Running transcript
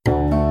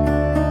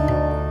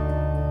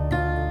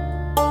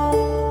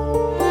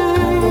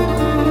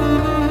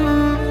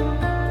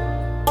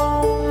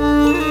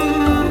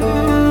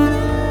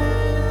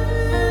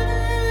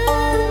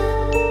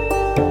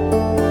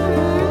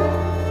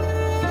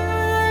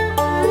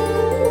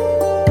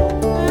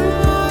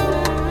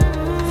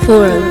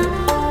Forum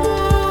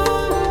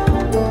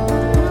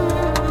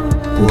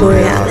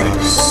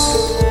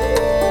Borealis.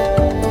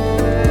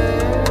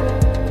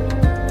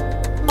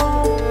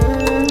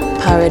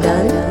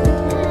 Paradigm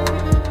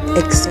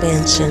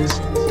Expansion.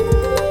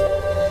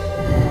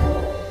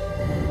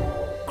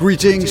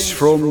 Greetings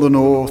from the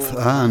north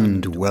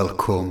and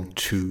welcome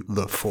to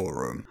the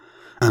Forum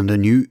and a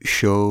new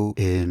show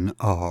in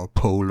our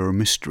Polar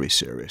Mystery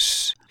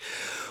series.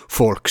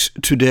 Folks,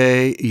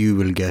 today you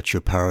will get your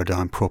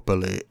paradigm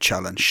properly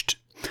challenged.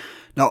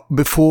 Now,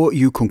 before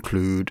you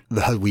conclude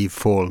that we've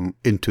fallen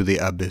into the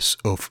abyss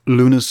of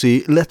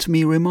lunacy, let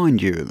me remind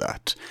you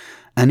that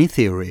any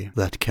theory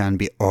that can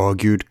be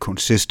argued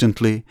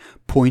consistently,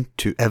 point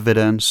to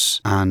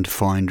evidence, and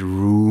find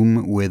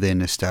room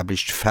within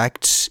established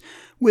facts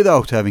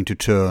without having to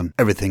turn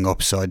everything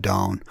upside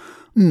down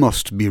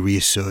must be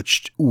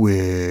researched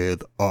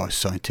with a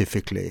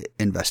scientifically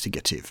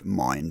investigative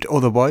mind.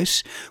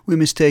 Otherwise, we're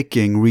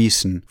mistaking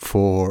reason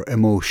for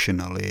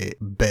emotionally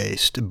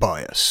based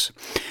bias.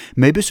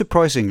 Maybe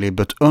surprisingly,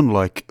 but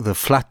unlike the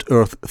flat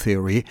earth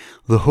theory,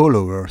 the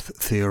hollow earth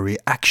theory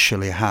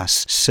actually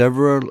has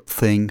several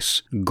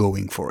things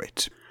going for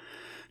it.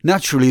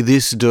 Naturally,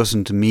 this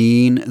doesn't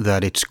mean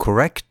that it's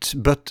correct,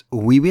 but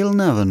we will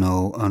never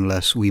know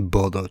unless we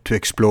bother to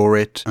explore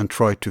it and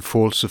try to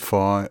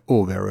falsify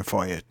or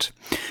verify it.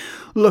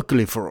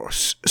 Luckily for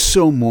us,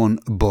 someone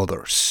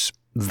bothers.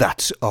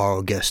 That's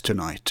our guest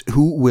tonight,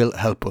 who will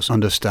help us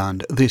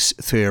understand this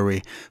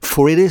theory,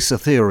 for it is a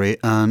theory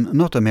and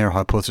not a mere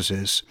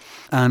hypothesis,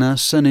 and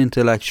as an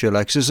intellectual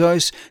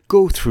exercise,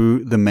 go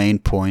through the main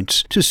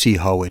points to see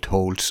how it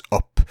holds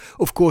up.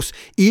 Of course,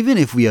 even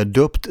if we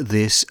adopt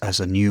this as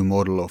a new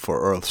model of our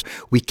Earth,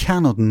 we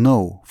cannot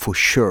know for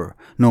sure,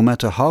 no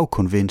matter how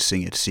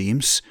convincing it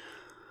seems.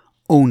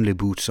 Only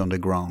boots on the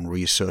ground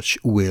research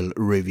will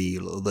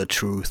reveal the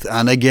truth,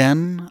 and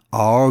again,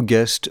 our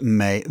guest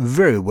may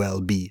very well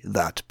be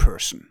that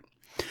person.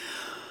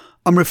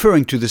 I'm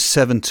referring to the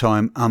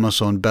 7-time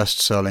Amazon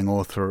best-selling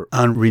author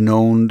and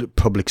renowned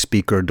public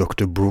speaker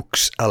Dr.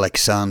 Brooks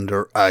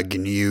Alexander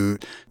Agnew.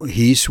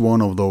 He's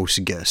one of those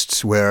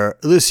guests where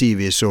the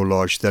CV is so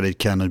large that it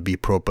cannot be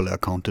properly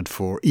accounted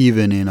for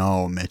even in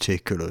our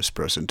meticulous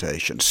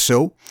presentation.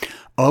 So,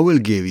 I will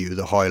give you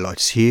the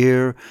highlights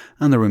here,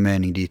 and the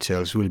remaining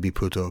details will be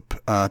put up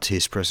at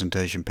his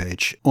presentation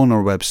page on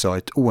our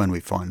website when we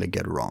finally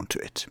get around to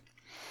it.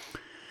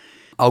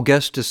 Our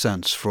guest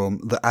descends from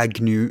the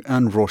Agnew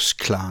and Ross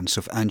clans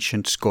of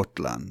ancient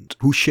Scotland,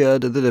 who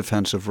shared the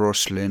defence of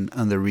Roslin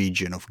and the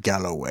region of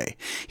Galloway.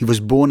 He was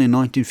born in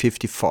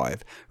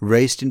 1955,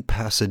 raised in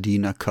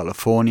Pasadena,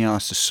 California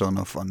as the son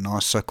of a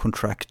NASA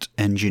contract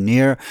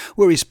engineer,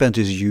 where he spent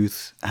his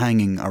youth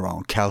hanging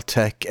around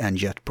Caltech and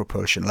Jet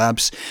Propulsion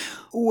Labs,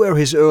 where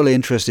his early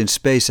interest in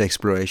space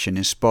exploration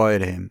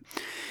inspired him.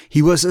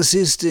 He was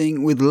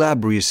assisting with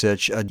lab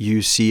research at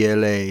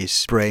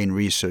UCLA's Brain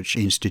Research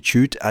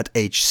Institute at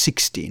age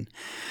 16.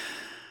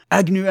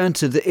 Agnew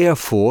entered the Air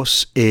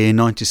Force in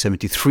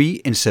 1973.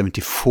 In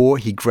 1974,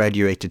 he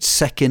graduated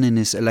second in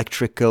his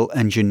electrical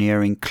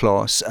engineering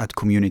class at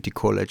Community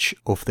College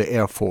of the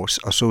Air Force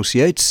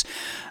Associates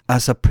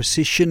as a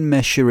precision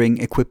measuring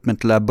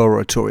equipment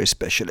laboratory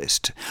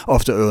specialist.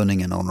 After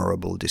earning an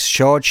honorable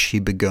discharge, he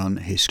began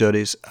his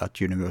studies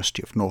at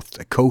University of North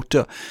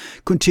Dakota,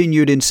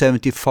 continued in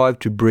 1975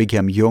 to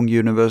Brigham Young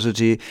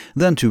University,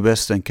 then to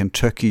Western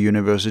Kentucky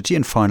University,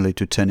 and finally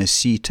to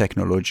Tennessee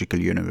Technological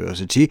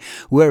University,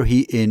 where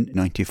he in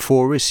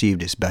 1994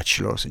 received his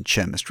bachelor's in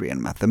chemistry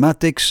and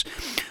mathematics,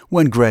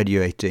 when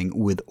graduating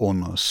with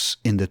honors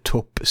in the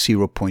top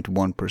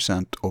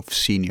 0.1% of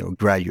senior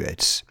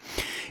graduates.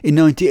 In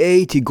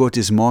 1998, he got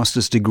his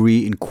master's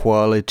degree in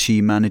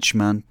quality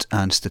management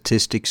and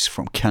statistics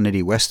from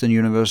Kennedy Western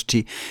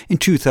University. In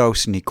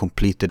 2000, he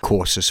completed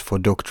courses for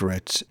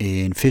doctorate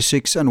in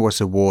physics and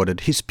was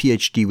awarded his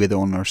PhD with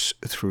honors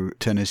through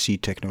Tennessee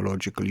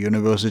Technological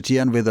University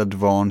and with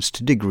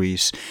advanced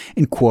degrees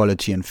in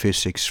quality and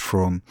physics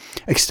from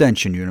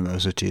Extension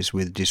Universities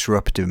with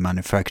disruptive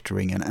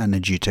manufacturing and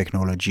energy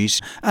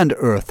technologies and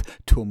earth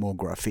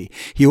tomography.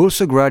 He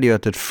also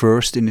graduated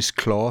first in his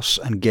class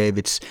and gave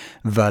its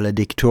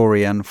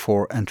valedictorian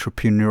for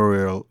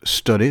entrepreneurial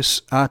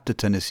studies at the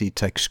Tennessee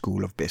Tech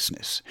School of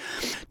Business.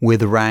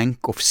 With a rank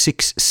of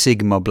 6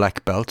 Sigma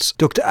black belts,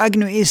 Dr.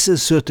 Agnew is a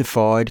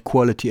certified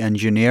quality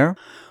engineer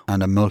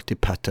and a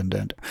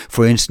multi-patented.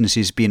 For instance,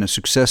 he's been a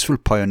successful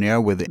pioneer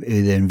with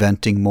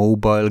inventing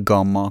mobile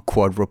gamma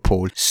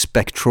quadrupole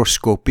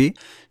spectroscopy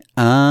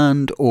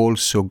and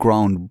also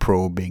ground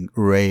probing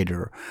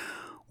radar,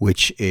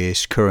 which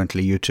is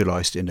currently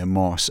utilized in the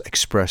Mars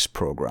Express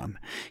program.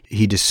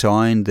 He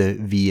designed the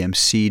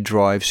VMC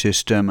drive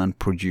system and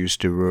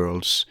produced the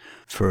world's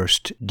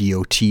first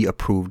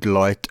DOT-approved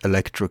light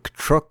electric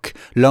truck,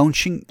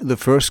 launching the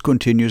first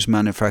continuous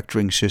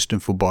manufacturing system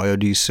for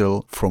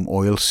biodiesel from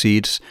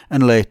oilseeds,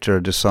 and later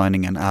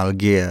designing an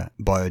Algier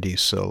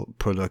biodiesel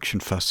production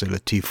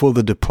facility for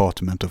the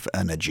Department of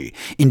Energy.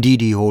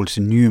 Indeed, he holds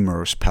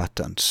numerous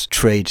patents,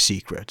 trade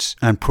secrets,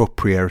 and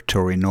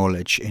proprietary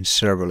knowledge in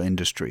several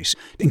industries,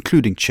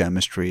 including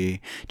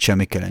chemistry,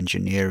 chemical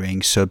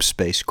engineering,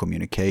 subspace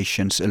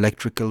communications,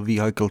 electrical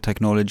vehicle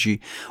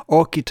technology,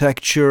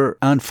 architecture,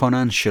 and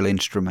financial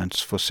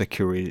instruments for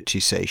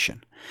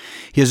securitization.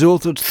 He has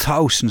authored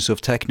thousands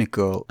of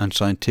technical and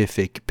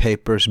scientific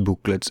papers,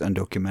 booklets, and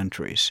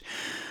documentaries.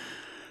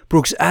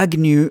 Brooks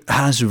Agnew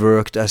has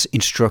worked as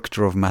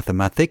instructor of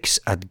mathematics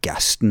at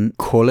Gaston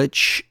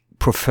College,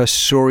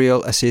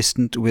 professorial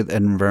assistant with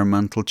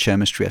environmental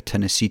chemistry at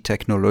Tennessee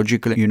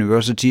Technological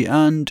University,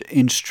 and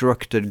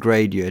instructed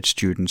graduate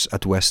students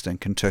at Western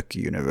Kentucky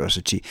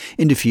University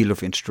in the field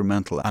of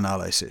instrumental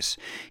analysis.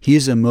 He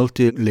is a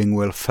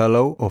multilingual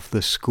fellow of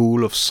the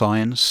School of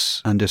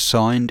Science and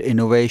Design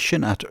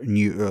Innovation at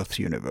New Earth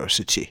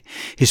University.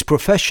 His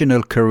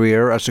professional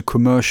career as a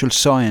commercial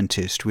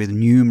scientist with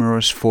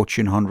numerous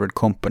Fortune 100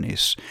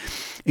 companies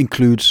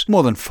includes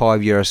more than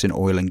 5 years in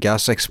oil and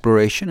gas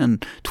exploration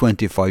and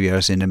 25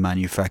 years in the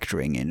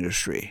manufacturing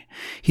industry.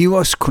 He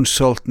was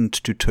consultant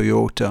to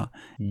Toyota,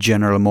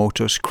 General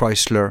Motors,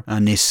 Chrysler,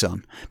 and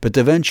Nissan, but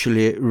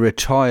eventually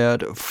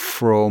retired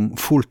from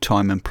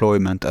full-time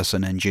employment as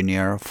an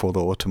engineer for the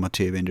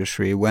automotive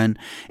industry when,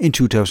 in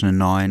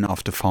 2009,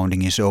 after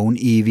founding his own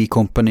EV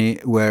company,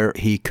 where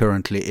he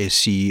currently is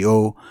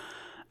CEO,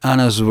 and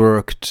has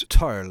worked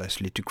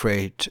tirelessly to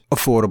create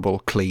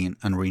affordable, clean,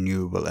 and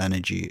renewable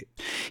energy.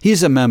 He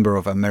is a member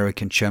of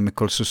American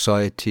Chemical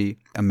Society,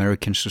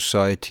 American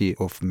Society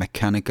of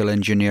Mechanical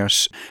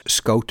Engineers,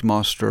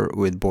 Scoutmaster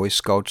with Boy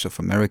Scouts of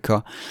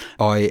America,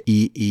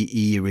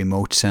 IEEE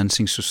Remote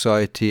Sensing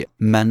Society,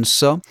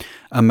 Mensa,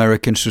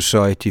 American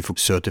Society for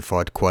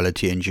Certified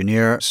Quality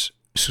Engineers,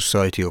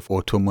 Society of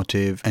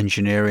Automotive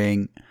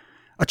Engineering,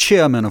 a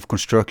chairman of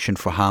construction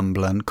for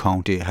Hamblin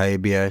County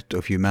Habitat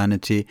of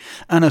Humanity,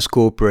 and has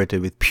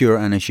cooperated with Pure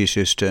Energy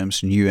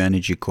Systems, New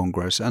Energy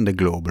Congress, and the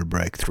Global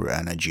Breakthrough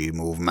Energy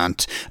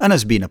Movement, and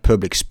has been a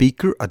public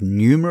speaker at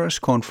numerous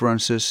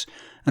conferences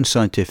and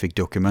scientific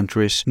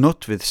documentaries,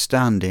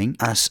 notwithstanding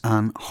as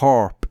an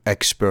HAARP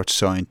expert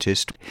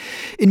scientist.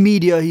 In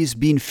media, he's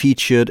been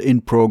featured in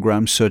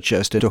programs such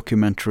as the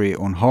documentary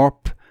on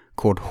HAARP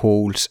called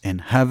Holes in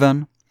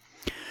Heaven,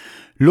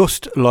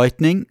 Lost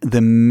Lightning, The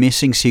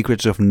Missing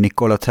Secrets of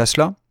Nikola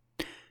Tesla,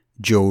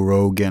 Joe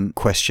Rogan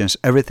Questions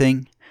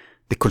Everything,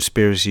 The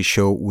Conspiracy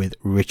Show with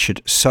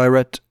Richard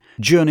Syrett,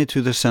 Journey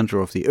to the Center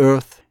of the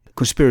Earth,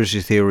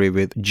 Conspiracy Theory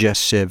with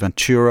Jesse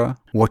Ventura,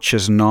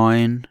 Watchers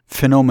 9,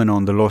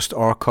 Phenomenon The Lost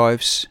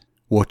Archives,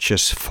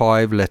 Watchers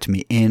 5 Let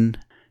Me In,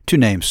 to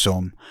name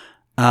some,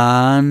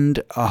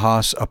 and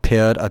has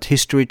appeared at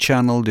History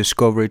Channel,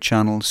 Discovery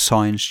Channel,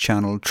 Science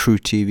Channel, True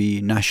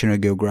TV, National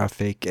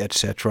Geographic,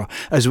 etc.,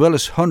 as well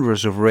as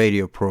hundreds of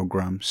radio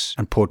programs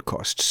and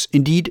podcasts.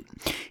 Indeed,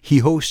 he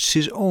hosts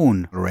his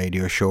own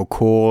radio show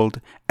called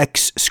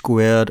X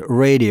Squared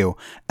Radio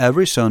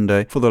every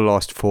Sunday for the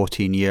last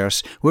 14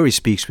 years, where he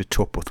speaks with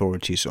top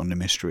authorities on the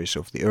mysteries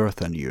of the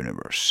Earth and the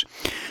universe.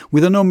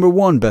 With a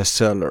 #1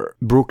 bestseller,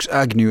 Brooks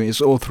Agnew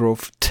is author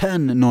of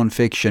 10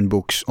 non-fiction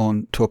books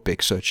on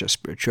topics such as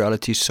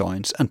spirituality,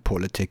 science, and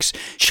politics,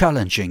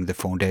 challenging the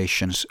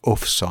foundations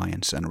of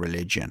science and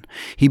religion.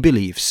 He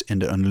believes in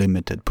the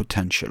unlimited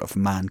potential of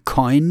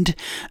mankind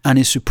and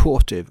is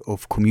supportive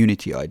of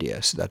community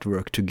ideas that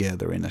work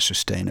together in a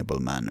sustainable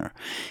manner.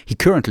 He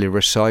currently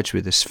resides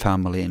with his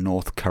family in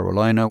North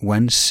Carolina,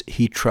 whence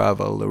he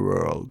travels the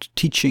world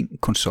teaching,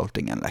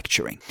 consulting, and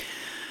lecturing.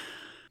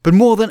 But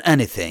more than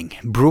anything,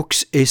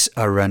 Brooks is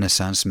a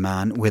Renaissance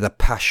man with a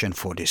passion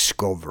for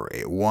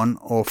discovery. One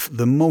of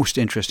the most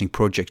interesting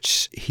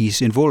projects he's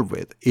involved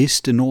with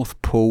is the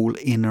North Pole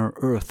Inner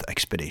Earth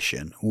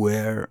Expedition,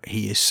 where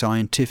he is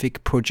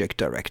scientific project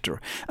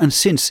director. And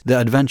since the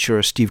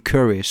adventurer Steve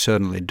Curry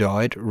suddenly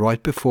died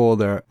right before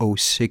their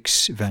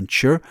 2006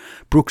 venture,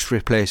 Brooks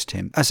replaced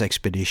him as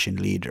expedition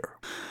leader.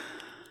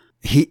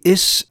 He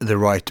is the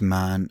right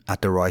man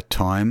at the right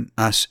time,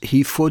 as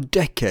he for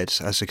decades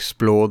has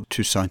explored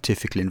to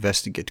scientifically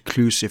investigate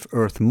clues if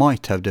Earth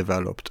might have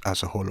developed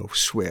as a hollow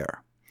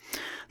sphere.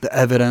 The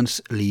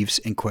evidence leaves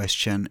in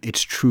question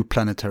its true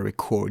planetary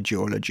core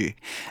geology.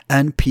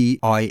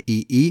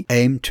 NPIEE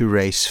aimed to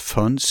raise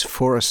funds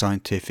for a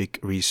scientific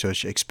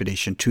research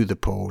expedition to the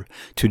pole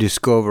to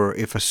discover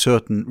if a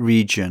certain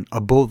region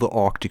above the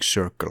Arctic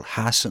Circle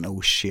has an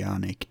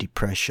oceanic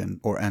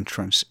depression or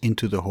entrance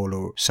into the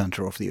hollow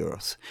center of the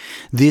Earth.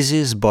 This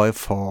is by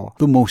far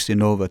the most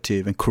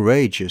innovative and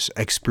courageous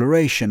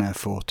exploration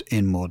effort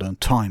in modern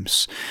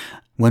times.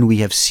 when we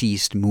have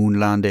ceased moon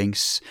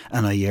landings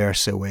and are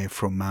years away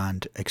from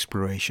manned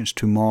explorations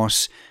to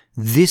Mars,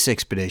 this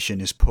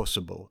expedition is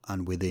possible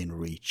and within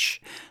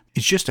reach.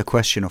 It's just a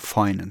question of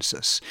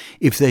finances.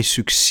 If they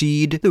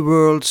succeed, the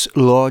world's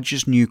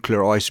largest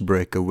nuclear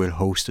icebreaker will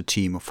host a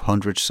team of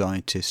 100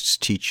 scientists,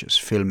 teachers,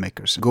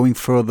 filmmakers, going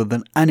further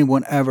than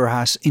anyone ever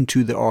has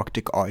into the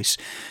Arctic ice,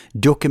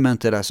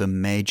 documented as a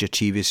major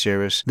TV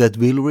series that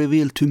will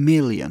reveal to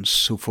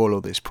millions who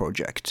follow this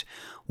project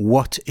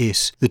what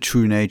is the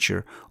true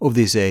nature of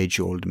this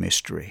age-old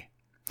mystery.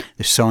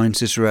 The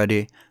science is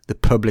ready, the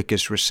public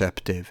is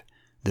receptive,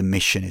 the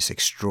mission is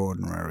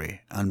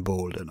extraordinary and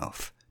bold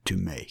enough to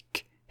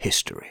make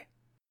history.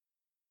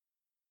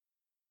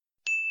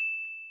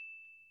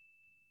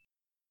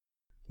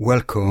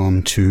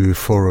 Welcome to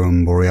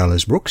Forum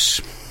Borealis, Brooks.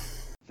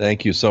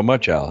 Thank you so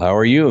much, Al. How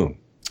are you?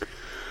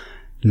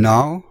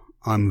 Now,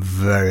 I'm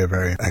very,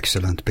 very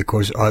excellent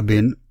because I've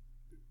been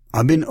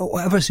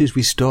ever since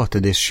we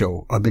started this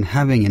show, I've been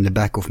having in the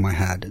back of my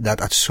head that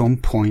at some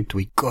point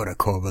we gotta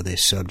cover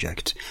this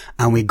subject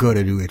and we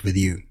gotta do it with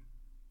you.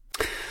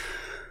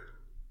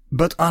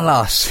 But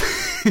alas,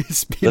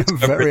 it's been a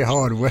very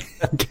hard way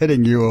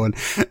getting you on.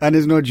 And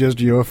it's not just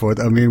your fault.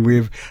 I mean,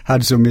 we've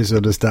had some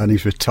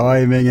misunderstandings with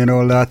timing and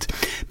all that.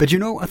 But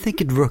I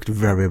think it worked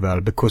very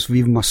well because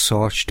we've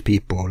massaged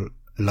people.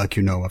 Like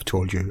I've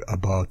told you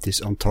about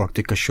this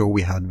Antarctica show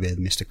we had with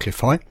Mr. Cliff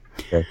High.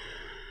 Okay.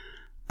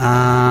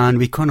 And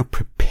we kind of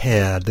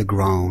prepared the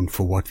ground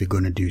for what we're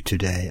going to do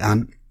today.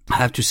 And I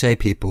have to say,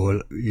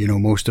 people,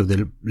 most of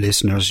the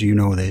listeners,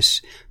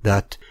 this,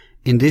 that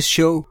in this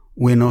show,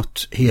 we're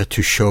not here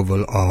to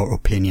shovel our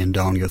opinion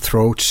down your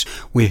throats.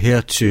 We're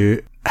here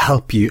to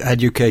help you,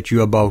 educate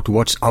you about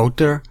what's out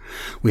there.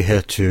 We're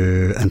here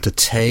to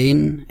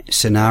entertain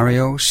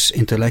scenarios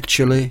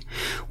intellectually.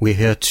 We're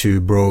here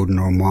to broaden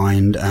our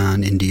mind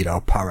and indeed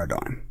our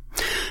paradigm.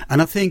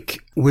 And I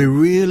think we're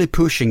really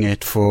pushing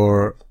it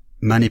for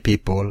many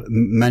people.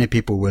 Many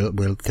people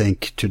will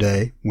think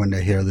today when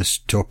they hear this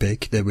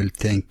topic, they will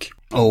think,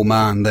 oh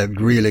man, they've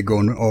really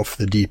gone off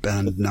the deep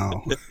end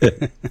now.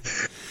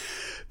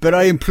 But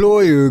I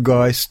implore you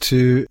guys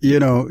to,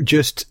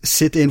 just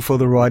sit in for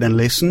the ride and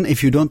listen.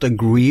 If you don't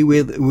agree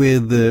with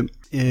the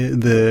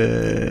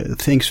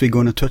things we're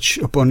going to touch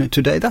upon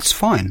today, that's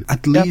fine.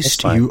 At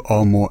least you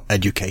are more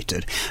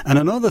educated. And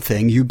another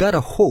thing, you better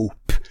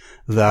hope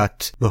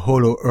that the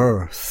hollow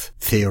earth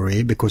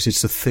theory, because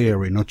it's a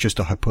theory, not just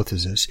a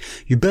hypothesis,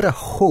 you better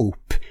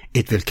hope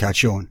it will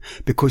catch on,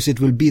 because it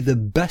will be the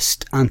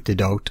best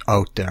antidote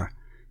out there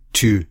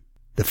to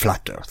the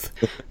flat earth.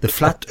 The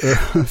flat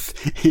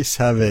earth is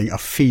having a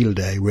field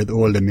day with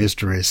all the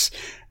mysteries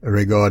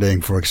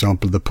regarding, for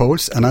example, the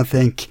poles. And I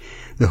think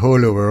the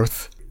hollow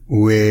earth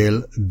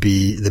will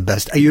be the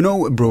best.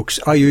 Brooks,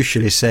 I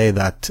usually say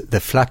that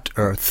the flat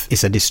earth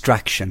is a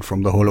distraction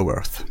from the hollow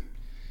earth.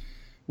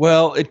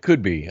 Well, it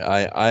could be.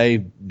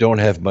 I don't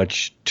have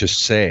much to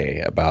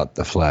say about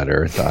the flat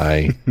earth.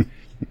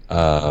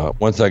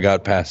 Once I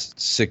got past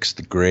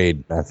 6th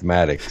grade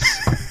mathematics,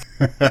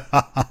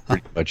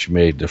 pretty much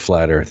made the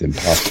flat earth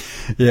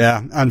impossible.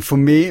 Yeah, and for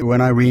me,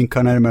 when I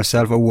reincarnated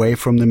myself away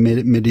from the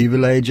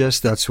medieval ages,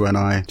 that's when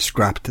I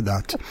scrapped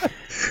that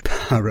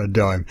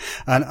paradigm.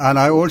 And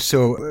I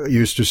also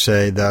used to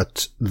say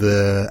that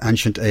the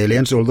ancient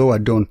aliens, although I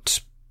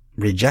don't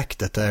reject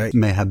that there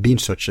may have been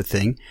such a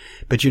thing,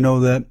 but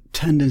the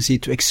tendency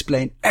to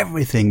explain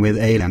everything with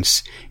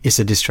aliens is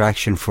a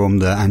distraction from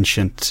the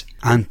ancient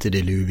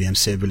antediluvian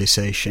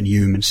civilization,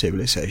 human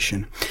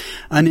civilization.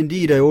 And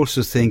indeed, I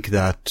also think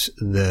that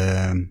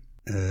the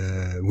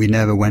we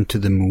never went to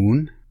the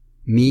moon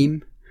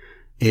meme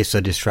is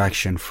a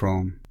distraction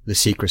from the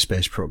secret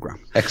space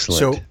program. Excellent.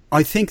 So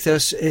I think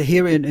there's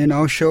here in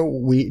our show,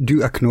 we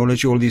do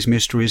acknowledge all these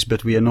mysteries,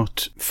 but we are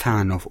not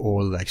fan of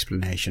all the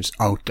explanations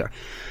out there.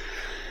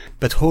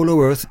 But Hollow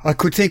Earth, I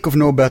could think of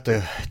no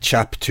better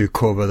chap to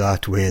cover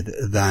that with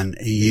than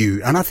you.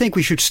 And I think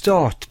we should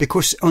start,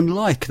 because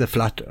unlike the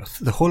Flat Earth,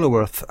 the Hollow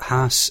Earth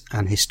has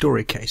an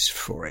historic case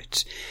for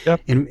it.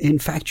 Yep. In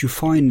fact, you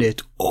find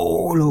it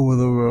all over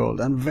the world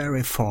and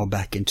very far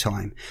back in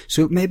time.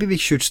 So maybe we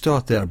should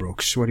start there,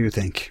 Brooks. What do you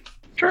think?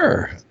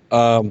 Sure.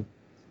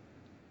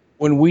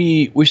 When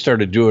we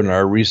started doing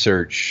our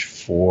research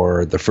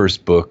for the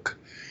first book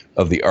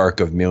of the Arc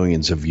of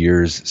Millions of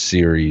Years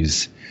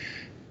series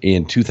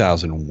in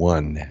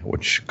 2001,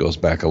 which goes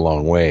back a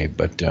long way,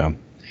 but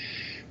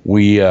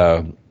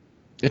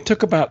it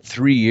took about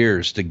 3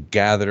 years to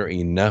gather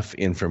enough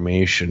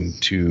information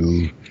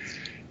to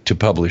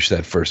publish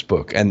that first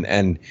book.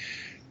 And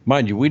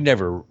mind you, we'd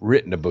never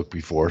written a book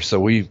before,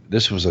 so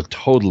this was a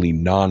totally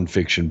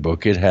nonfiction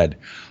book. It had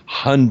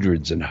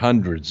hundreds and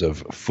hundreds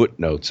of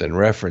footnotes and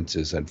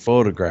references and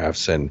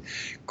photographs and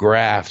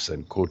graphs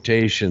and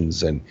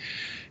quotations, and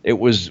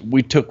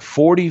we took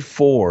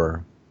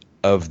 44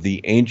 of the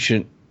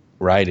ancient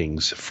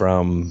writings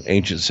from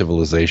ancient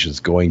civilizations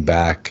going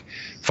back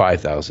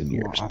 5,000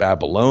 years. Wow.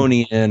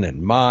 Babylonian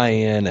and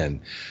Mayan and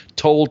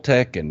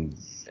Toltec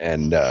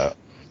and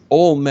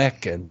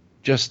Olmec and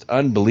just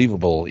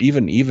unbelievable.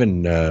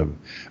 Even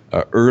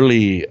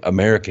early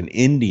American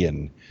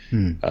Indian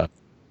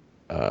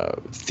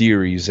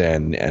theories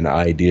and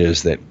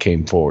ideas that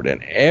came forward,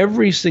 and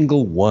every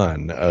single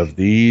one of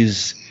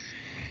these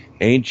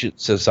ancient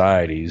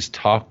societies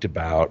talked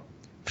about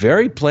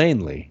very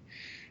plainly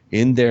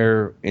in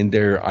their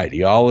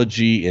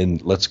ideology.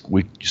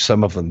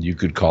 Some of them you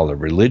could call a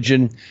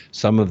religion.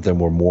 Some of them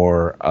were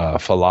more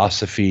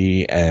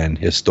philosophy and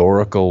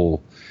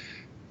historical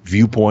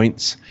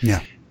viewpoints.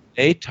 Yeah.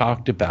 They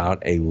talked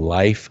about a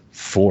life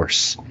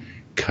force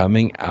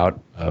coming out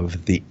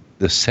of the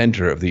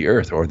center of the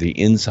earth, or the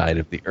inside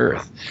of the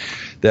earth.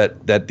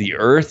 That the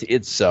earth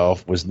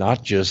itself was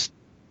not just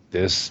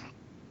this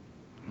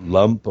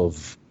lump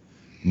of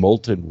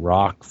molten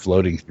rock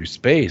floating through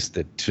space.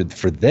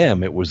 For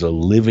them it was a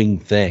living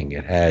thing.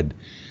 It had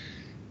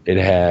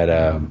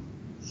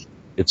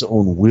its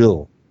own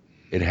will.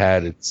 It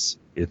had its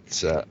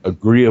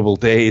agreeable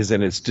days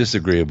and its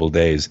disagreeable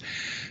days.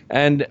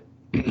 And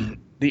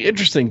the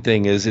interesting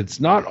thing is, it's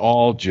not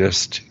all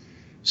just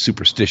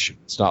superstition.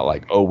 It's not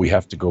like, oh, we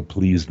have to go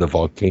please the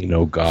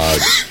volcano god,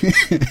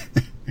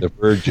 the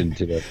Virgin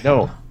today.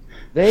 No,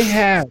 they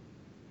had,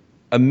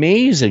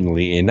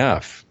 amazingly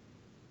enough,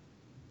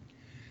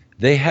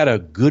 they had a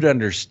good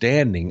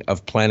understanding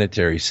of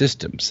planetary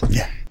systems.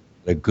 Yeah.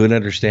 A good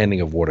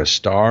understanding of what a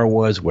star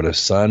was, what a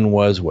sun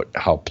was,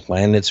 how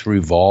planets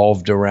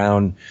revolved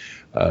around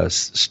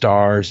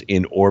stars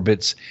in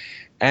orbits.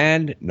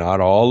 And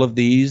not all of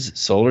these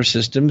solar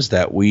systems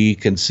that we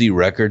can see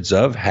records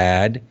of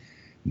had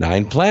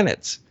 9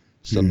 planets.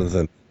 Some of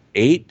them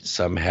 8,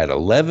 some had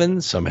 11,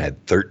 some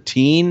had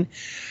 13.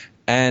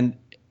 And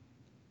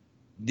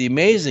the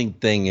amazing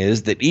thing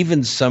is that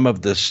even some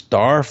of the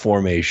star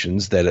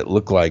formations that it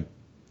looked like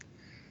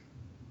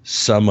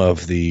some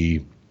of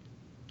the,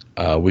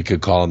 we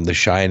could call them the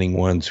shining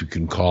ones, we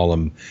can call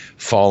them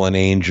fallen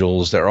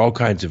angels. There are all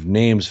kinds of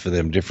names for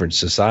them, different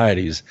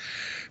societies.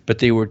 But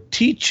they were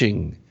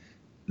teaching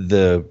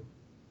the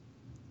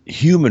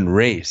human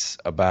race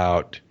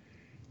about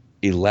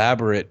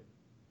elaborate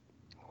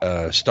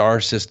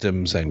star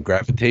systems and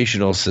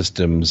gravitational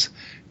systems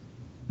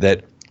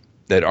that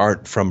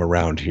aren't from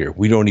around here.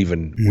 We don't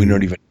even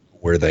know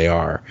where they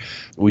are.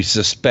 We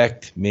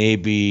suspect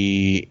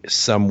maybe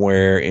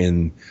somewhere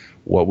in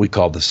what we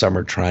call the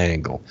Summer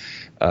Triangle,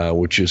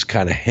 which is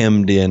kind of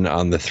hemmed in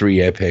on the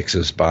 3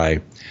 apexes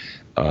by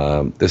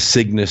the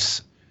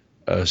Cygnus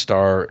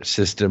star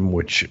system,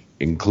 which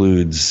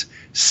includes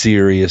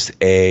Sirius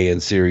A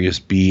and Sirius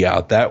B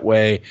out that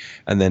way,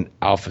 and then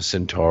Alpha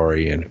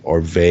Centauri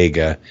or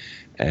Vega,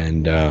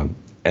 and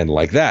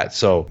like that.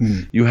 So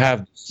you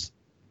have this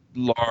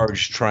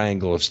large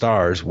triangle of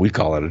stars. We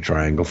call it a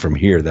triangle from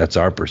here. That's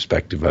our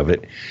perspective of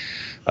it.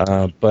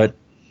 But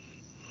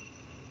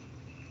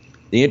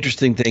the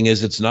interesting thing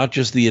is, it's not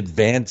just the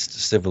advanced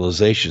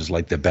civilizations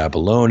like the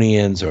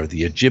Babylonians or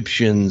the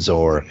Egyptians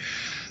or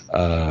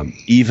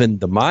even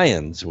the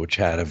Mayans, which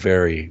had a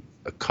very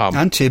common...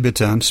 And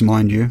Tibetans,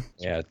 mind you.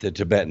 Yeah, the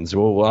Tibetans.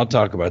 Well, I'll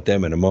talk about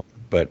them in a moment.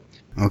 But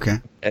okay,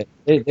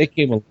 they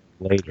came a little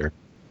later,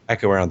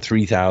 back around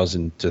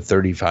 3,000 to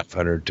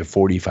 3,500 to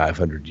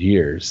 4,500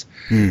 years.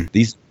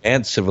 These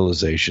advanced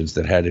civilizations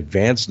that had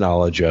advanced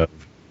knowledge of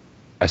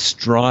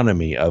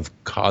astronomy, of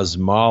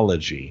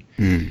cosmology,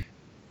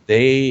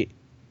 they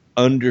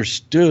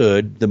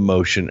understood the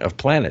motion of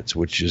planets,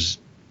 which is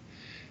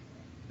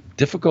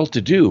difficult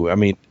to do. I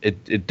mean,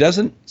 it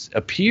doesn't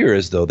appear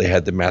as though they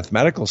had the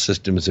mathematical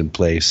systems in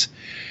place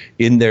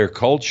in their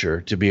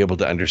culture to be able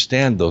to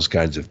understand those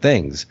kinds of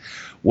things.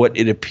 What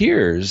it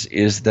appears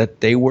is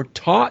that they were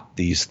taught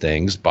these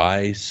things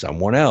by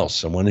someone else,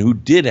 someone who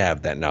did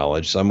have that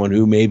knowledge, someone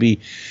who maybe,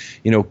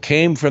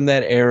 came from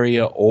that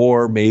area,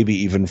 or maybe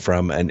even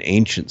from an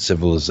ancient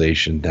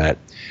civilization that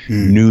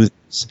knew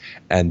this,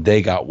 and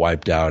they got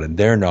wiped out and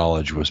their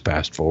knowledge was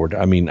passed forward.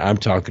 I mean, I'm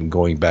talking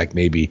going back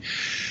maybe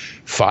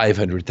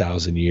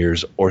 500,000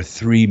 years or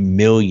 3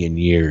 million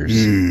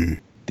years.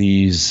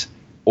 These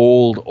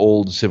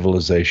old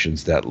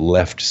civilizations that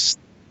left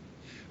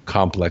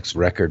complex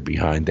record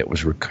behind that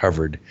was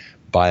recovered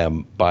by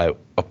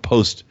a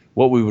post,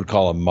 what we would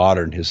call a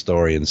modern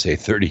historian, say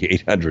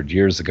 3,800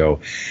 years ago.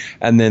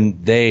 And then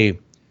they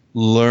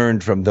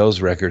learned from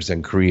those records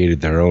and created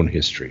their own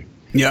history.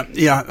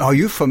 Yeah. Are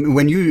you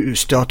when you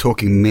start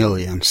talking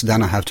millions,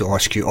 then I have to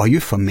ask you, are you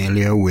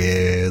familiar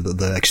with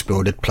the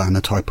exploded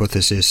planet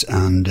hypothesis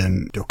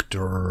and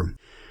Dr.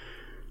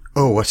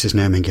 Oh, what's his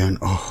name again?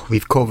 Oh,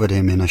 we've covered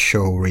him in a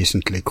show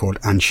recently called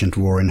Ancient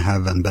War in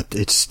Heaven, but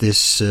it's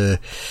this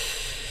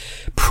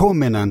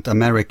prominent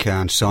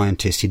American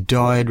scientist. He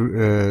died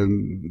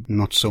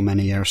not so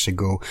many years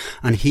ago,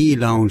 and he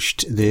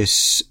launched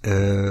this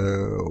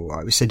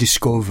I would say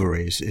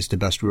discoveries is the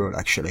best word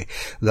actually,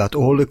 that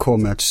all the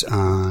comets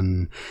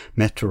and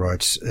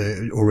meteorites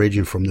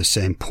origin from the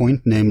same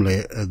point, namely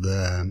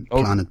the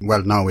planet.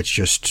 Well, now it's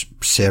just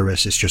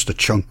Ceres is just a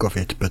chunk of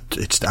it, but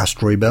it's the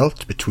asteroid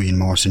belt between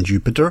Mars and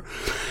Jupiter,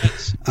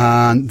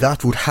 and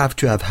that would have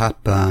to have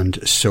happened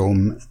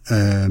some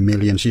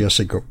millions years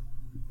ago.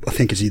 I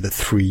think it's either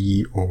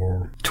 3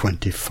 or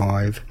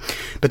 25.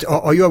 But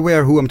are you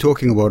aware who I'm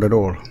talking about at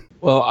all?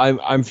 Well,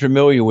 I'm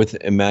familiar with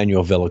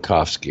Immanuel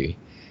Velikovsky,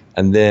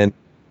 and then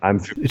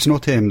It's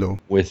not him though.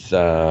 With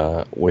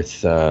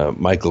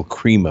Michael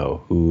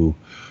Cremo, who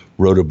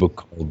wrote a book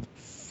called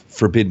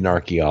Forbidden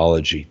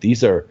Archaeology.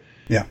 There's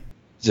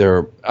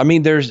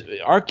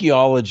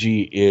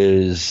archaeology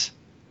is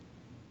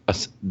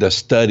the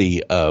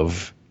study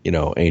of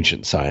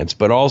ancient science,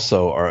 but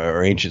also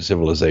or ancient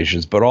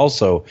civilizations, but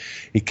also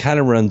it kind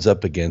of runs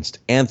up against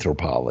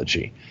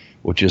anthropology,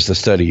 which is the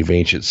study of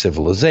ancient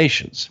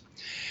civilizations.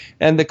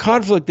 And the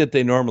conflict that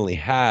they normally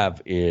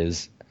have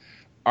is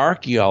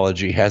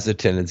archaeology has a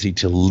tendency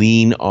to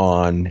lean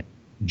on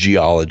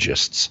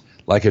geologists.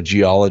 Like a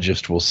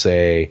geologist will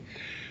say,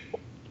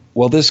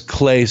 well, this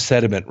clay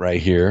sediment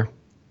right here,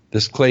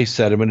 this clay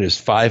sediment is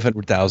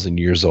 500,000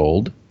 years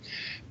old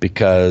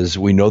because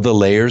we know the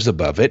layers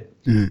above it.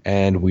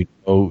 And we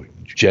know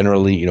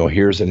generally,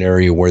 here's an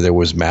area where there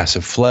was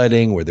massive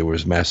flooding, where there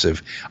was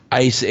massive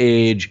ice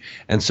age.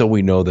 And so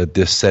we know that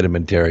this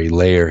sedimentary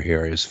layer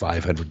here is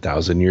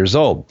 500,000 years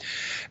old.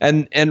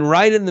 And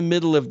right in the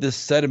middle of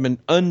this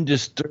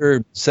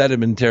undisturbed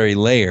sedimentary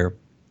layer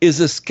is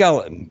a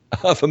skeleton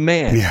of a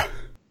man. Yeah.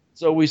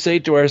 So we say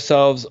to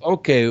ourselves,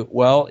 okay,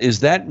 well, is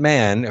that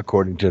man,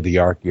 according to the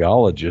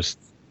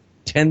archaeologists,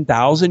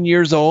 10,000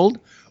 years old?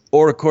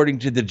 Or according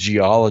to the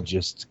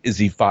geologists, is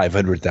he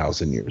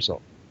 500,000 years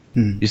old?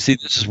 You see,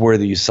 this is where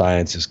these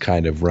sciences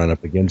kind of run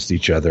up against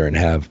each other and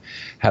have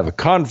a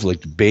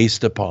conflict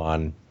based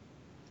upon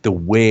the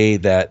way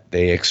that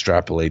they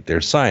extrapolate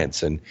their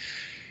science. And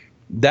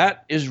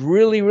that is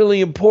really, really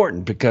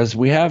important because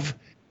we have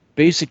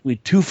basically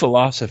two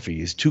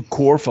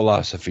core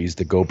philosophies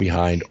that go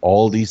behind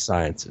all these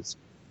sciences.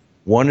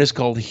 One is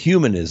called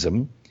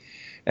humanism.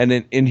 And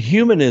in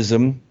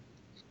humanism,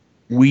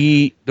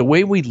 the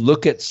way we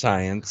look at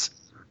science,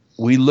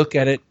 we look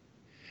at it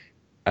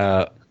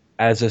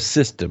as a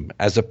system,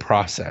 as a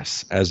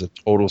process, as a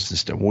total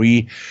system.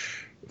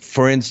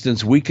 For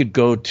instance, we could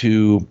go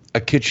to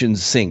a kitchen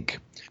sink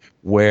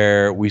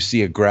where we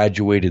see a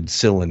graduated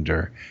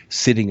cylinder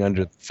sitting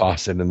under the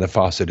faucet and the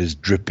faucet is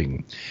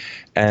dripping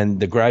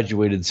and the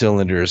graduated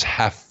cylinder is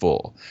half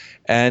full.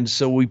 And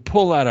so we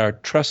pull out our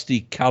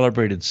trusty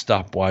calibrated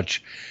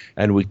stopwatch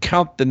and we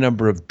count the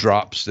number of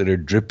drops that are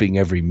dripping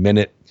every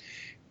minute.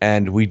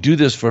 And we do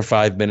this for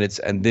 5 minutes,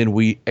 and then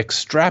we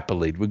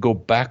extrapolate. We go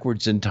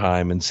backwards in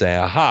time and say,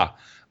 aha,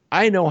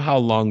 I know how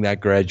long that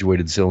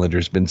graduated cylinder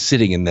has been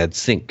sitting in that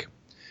sink.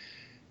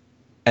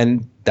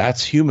 And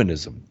that's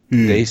humanism.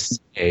 They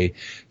say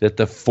that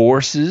the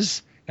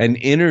forces and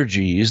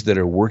energies that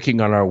are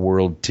working on our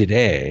world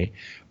today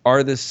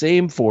are the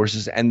same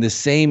forces and the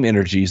same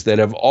energies that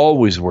have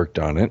always worked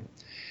on it.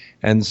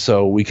 And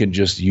so we can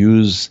just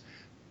use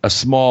a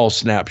small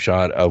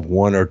snapshot of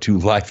 1 or 2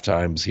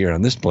 lifetimes here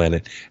on this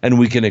planet, and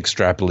we can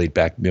extrapolate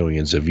back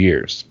millions of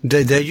years.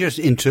 They're just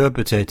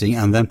interpreting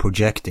and then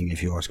projecting,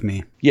 if you ask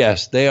me.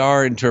 Yes, they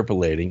are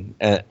interpolating,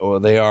 or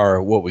they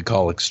are what we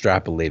call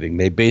extrapolating.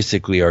 They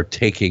basically are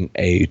taking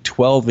a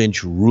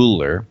 12-inch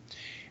ruler,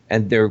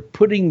 and they're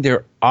putting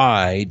their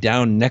eye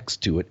down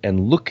next to it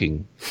and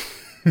looking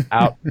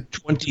out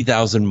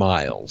 20,000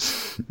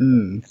 miles.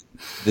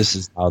 This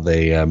is how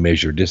they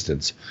measure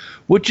distance,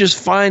 which is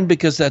fine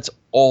because that's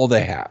all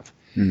they have.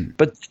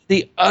 But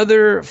the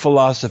other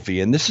philosophy,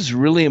 and this is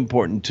really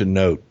important to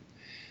note,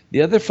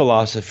 the other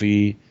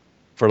philosophy,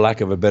 for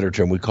lack of a better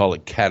term, we call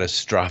it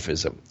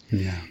catastrophism.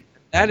 Yeah.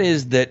 That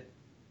is that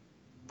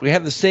we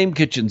have the same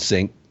kitchen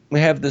sink, we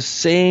have the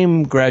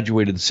same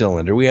graduated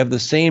cylinder, we have the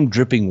same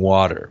dripping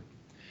water.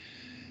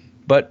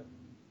 But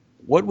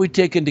what we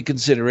take into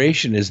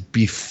consideration is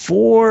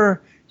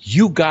before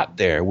you got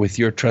there with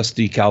your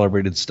trusty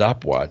calibrated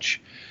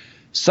stopwatch,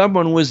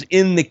 someone was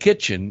in the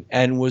kitchen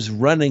and was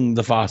running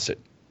the faucet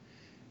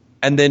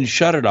and then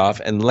shut it off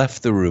and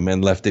left the room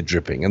and left it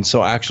dripping. And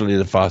so actually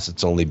the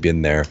faucet's only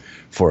been there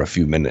for a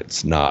few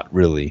minutes, not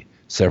really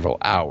several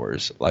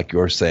hours, like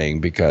you're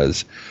saying,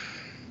 because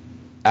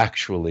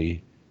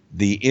actually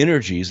the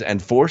energies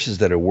and forces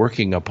that are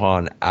working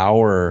upon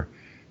our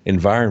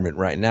environment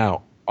right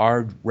now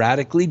are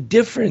radically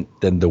different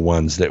than the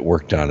ones that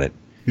worked on it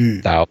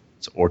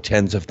thousands or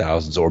tens of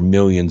thousands or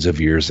millions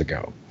of years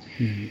ago.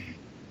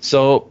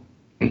 So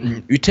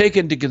you take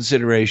into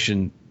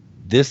consideration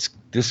this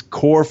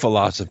core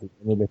philosophy,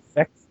 and it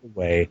affects the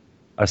way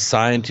a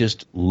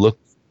scientist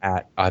looks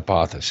at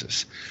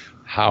hypothesis,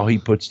 how he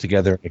puts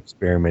together an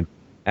experiment,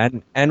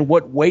 and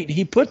what weight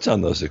he puts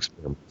on those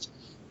experiments.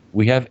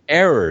 We have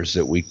errors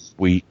that we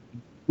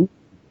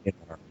in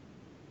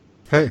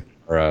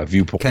our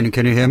viewpoint.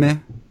 Can you hear me?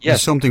 Yes.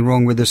 There's something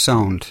wrong with the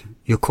sound.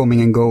 You're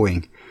coming and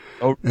going.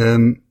 Oh.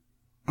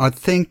 I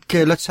think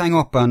let's hang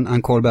up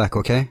and call back,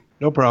 okay?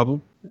 No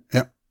problem.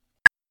 Yeah.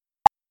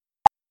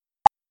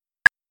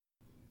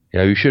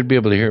 Yeah, you should be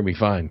able to hear me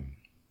fine.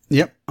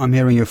 Yep, I'm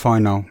hearing you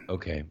fine now.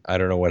 Okay, I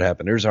don't know what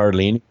happened. There's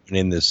hardly anyone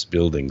in this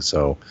building,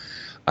 so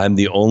I'm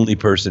the only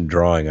person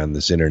drawing on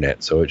this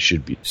internet, so it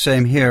should be.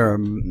 Same here.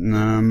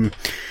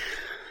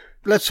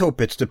 let's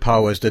hope it's the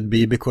powers that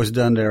be, because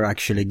then they're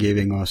actually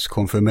giving us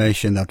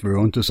confirmation that we're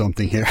onto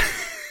something here.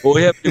 Well,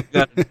 we haven't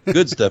got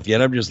good stuff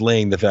yet. I'm just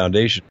laying the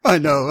foundation. I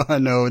know.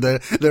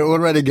 They're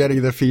already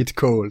getting their feet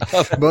cold.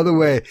 By the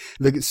way,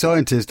 the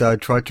scientist I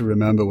tried to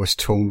remember was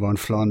Tom van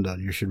Flandern.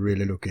 You should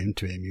really look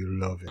into him. You'll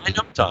love him. I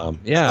know Tom.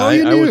 Yeah. Oh,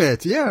 you knew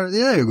it. Yeah,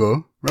 there you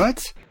go.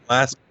 Right?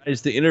 Last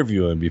guys to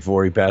interview him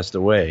before he passed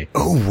away.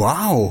 Oh,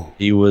 wow.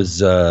 He was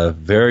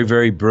very,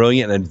 very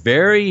brilliant and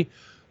very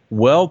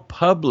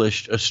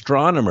well-published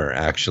astronomer,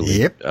 actually.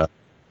 Yep.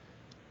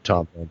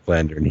 Tom van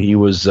Flandern. He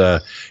was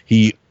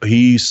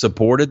he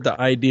supported the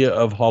idea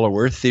of hollow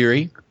Earth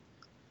theory.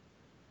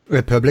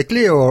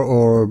 Publicly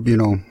or you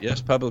know?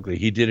 Yes, publicly.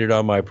 He did it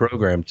on my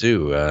program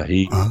too.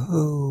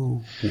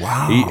 Oh,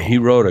 wow. He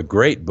wrote a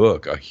great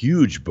book, a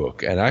huge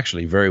book, and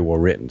actually very well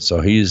written.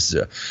 So he's,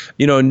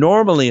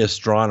 normally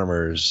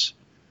astronomers,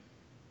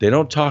 they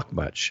don't talk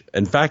much.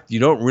 In fact, you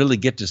don't really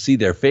get to see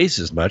their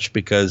faces much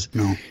because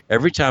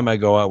every time I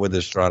go out with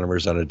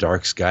astronomers on a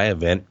dark sky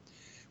event,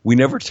 we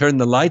never turn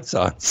the lights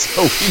on,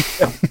 so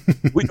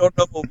we don't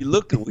know what we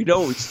look like. We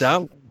know what we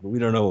sound like, but we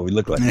don't know what we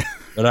look like.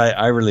 But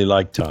I really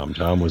like Tom.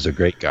 Tom was a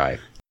great guy.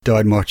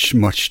 Died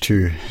much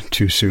too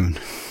soon.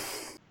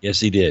 Yes,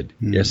 he did.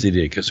 Yes, he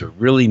did, because we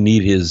really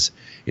need his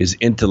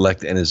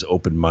intellect and his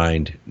open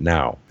mind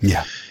now.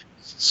 Yeah.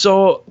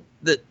 So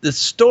the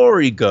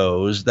story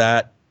goes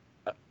that,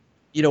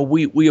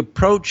 we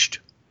approached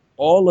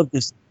all of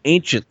this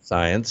ancient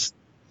science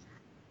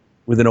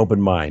with an open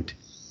mind.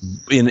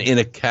 In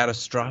a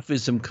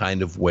catastrophism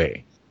kind of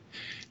way.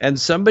 And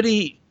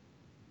somebody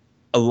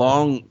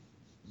along,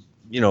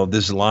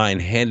 this line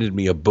handed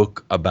me a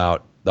book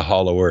about the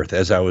hollow Earth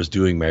as I was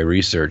doing my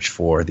research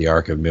for the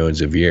Ark of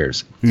Millions of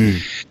Years.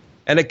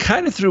 And it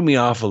kind of threw me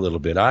off a little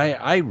bit.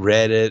 I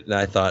read it and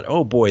I thought,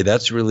 oh boy,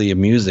 that's really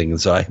amusing.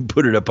 And so I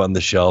put it up on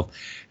the shelf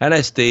and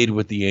I stayed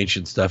with the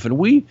ancient stuff. And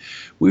we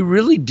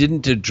really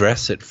didn't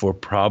address it for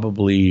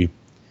probably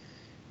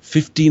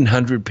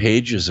 1,500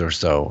 pages or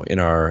so in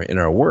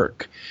our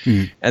work.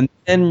 And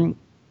then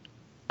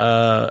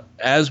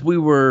as we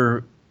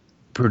were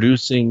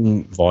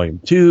producing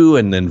volume 2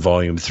 and then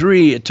volume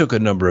 3, it took a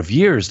number of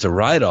years to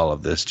write all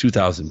of this,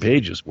 2,000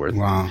 pages worth.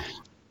 Wow.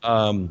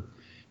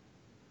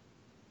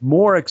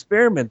 More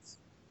experiments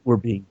were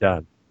being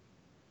done.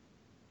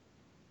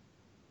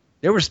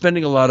 They were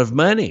spending a lot of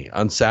money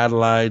on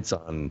satellites,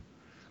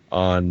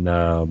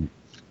 on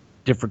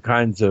different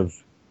kinds of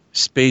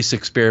space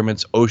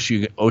experiments,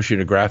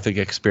 oceanographic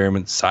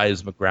experiments,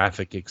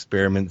 seismographic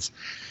experiments.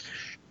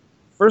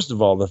 First of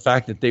all, the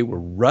fact that they were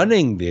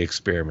running the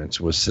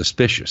experiments was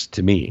suspicious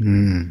to me.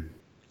 I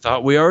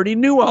thought we already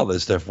knew all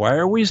this stuff. Why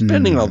are we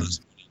spending all this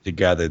money to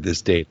gather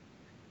this data?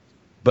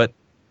 But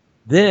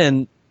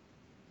then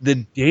the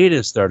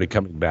data started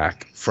coming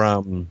back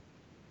from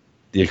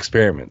the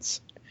experiments.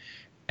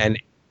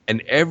 And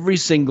every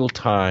single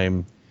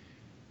time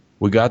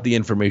we got the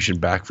information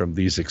back from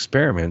these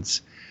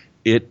experiments,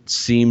 it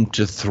seemed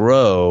to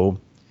throw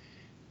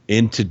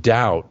into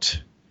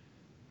doubt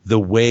the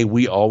way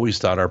we always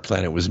thought our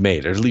planet was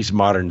made, or at least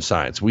modern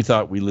science. We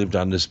thought we lived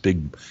on this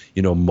big,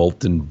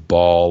 molten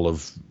ball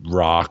of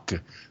rock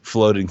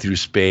floating through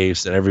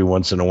space, and every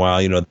once in a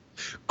while,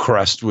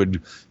 crust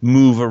would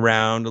move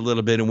around a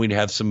little bit and we'd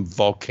have some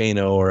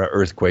volcano or an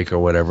earthquake or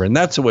whatever. And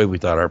that's the way we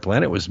thought our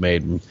planet was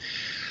made.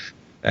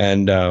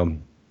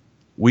 And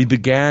we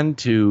began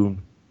to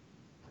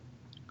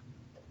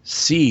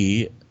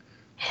see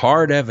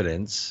hard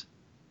evidence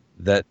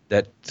that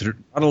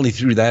not only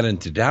threw that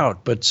into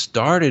doubt, but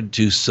started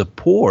to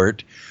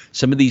support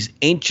some of these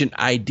ancient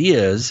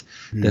ideas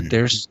that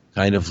there's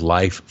kind of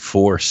life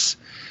force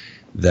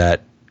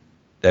that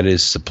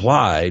is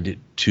supplied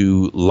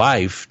to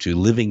life, to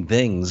living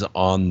things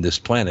on this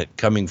planet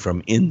coming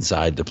from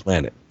inside the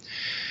planet.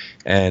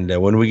 And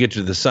when we get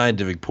to the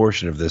scientific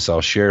portion of this,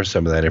 I'll share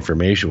some of that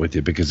information with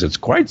you because it's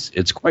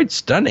quite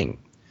stunning.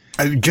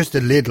 Just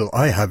a little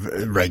I have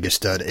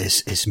registered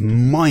is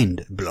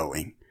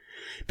mind-blowing.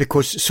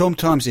 Because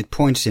sometimes it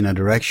points in a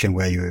direction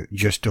where you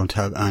just don't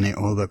have any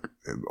other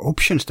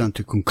options than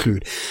to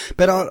conclude.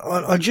 But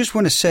I just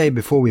want to say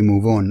before we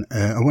move on,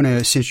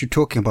 since you're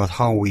talking about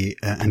how we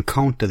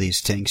encounter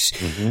these things,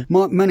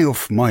 many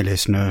of my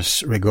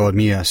listeners regard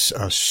me as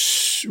a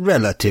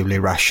relatively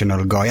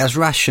rational guy, as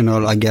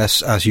rational, I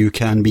guess, as you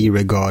can be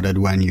regarded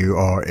when you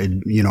are,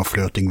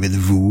 flirting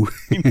with woo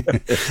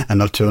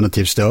and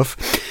alternative stuff.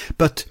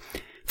 But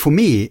for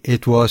me,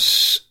 it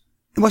was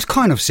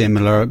kind of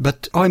similar,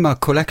 but I'm a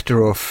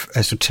collector of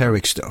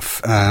esoteric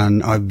stuff,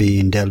 and I've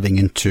been delving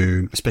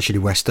into especially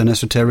Western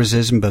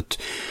esotericism, but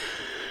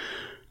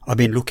I've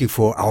been looking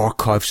for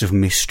archives of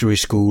mystery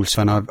schools,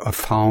 and I've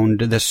found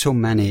there's so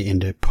many in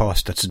the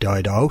past that's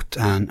died out,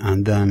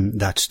 and then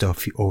that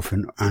stuff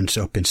often ends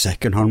up in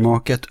second-hand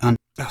market, and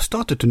I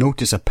started to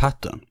notice a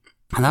pattern.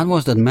 And that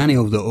was that many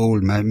of the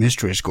old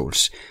mystery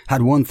schools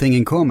had one thing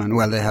in common.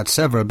 Well, they had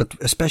several, but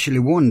especially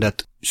one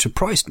that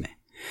surprised me.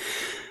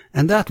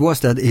 And that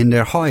was that in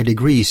their high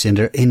degrees, in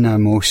their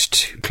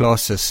innermost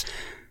classes,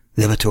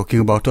 They were talking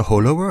about the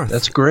hollow earth.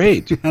 That's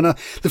great. And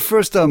the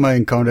first time I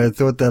encountered it, I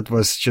thought that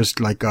was just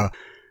like a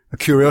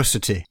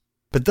curiosity.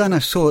 But then I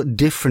saw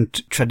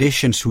different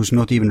traditions who's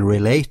not even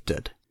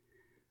related.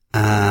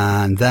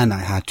 And then I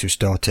had to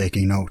start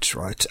taking notes,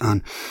 right?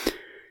 And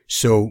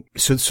so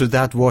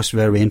that was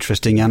very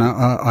interesting. And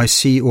I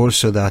see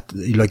also that,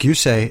 like you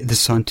say, the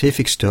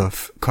scientific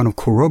stuff kind of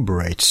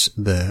corroborates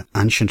the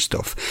ancient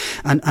stuff.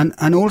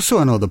 And also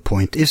another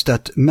point is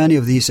that many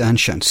of these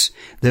ancients,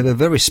 they were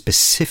very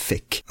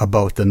specific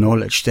about the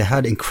knowledge. They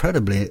had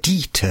incredibly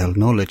detailed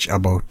knowledge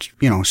about,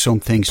 some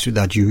things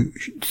that you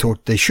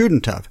thought they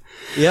shouldn't have.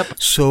 Yep.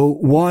 So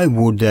why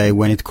would they,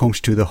 when it comes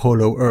to the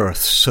hollow earth,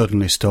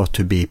 suddenly start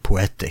to be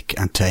poetic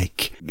and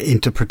take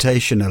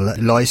interpretational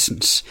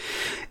license?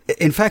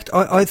 In fact,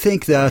 I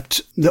think that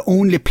the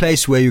only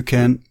place where you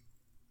can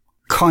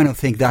kind of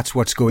think that's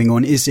what's going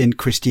on is in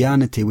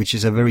Christianity, which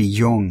is a very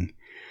young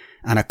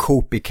and a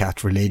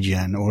copycat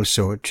religion,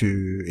 also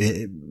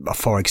to a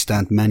far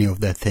extent many of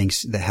the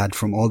things they had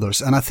from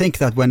others. And I think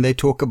that when they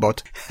talk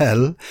about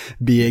hell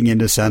being in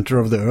the center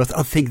of the earth,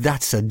 I think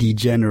that's a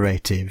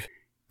degenerative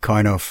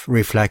kind of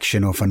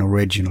reflection of an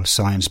original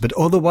science. But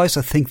otherwise,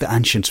 I think the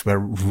ancients were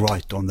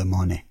right on the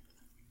money.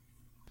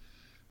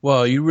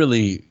 Well, you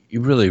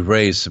really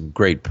raised some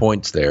great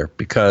points there,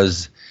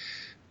 because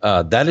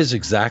that is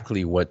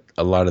exactly what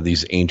a lot of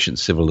these ancient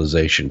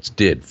civilizations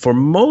did. For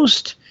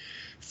most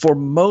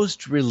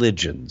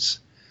religions,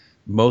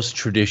 most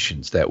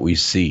traditions that we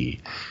see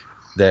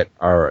that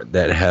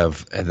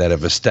have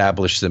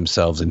established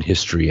themselves in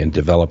history and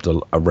developed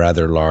a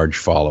rather large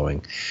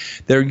following,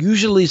 they're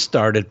usually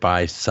started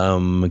by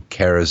some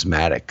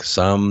charismatic,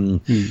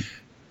 some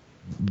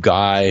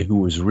guy who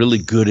was really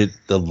good at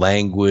the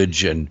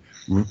language and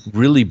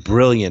really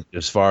brilliant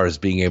as far as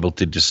being able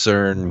to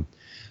discern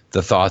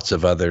the thoughts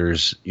of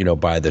others,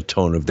 by the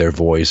tone of their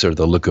voice or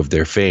the look of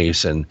their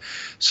face. And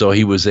so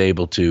he was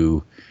able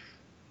to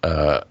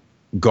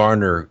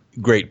garner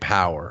great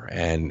power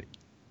and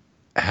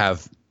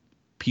have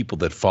people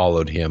that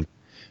followed him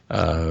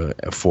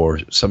for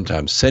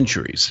sometimes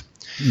centuries.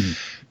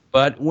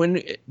 But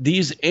when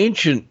these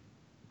ancient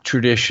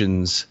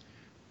traditions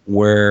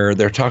where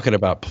they're talking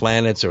about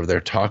planets, or they're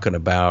talking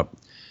about,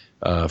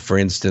 for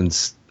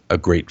instance, a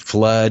great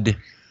flood,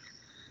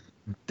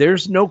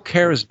 there's no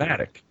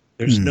charismatic.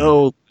 There's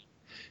no,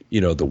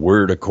 the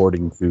word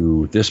according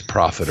to this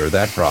prophet or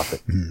that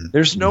prophet.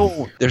 There's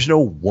no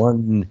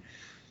one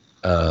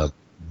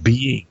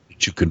being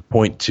that you can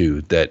point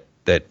to that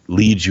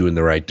leads you in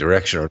the right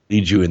direction or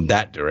leads you in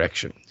that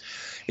direction.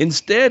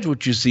 Instead,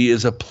 what you see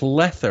is a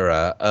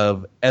plethora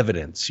of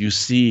evidence. You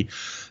see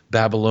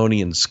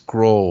Babylonian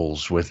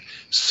scrolls with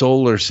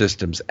solar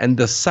systems and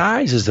the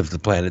sizes of the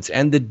planets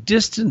and the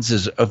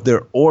distances of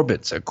their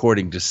orbits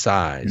according to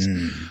size.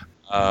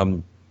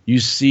 You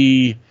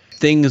see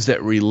things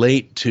that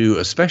relate to,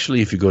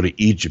 especially if you go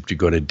to Egypt, you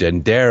go to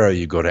Dendera,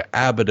 you go to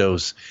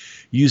Abydos,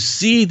 you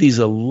see these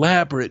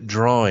elaborate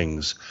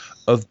drawings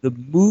of the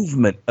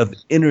movement of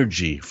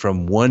energy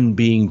from one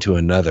being to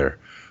another,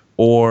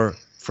 or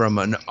from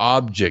an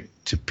object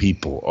to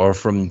people, or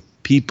from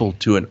people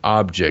to an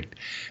object.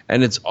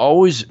 And it's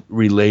always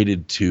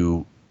related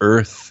to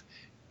earth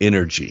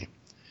energy.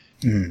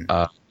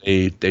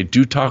 They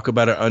do talk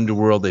about an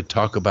underworld. They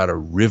talk about a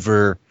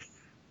river.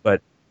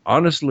 But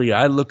honestly,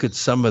 I look at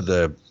some of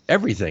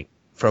everything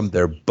from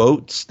their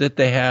boats that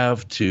they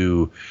have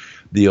to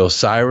the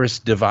Osiris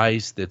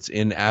device that's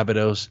in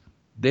Abydos.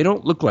 They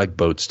don't look like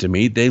boats to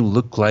me. They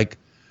look like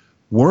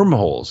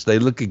wormholes. They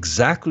look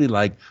exactly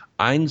like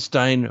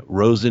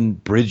Einstein-Rosen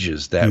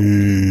bridges that,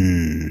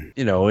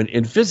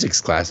 in physics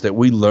class that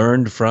we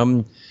learned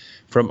from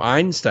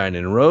Einstein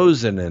and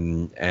Rosen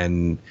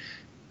and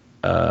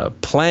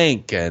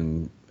Planck.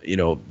 And,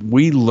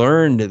 we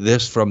learned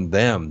this from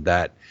them,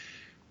 that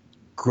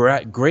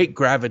great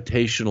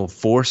gravitational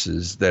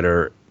forces that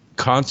are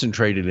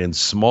concentrated in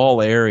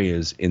small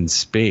areas in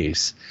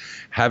space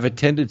have a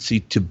tendency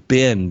to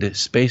bend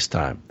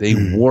space-time. They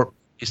warp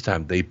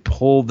space-time. They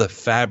pull the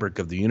fabric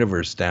of the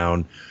universe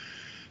down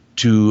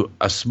to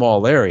a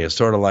small area,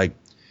 sort of like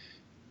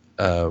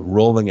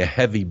rolling a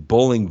heavy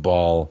bowling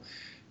ball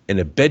in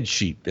a bed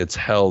sheet that's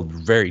held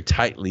very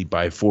tightly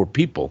by four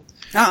people.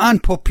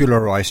 And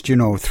popularized,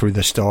 through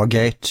the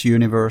Stargate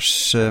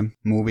universe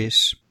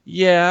movies.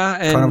 Yeah.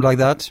 And kind of like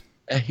that.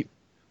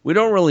 We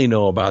don't really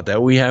know about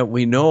that. We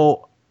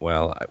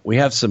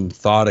have some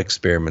thought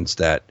experiments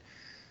that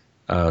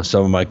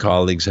some of my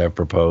colleagues have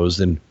proposed,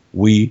 and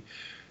we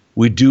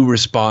do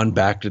respond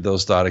back to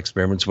those thought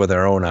experiments with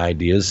our own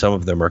ideas. Some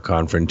of them are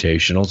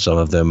confrontational. Some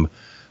of them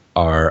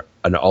are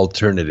an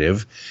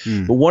alternative.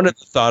 But one of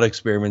the thought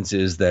experiments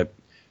is that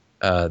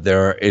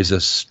there is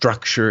a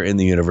structure in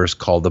the universe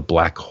called a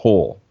black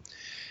hole.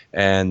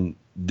 And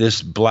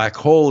this black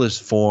hole is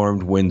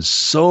formed when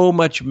so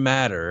much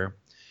matter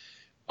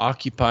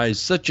occupies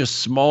such a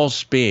small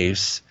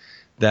space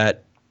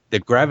that the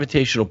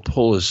gravitational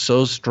pull is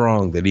so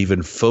strong that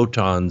even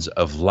photons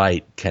of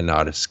light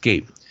cannot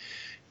escape.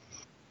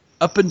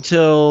 Up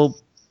until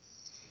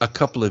a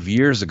couple of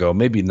years ago,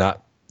 maybe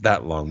not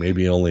that long,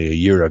 maybe only a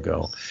year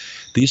ago.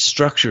 These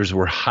structures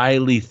were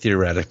highly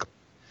theoretical.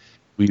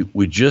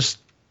 We just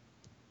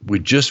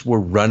were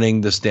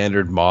running the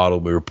Standard Model.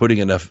 We were putting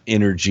enough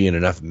energy and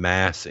enough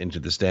mass into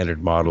the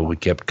Standard Model. We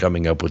kept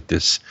coming up with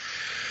this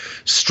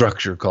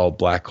structure called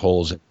black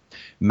holes.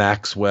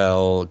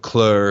 Maxwell,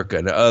 Clerk,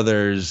 and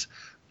others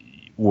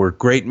were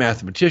great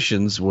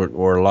mathematicians,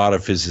 or a lot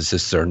of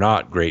physicists are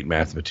not great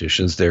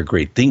mathematicians. They're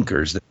great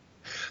thinkers.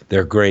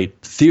 They're great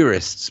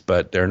theorists,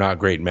 but they're not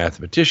great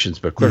mathematicians.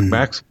 But Clerk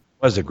Maxwell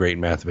was a great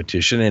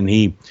mathematician, and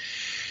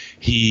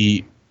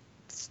he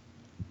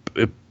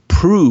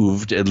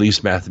proved, at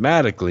least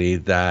mathematically,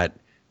 that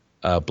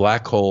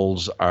black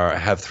holes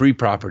have three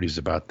properties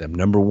about them.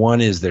 Number one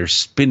is they're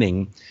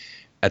spinning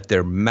at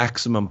their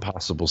maximum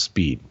possible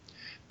speed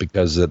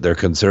because they're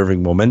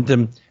conserving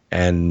momentum,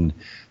 and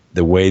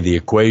the way the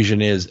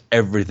equation is,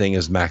 everything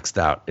is maxed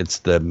out. It's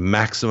the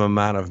maximum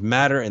amount of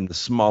matter in the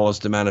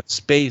smallest amount of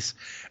space,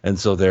 and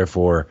so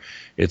therefore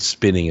it's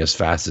spinning as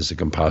fast as it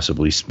can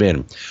possibly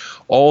spin.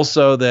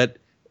 Also, that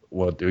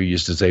what we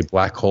used to say,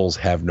 black holes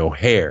have no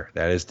hair.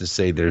 That is to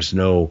say, there's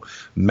no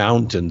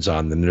mountains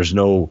on them. There's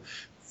no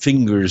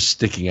fingers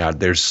sticking out.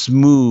 They're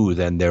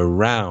smooth and they're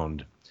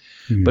round.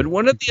 But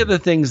one of the other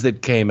things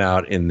that came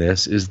out in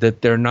this is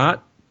that they're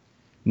not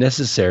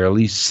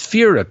necessarily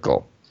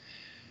spherical.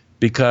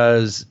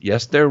 Because,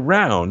 yes, they're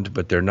round,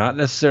 but they're not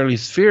necessarily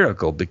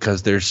spherical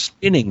because they're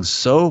spinning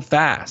so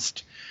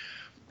fast.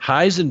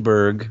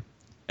 Heisenberg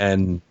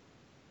and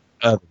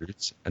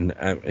others, and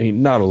I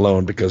mean, not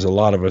alone because a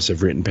lot of us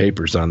have written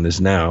papers on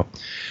this now,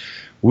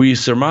 we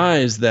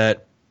surmise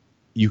that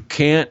you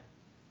can't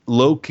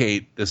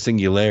locate the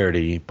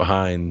singularity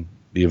behind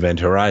the event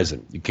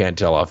horizon. You can't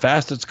tell how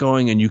fast it's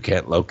going, and you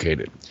can't locate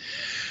it.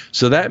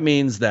 So that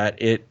means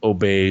that it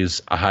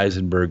obeys a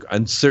Heisenberg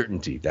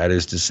uncertainty. That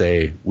is to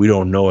say, we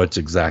don't know its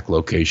exact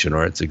location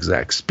or its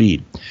exact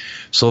speed.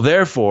 So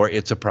therefore,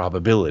 it's a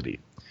probability.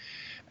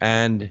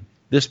 And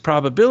this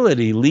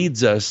probability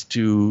leads us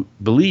to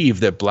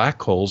believe that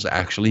black holes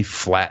actually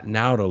flatten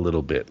out a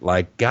little bit,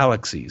 like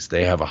galaxies.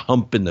 They have a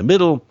hump in the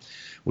middle,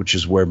 which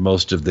is where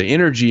most of the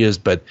energy is,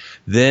 but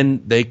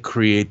then they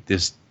create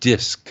this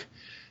disk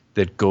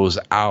that goes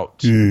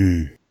out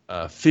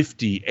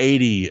 50,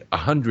 80,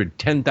 100,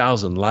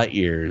 10,000 light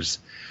years.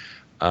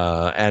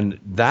 And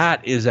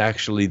that is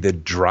actually the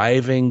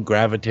driving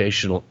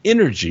gravitational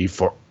energy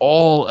for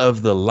all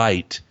of the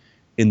light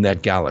in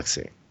that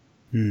galaxy.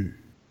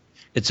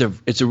 It's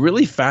a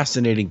really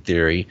fascinating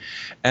theory,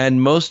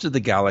 and most of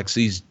the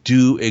galaxies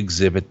do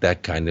exhibit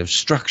that kind of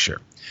structure.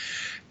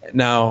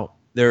 Now,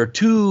 there are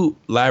two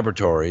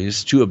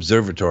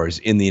observatories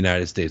in the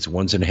United States.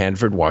 One's in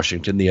Hanford,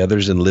 Washington. The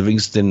other's in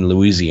Livingston,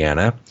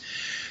 Louisiana.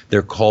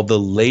 They're called the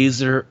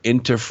Laser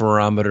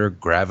Interferometer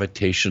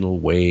Gravitational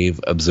Wave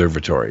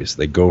Observatories.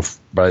 They go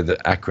by the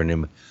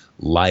acronym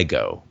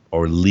LIGO,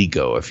 or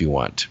LIGO if you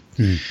want.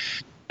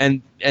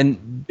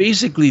 And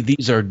basically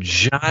these are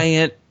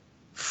giant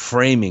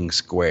framing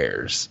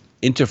squares,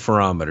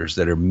 interferometers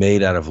that are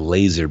made out of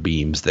laser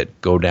beams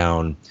that go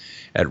down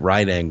at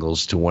right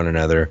angles to one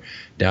another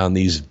down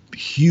these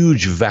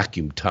huge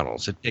vacuum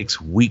tunnels. It takes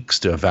weeks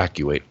to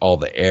evacuate all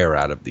the air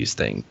out of these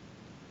things.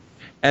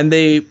 And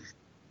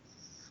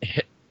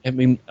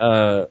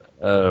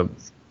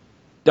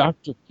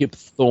Dr. Kip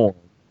Thorne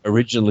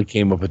originally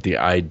came up with the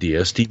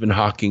idea. Stephen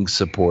Hawking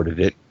supported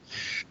it.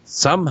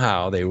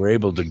 Somehow they were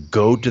able to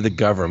go to the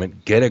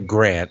government, get a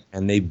grant,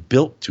 and they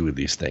built two of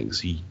these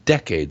things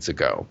decades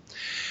ago.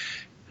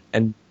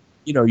 And,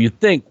 you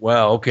think,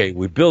 well, okay,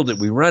 we build it,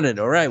 we run it,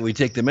 all right, we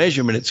take the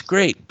measurement, it's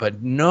great.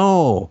 But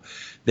no,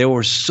 there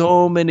were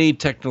so many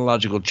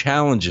technological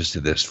challenges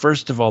to this.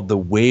 First of all, the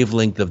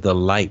wavelength of the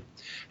light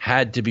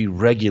had to be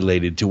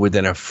regulated to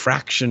within a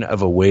fraction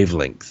of a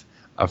wavelength,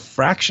 a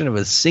fraction of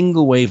a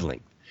single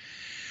wavelength.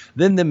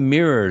 Then the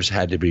mirrors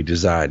had to be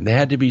designed. They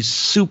had to be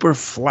super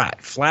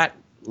flat,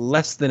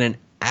 less than an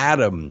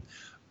atom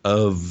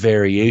of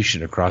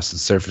variation across the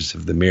surface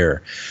of the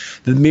mirror.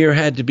 The mirror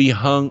had to be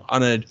hung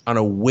on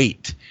a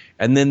weight,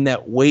 and then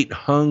that weight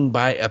hung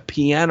by a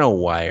piano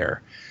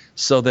wire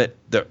so that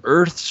the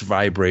Earth's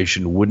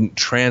vibration wouldn't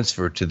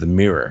transfer to the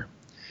mirror.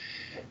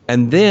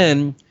 And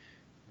then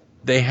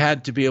they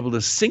had to be able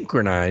to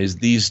synchronize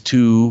these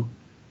two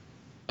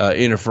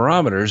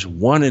interferometers,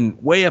 one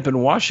way up in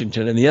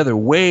Washington and the other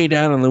way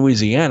down in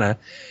Louisiana.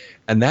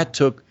 And that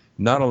took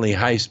not only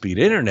high-speed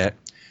internet,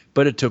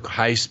 but it took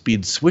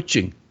high-speed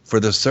switching for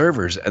the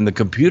servers and the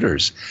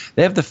computers.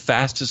 They have the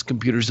fastest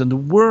computers in the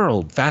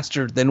world,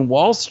 faster than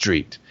Wall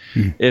Street.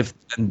 And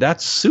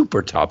that's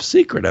super top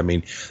secret. I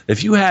mean,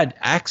 if you had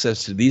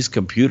access to these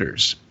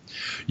computers,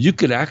 you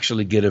could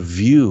actually get a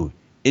view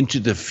into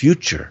the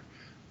future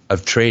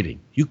of trading.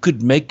 You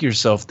could make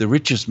yourself the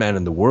richest man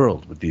in the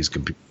world with these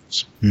computers.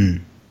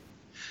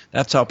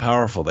 That's how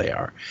powerful they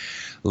are.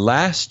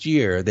 Last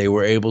year, they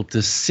were able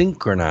to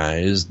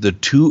synchronize the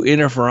two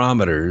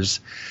interferometers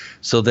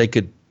so they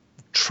could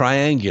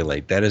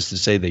triangulate. That is to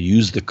say, they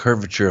use the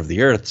curvature of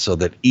the Earth so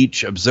that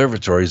each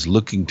observatory is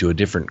looking to a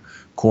different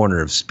corner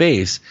of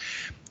space.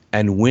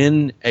 And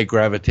when a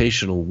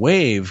gravitational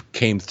wave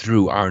came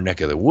through our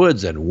neck of the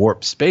woods and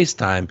warped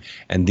space-time,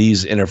 and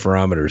these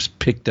interferometers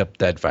picked up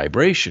that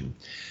vibration,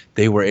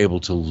 they were able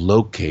to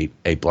locate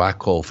a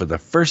black hole for the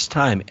first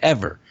time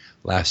ever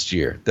last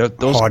year.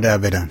 Hard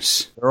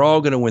evidence. They're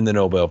all going to win the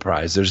Nobel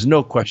Prize. There's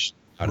no question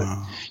about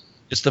it.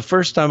 It's the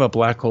first time a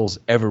black hole's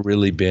ever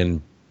really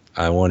been,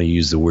 I want to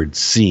use the word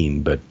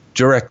seen, but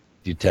directly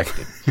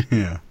detected.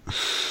 Yeah.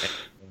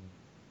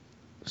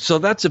 So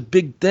that's a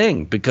big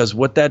thing, because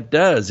what that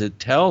does, it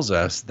tells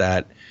us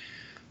that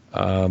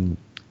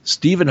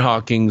Stephen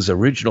Hawking's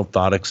original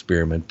thought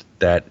experiment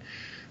that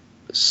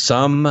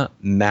some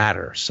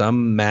matter,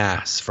 some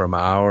mass from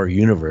our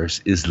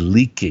universe is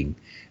leaking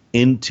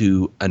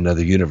into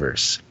another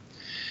universe.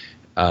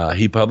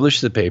 He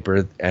published the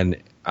paper, and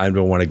I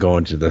don't want to go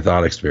into the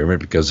thought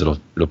experiment because it'll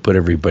put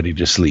everybody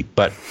to sleep,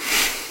 but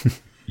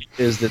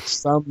is that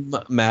some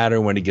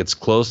matter, when it gets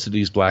close to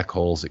these black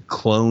holes, it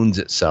clones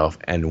itself,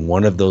 and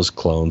one of those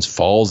clones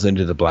falls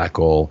into the black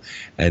hole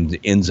and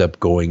ends up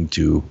going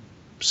to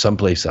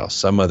someplace else,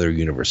 some other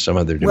universe, some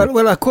other dimension.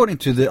 Well, according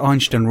to the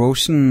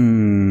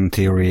Einstein-Rosen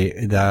theory,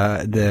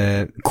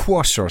 the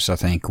quasars, I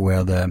think,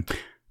 were the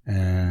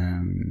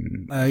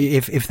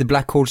if the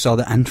black holes are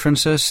the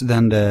entrances,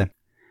 then the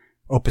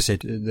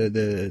opposite,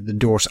 the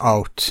doors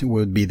out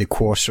would be the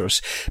quasars.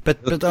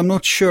 But I'm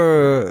not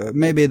sure.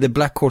 Maybe the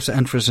black holes are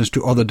entrances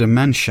to other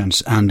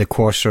dimensions, and the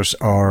quasars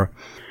are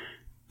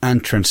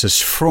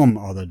entrances from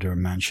other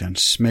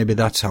dimensions. Maybe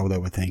that's how they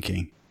were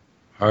thinking.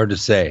 Hard to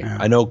say. Yeah.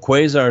 I know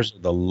quasars are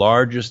the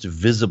largest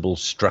visible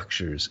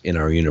structures in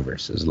our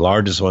universe, the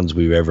largest ones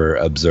we've ever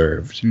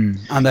observed.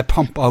 And they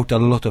pump out a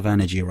lot of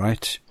energy,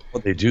 right?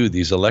 Well, they do.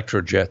 These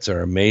electrojets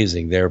are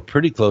amazing. They're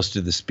pretty close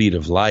to the speed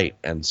of light,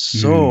 and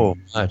so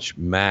much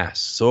mass,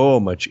 so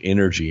much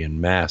energy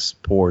and mass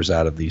pours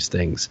out of these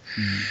things.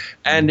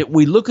 And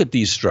we look at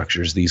these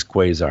structures, these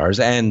quasars,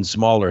 and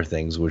smaller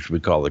things, which we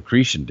call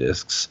accretion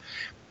disks,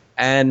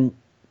 and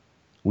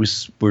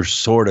we're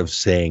sort of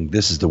saying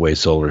this is the way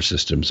solar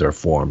systems are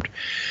formed.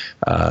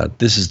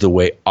 This is the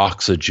way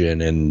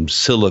oxygen and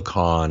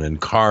silicon and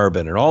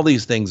carbon and all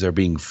these things are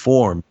being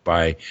formed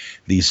by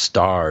these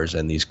stars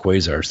and these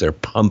quasars. They're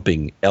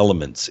pumping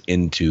elements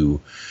into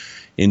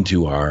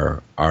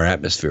our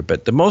atmosphere.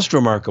 But the most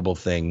remarkable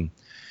thing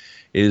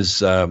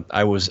is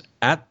I was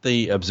at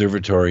the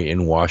observatory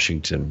in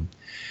Washington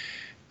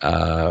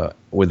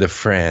with a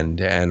friend,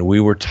 and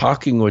we were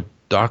talking with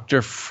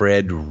Dr.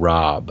 Fred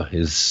Raab.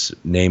 His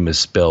name is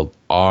spelled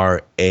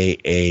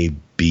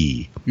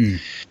R-A-A-B.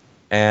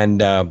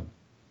 And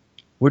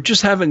we're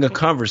just having a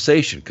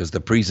conversation because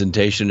the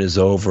presentation is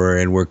over,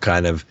 and we're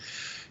kind of,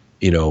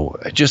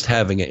 just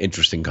having an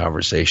interesting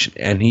conversation.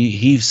 And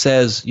he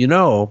says,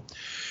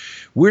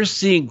 we're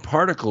seeing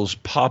particles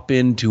pop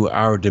into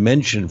our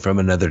dimension from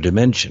another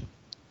dimension.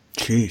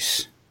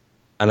 Jeez.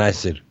 And I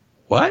said,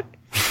 what?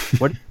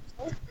 What?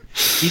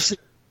 He said,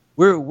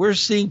 We're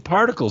seeing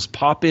particles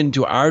pop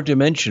into our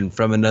dimension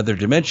from another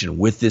dimension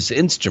with this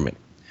instrument.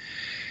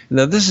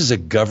 Now, this is a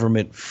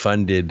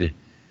government-funded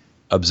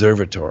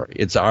observatory.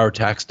 It's our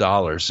tax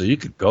dollars, so you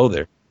could go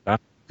there. I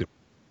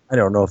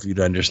don't know if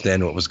you'd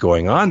understand what was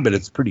going on, but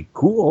it's pretty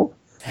cool.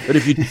 But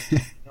if you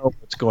don't know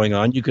what's going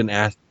on, you can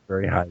ask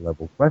very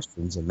high-level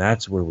questions, and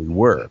that's where we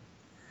were.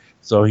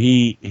 So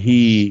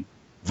he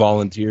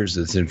volunteers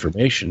this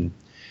information,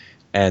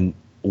 and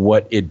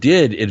what it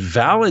did, it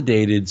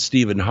validated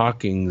Stephen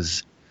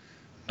Hawking's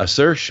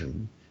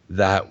assertion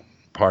that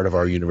part of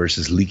our universe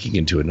is leaking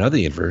into another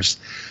universe,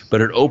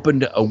 but it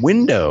opened a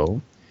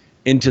window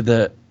into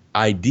the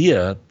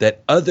idea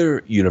that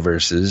other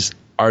universes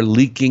are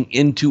leaking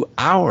into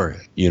our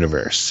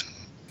universe.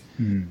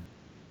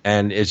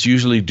 And it's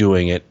usually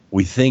doing it,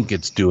 we think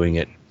it's doing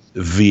it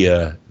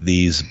via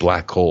these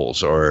black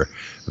holes or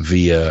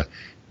via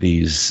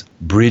these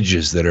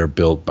bridges that are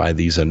built by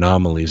these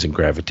anomalies in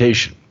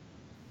gravitation.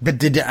 But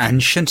did the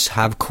ancients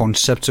have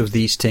concepts of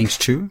these things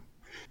too?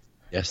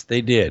 Yes,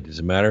 they did. As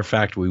a matter of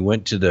fact, we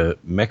went to the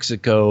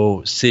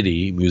Mexico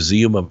City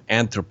Museum of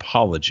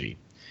Anthropology,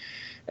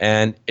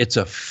 and it's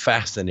a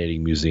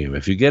fascinating museum.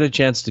 If you get a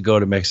chance to go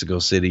to Mexico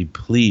City,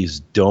 please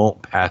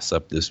don't pass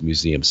up this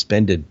museum.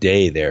 Spend a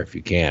day there if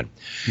you can.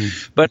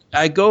 But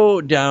I go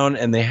down,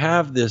 and they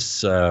have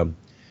this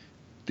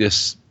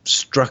this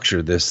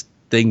structure, this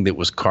thing that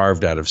was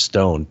carved out of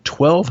stone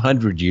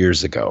 1,200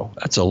 years ago.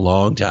 That's a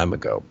long time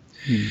ago.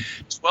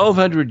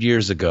 1,200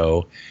 years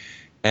ago,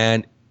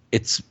 and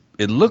it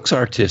looks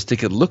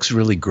artistic. It looks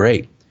really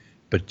great,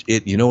 but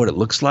you know what it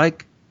looks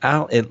like,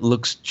 Al? It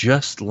looks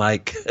just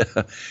like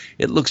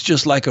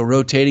a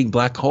rotating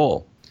black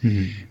hole.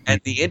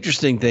 And the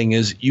interesting thing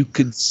is, you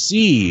could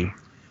see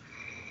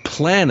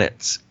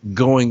planets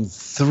going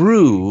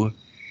through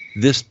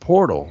this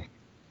portal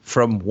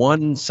from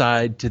one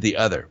side to the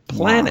other.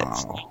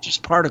 Planets, not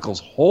just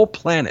particles, whole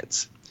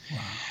planets.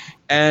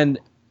 And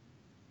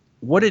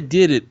what it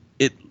did,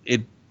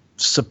 it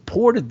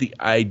supported the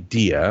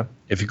idea.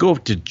 If you go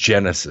to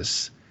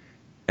Genesis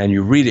and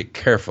you read it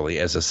carefully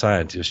as a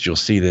scientist, you'll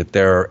see that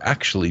there are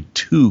actually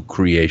two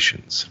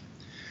creations.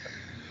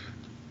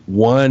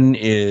 One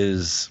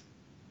is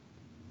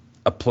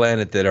a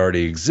planet that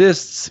already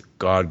exists.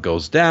 God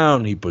goes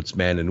down. He puts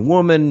man and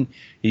woman.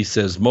 He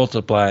says,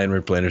 multiply and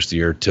replenish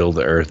the earth, till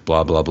the earth,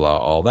 blah, blah, blah,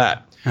 all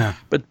that. Yeah.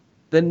 But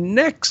the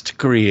next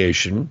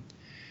creation,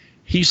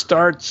 he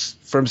starts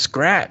from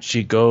scratch.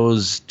 He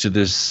goes to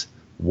this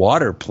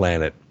water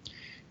planet,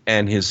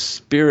 and his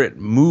spirit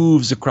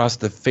moves across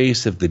the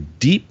face of the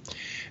deep,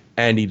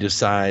 and he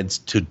decides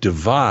to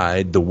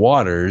divide the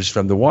waters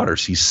from the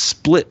waters. He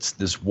splits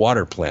this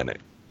water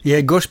planet.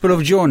 Yeah, Gospel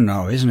of John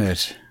now, isn't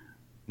it?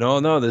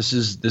 No, this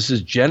is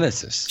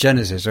Genesis.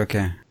 Genesis,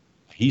 okay.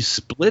 He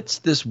splits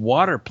this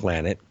water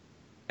planet,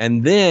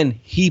 and then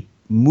he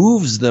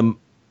moves them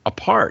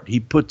apart. He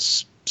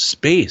puts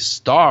space,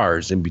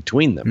 stars in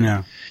between them.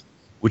 Yeah.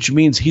 Which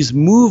means he's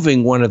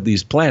moving one of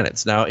these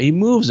planets. Now, he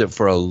moves it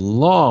for a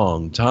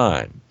long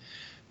time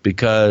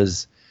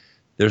because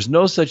there's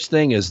no such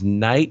thing as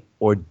night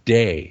or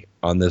day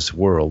on this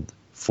world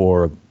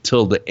for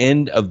till the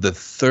end of the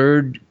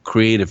third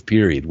creative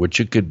period, which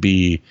it could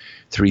be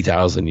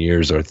 3,000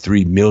 years or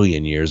 3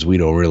 million years. We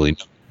don't really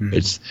know.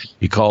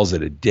 He calls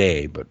it a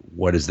day, but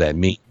what does that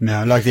mean?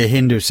 Yeah, like the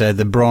Hindu said,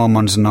 the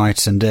Brahman's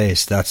nights and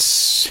days,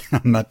 that's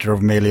a matter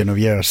of million of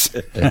years.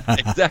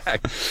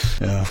 Exactly.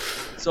 Yeah.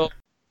 So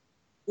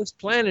this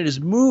planet is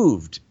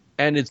moved,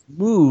 and it's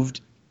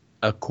moved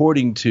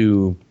according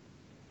to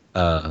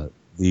the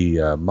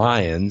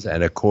Mayans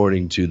and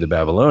according to the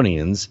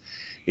Babylonians.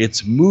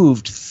 It's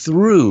moved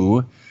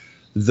through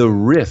the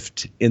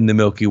rift in the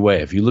Milky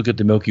Way. If you look at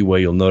the Milky Way,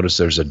 you'll notice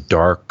there's a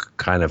dark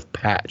kind of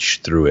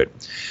patch through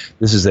it.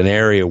 This is an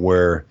area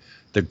where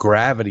the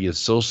gravity is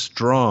so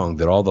strong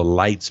that all the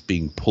light's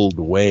being pulled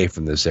away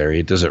from this area.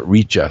 It doesn't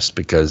reach us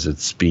because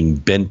it's being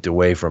bent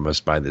away from us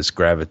by this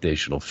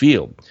gravitational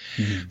field.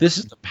 Mm-hmm. This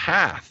is the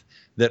path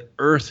that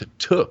Earth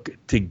took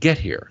to get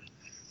here.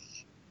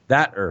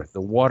 That Earth, the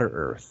water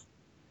Earth.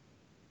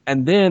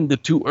 And then the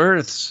two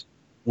Earths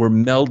were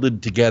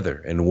melded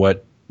together in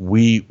what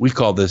we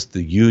call this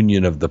the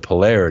union of the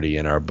polarity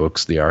in our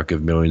books, The Arc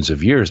of Millions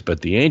of Years.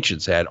 But the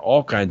ancients had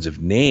all kinds of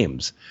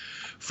names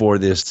for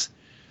this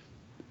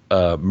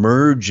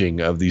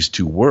merging of these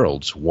two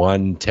worlds,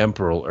 one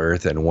temporal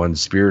earth and one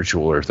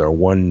spiritual earth, or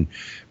one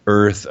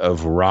earth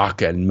of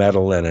rock and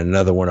metal and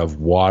another one of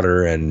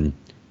water and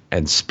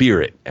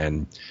spirit,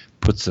 and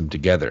puts them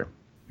together.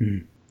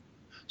 Mm.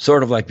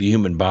 Sort of like the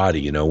human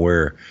body, you know,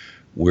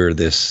 we're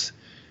this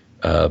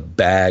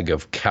bag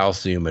of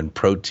calcium and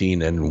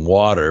protein and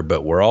water,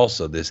 but we're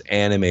also this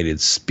animated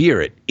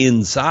spirit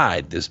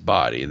inside this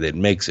body that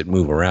makes it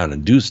move around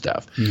and do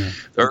stuff. Yeah.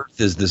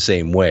 Earth is the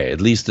same way.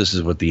 At least this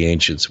is what the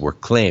ancients were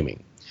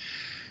claiming.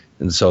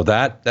 And so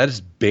that's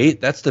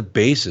the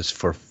basis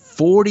for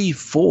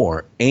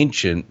 44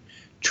 ancient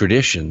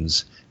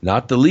traditions,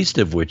 not the least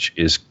of which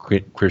is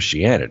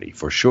Christianity,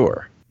 for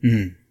sure.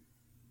 Mm.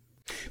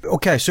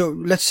 Okay, so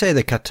let's say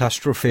the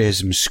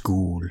catastrophism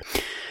school,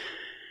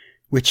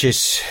 which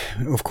is,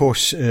 of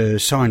course,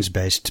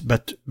 science-based,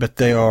 but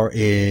they are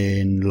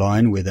in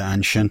line with the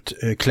ancient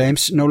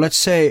claims. Now, let's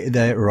say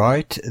they're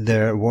right,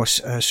 there was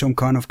some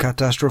kind of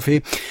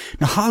catastrophe.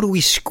 Now, how do we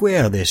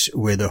square this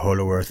with the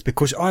Hollow Earth?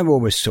 Because I've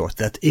always thought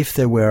that if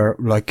there were,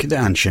 like the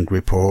ancient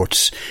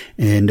reports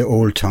in the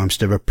old times,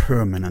 there were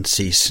permanent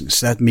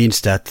seasons. That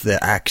means that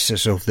the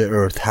axis of the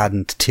Earth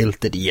hadn't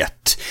tilted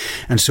yet.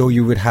 And so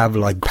you would have,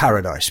 like,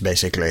 paradise,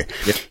 basically.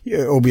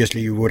 Yep.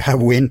 Obviously, you would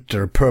have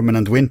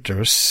permanent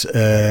winters,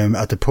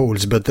 at the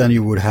poles, but then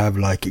you would have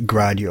like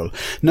gradual.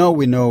 Now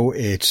we know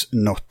it's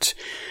not.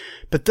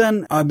 But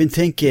then I've been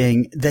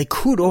thinking they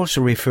could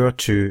also refer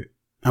to,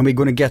 and we're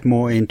going to get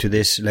more into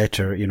this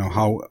later, you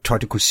know, try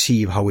to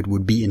conceive how it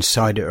would be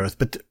inside the Earth.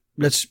 But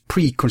let's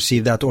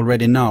preconceive that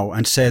already now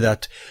and say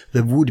that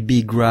there would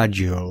be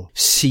gradual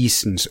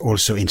seasons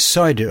also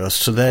inside the Earth.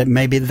 So that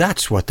maybe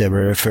that's what they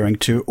were referring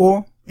to.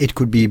 Or it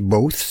could be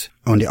both,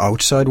 on the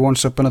outside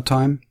once upon a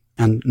time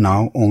and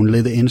now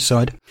only the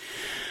inside.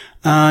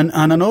 And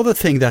another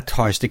thing that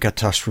ties the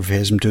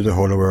catastrophism to the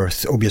Hollow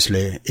Earth,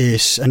 obviously,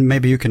 is, and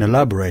maybe you can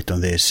elaborate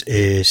on this,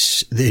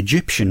 is the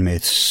Egyptian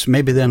myths.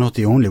 Maybe they're not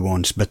the only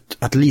ones, but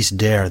at least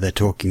there they're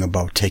talking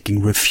about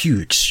taking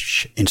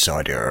refuge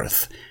inside the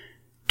Earth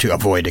to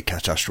avoid a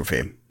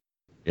catastrophe.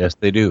 Yes,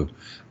 they do.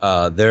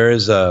 There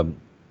is a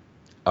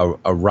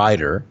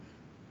writer.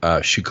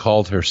 She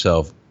called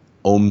herself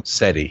Om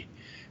Seti.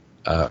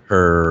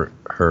 Her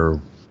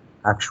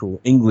actual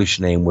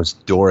English name was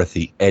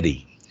Dorothy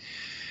Eddy.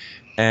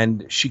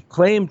 And she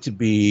claimed to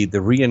be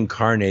the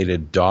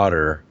reincarnated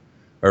daughter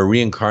or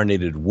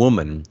reincarnated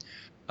woman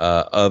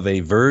of a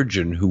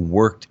virgin who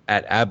worked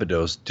at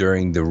Abydos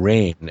during the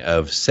reign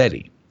of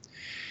Seti.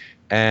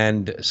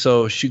 And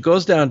so she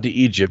goes down to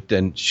Egypt,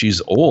 and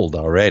she's old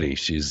already.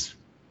 She's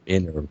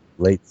in her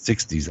late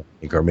 60s, I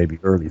think, or maybe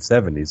early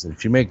 70s. And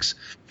she makes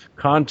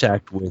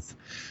contact with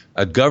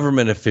a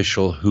government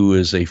official who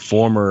is a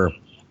former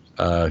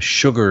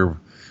sugar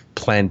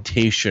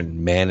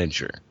plantation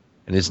manager.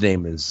 And his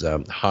name is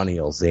Hani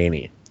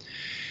El-Zani.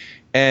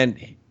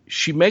 And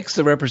she makes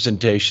the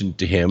representation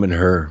to him in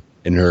her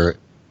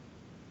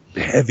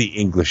heavy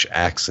English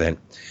accent.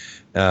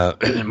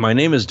 My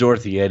name is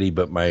Dorothy Eddy,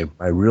 but my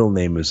real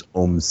name is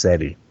Om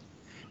Seti.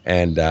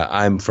 And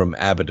I'm from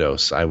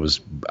Abydos. I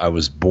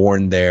was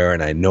born there,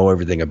 and I know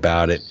everything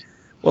about it.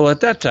 Well, at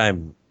that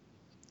time,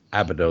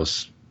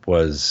 Abydos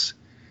was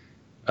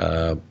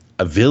a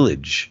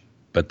village,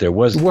 but there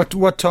was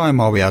What time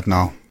are we at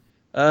now?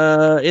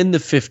 in the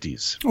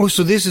 50s. Oh,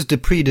 so this is the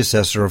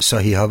predecessor of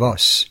Sahih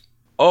Havas.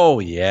 Oh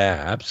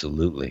yeah,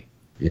 absolutely.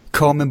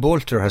 Carmen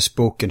Bolter has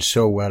spoken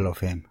so well of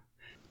him.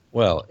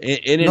 Well,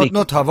 in any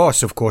Not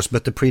Havas, of course,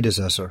 but the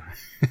predecessor.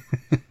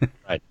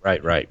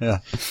 right. Yeah.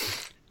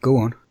 Go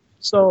on.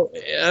 So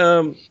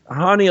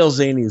Hani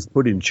El-Zaini is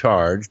put in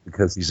charge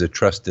because he's a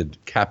trusted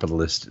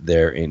capitalist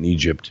there in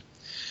Egypt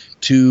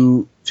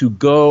to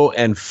go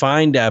and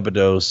find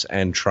Abydos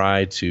and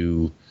try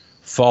to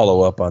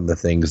follow up on the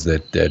things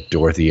that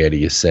Dorothy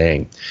Eddy is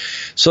saying.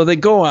 So they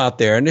go out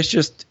there, and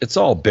it's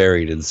all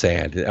buried in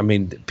sand. I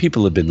mean,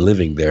 people have been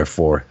living there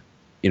for,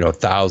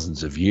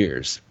 thousands of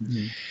years.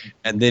 Mm-hmm.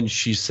 And then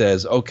she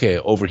says, okay,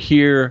 over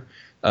here,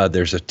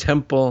 there's a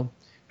temple.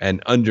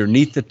 And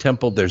underneath the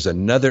temple, there's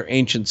another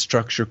ancient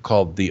structure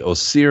called the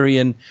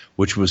Osirian,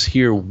 which was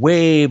here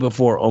way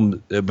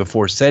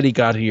before Seti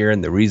got here,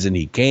 and the reason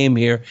he came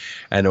here.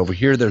 And over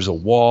here, there's a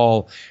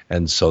wall.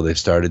 And so they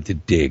started to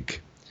dig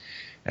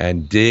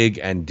and dig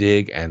and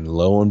dig. And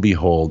lo and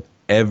behold,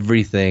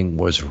 everything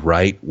was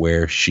right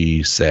where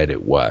she said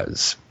it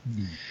was.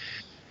 Mm.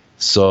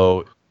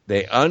 So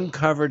they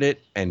uncovered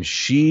it, and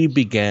she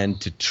began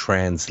to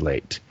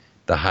translate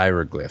the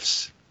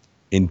hieroglyphs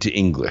into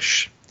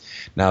English.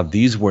 Now,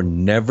 these were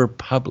never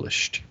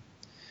published,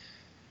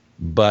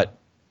 but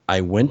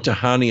I went to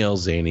Hani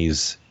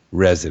El-Zaini's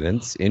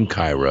residence in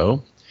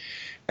Cairo,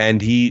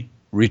 and he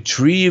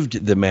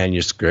retrieved the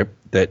manuscript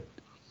that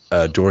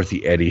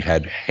Dorothy Eddy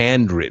had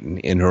handwritten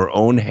in her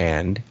own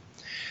hand,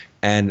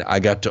 and I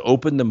got to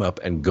open them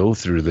up and go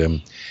through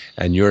them,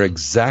 and you're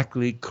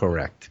exactly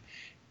correct.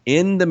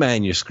 In the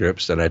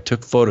manuscripts, and I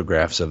took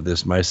photographs of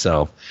this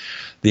myself,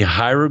 the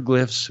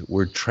hieroglyphs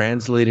were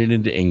translated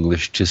into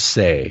English to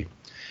say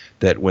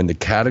that when the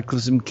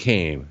cataclysm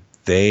came,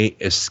 they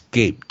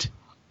escaped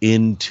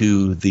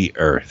into the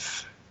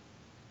earth.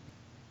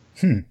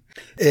 In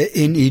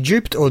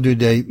Egypt, or do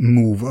they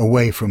move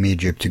away from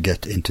Egypt to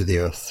get into the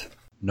earth?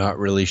 Not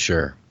really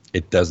sure.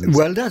 It doesn't.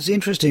 Well, that's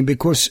interesting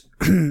because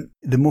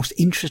the most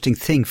interesting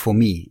thing for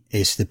me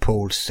is the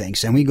poles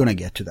things, and we're going to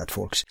get to that,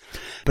 folks.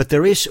 But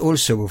there is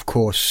also, of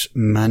course,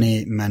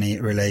 many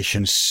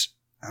relations.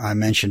 I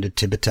mentioned the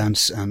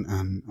Tibetans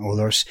and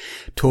others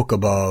talk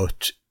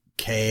about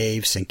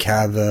caves and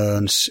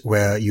caverns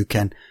where you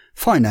can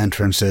find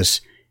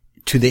entrances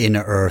to the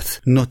inner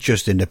earth, not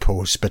just in the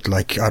poles, but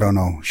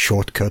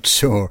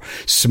shortcuts or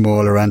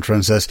smaller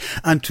entrances.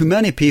 And to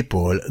many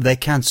people, they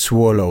can't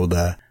swallow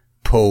the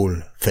pole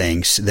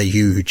things, the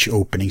huge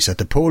openings at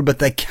the pole, but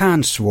they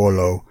can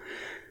swallow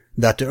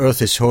that the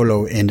earth is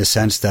hollow in the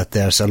sense that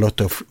there's a lot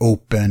of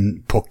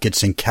open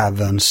pockets and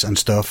caverns and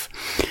stuff.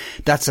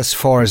 That's as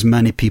far as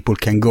many people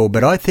can go,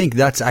 but I think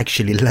that's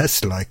actually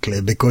less likely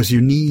because you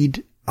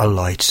need a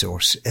light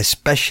source,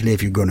 especially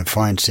if you're going to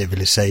find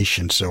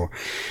civilizations or,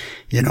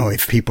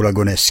 if people are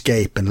going to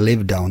escape and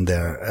live down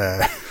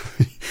there.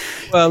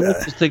 Well,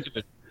 let's think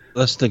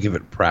of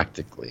it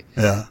practically.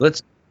 Yeah.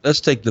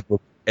 Let's take the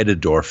book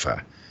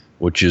Edidorfa,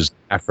 which is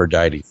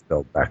Aphrodite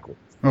spelled backwards.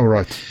 Oh,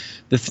 right.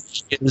 The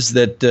thing is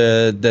that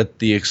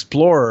the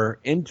explorer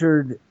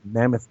entered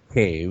Mammoth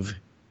Cave,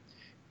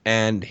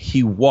 and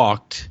he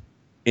walked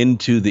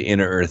into the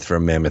inner earth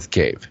from Mammoth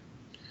Cave.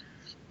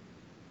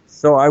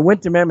 So I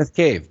went to Mammoth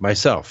Cave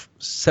myself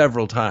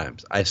several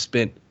times. I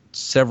spent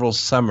several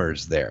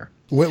summers there.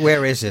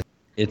 Where is it?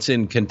 It's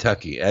in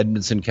Kentucky,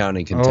 Edmonson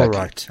County, Kentucky. Oh,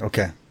 right.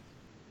 Okay.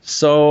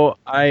 So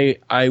I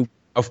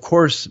of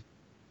course,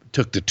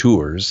 took the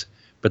tours,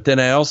 but then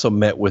I also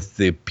met with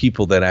the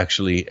people that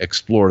actually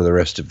explore the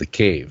rest of the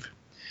cave.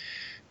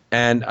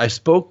 And I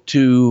spoke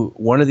to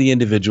one of the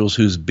individuals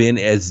who's been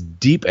as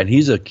deep, and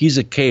he's a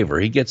caver.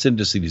 He gets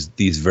into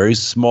these very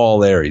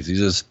small areas.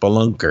 He's a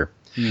spelunker.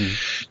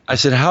 I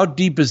said, how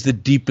deep is the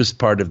deepest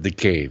part of the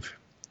cave?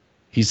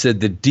 He said,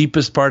 the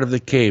deepest part of the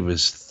cave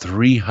is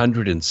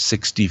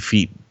 360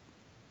 feet.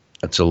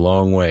 That's a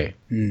long way.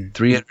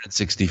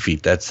 360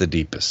 feet. That's the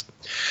deepest.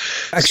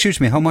 Excuse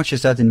me, how much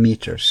is that in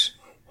meters?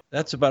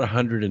 That's about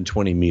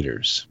 120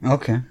 meters.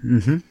 Okay.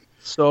 Mm-hmm.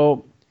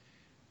 So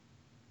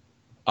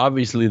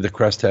obviously the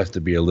crust has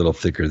to be a little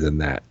thicker than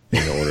that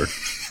in order.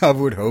 I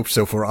would hope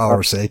so for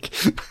our sake.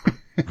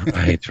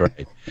 Right.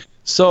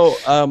 So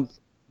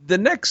the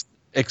next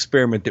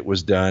experiment that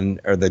was done,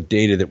 or the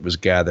data that was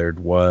gathered,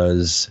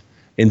 was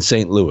in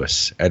St.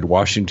 Louis at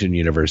Washington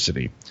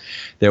University.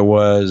 There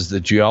was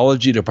the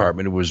geology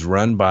department. It was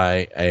run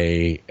by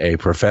a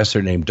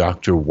professor named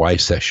Dr. Y.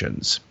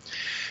 Sessions.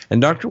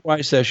 And Dr.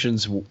 Y.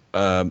 Sessions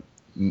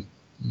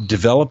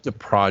developed a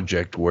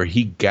project where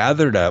he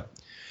gathered up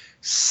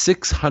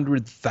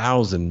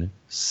 600,000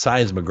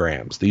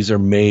 seismograms. These are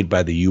made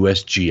by the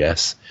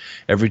USGS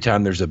every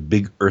time there's a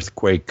big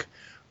earthquake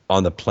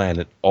on the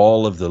planet,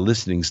 all of the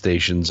listening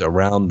stations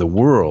around the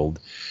world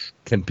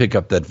can pick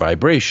up that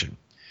vibration.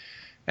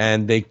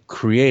 And they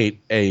create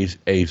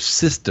a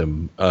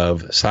system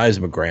of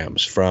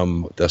seismograms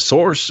from the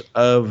source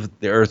of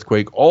the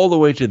earthquake all the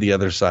way to the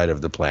other side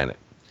of the planet.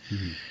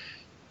 Mm-hmm.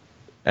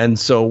 And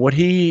so what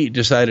he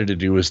decided to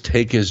do was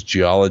take his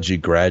geology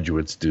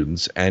graduate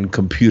students and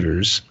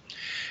computers,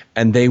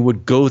 and they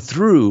would go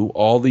through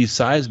all these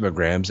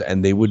seismograms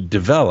and they would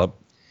develop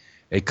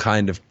a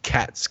kind of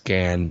CAT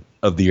scan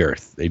of the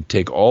Earth. They'd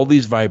take all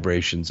these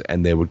vibrations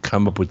and they would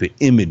come up with the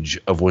image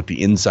of what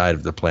the inside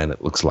of the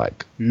planet looks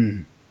like.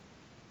 Mm.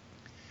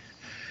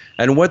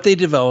 And what they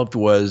developed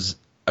was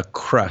a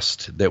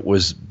crust that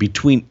was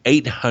between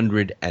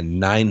 800 and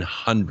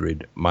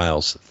 900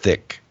 miles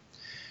thick.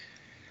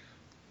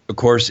 Of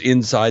course,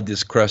 inside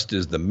this crust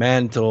is the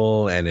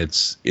mantle, and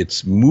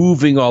it's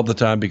moving all the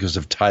time because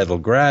of tidal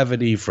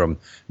gravity from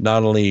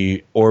not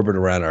only orbit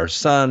around our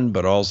sun,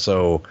 but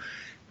also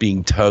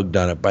being tugged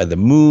on it by the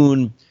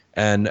moon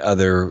and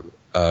other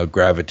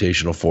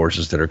gravitational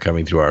forces that are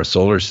coming through our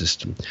solar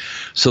system.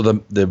 So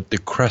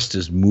the crust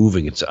is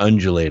moving, it's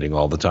undulating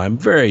all the time,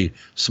 very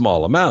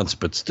small amounts,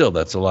 but still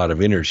that's a lot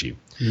of energy.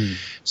 Mm.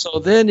 So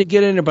then you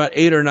get in about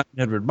 800 or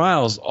 900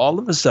 miles, all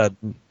of a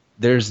sudden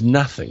there's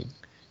nothing.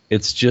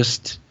 It's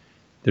just,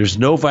 there's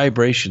no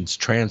vibrations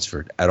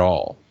transferred at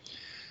all.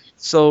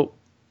 So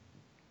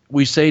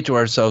we say to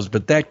ourselves,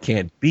 but that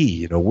can't be.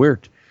 You know, we're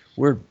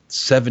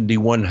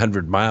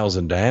 7,100 miles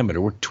in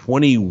diameter. We're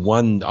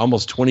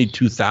almost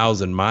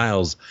 22,000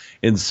 miles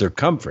in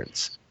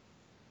circumference.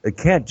 It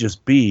can't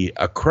just be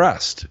a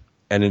crust.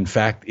 And in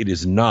fact, it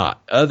is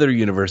not. Other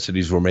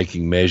universities were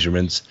making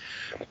measurements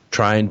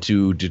trying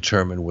to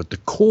determine what the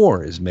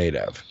core is made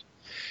of.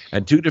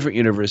 And two different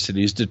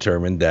universities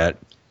determined that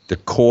the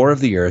core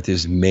of the Earth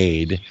is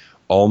made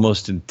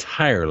almost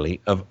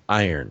entirely of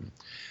iron.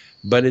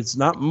 But it's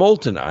not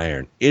molten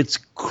iron. It's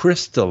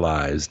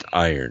crystallized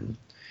iron.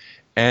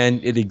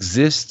 And it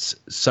exists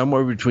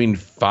somewhere between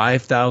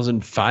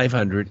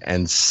 5,500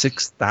 and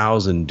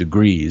 6,000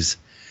 degrees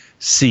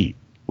C,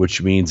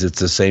 which means it's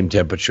the same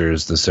temperature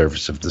as the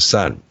surface of the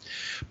sun.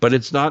 But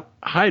it's not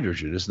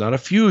hydrogen. It's not a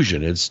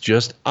fusion. It's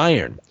just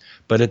iron.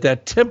 But at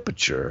that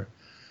temperature,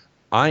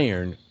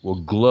 iron will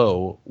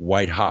glow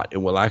white hot. It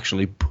will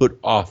actually put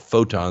off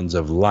photons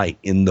of light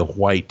in the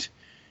white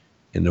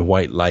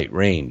light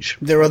range.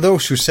 There are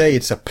those who say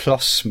it's a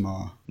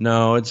plasma.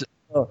 No,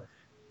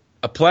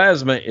 a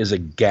plasma is a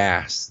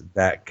gas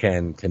that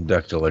can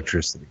conduct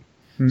electricity.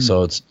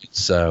 So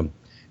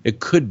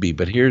it could be,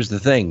 but here's the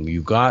thing: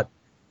 you've got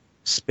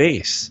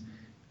space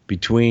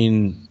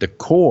between the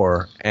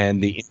core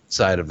and the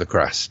inside of the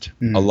crust.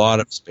 A lot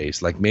of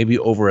space, like maybe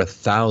over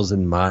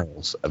 1,000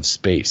 miles of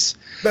space.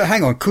 But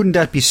hang on, couldn't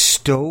that be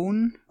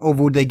stone? Or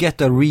would they get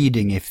a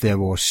reading if there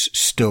was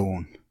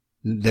stone?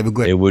 They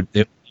would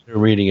get a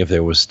reading if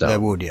there was stone. They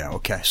would, yeah,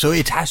 okay. So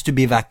it has to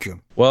be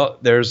vacuum. Well,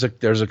 there's a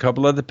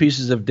couple other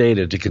pieces of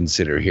data to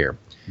consider here.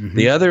 Mm-hmm.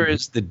 The other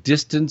is the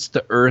distance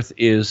the Earth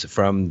is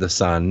from the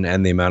sun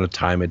and the amount of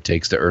time it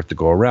takes the Earth to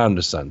go around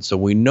the sun. So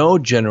we know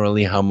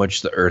generally how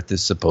much the Earth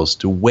is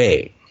supposed to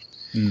weigh.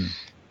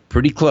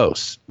 Pretty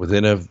close,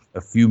 within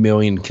a few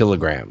million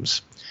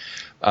kilograms.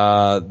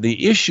 The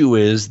issue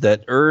is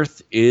that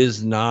Earth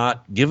is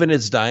not, given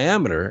its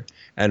diameter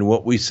and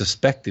what we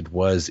suspected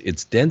was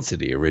its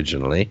density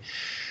originally,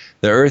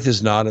 the Earth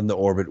is not in the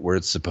orbit where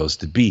it's supposed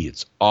to be.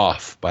 It's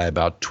off by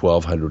about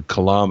 1,200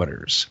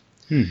 kilometers.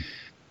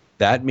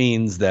 That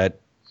means that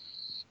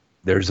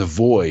there's a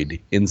void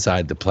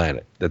inside the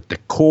planet, that the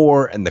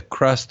core and the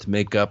crust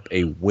make up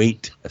a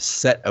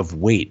set of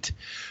weight,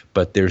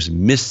 but there's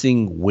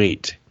missing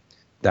weight.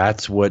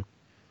 That's what,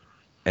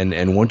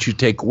 and once you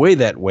take away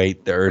that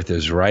weight, the Earth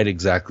is right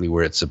exactly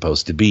where it's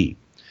supposed to be.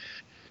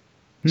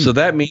 So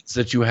that means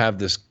that you have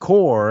this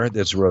core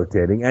that's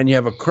rotating, and you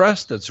have a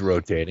crust that's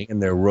rotating,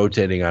 and they're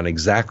rotating on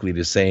exactly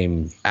the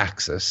same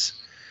axis.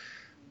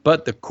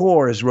 But the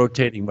core is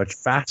rotating much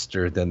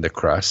faster than the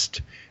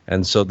crust,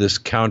 and so this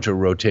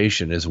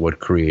counter-rotation is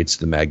what creates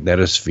the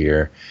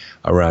magnetosphere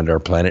around our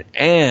planet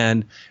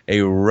and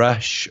a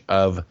rush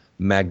of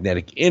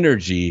magnetic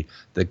energy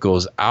that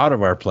goes out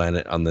of our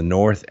planet on the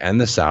north and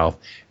the south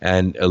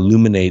and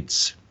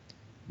illuminates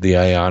the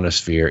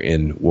ionosphere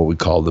in what we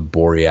call the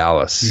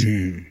borealis,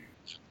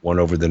 one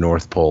over the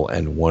North Pole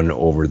and one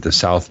over the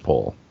South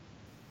Pole.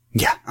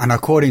 Yeah, and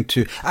according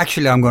to,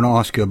 actually I'm going to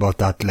ask you about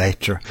that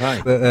later,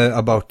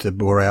 about the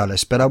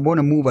borealis, but I want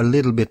to move a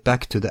little bit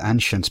back to the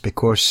ancients,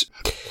 because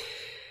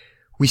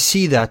we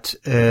see that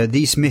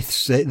these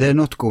myths, they're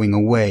not going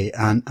away,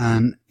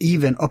 and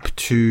even up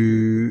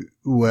to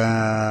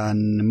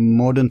when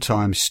modern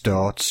time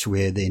starts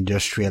with the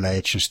industrial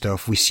age and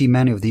stuff, we see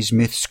many of these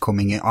myths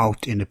coming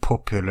out in the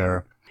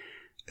popular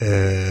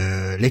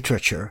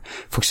literature.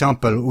 For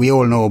example, we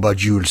all know about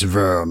Jules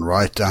Verne,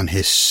 right, and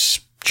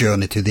his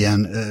journey to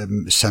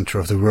the center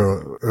of the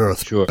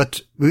Earth. Sure.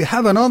 But we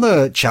have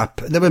another chap,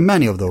 there were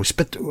many of those,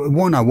 but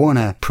one I want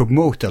to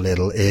promote a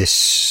little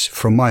is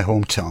from my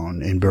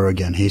hometown in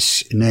Bergen.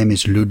 His name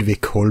is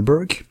Ludwig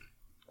Holberg.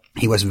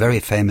 He was very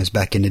famous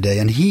back in the day,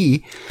 and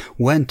he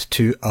went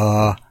to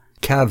a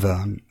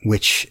cavern,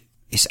 which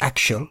is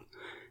actual.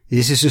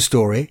 This is a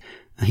story.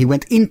 He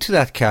went into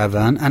that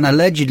cavern, and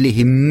allegedly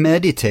he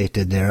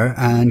meditated there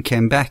and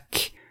came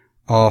back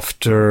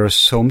after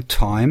some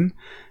time.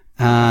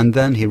 And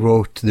then he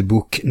wrote the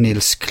book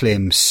Nils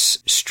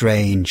Klim's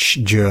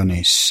Strange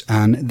Journeys.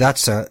 And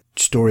that's a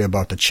story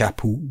about a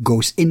chap who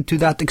goes into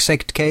that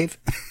exact cave,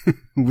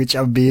 which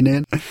I've been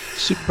in.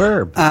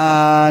 Superb.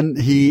 And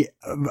he,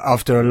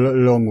 after a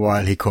long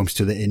while, he comes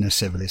to the inner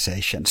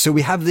civilization. So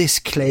we have this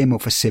claim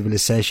of a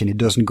civilization. It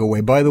doesn't go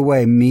away. By the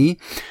way, me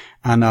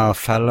and a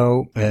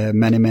fellow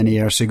many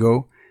years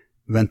ago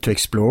went to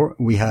explore.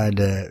 We had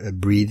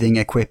breathing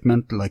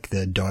equipment like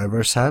the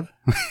divers have.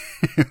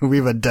 We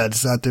were dead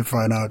set to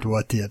find out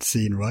what he had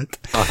seen, right?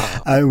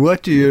 Uh-huh. And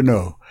what do you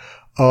know?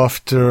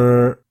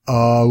 After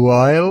a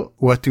while,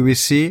 what do we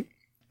see?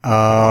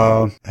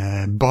 Bar,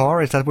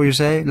 is that what you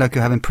say? Like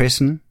you have in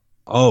prison?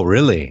 Oh,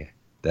 really?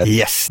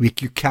 Yes,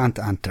 you can't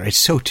enter. It's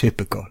so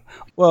typical.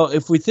 Well,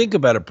 if we think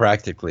about it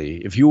practically,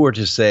 if you were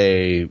to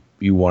say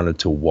you wanted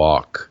to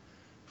walk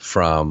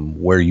from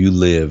where you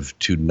live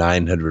to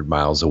 900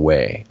 miles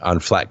away on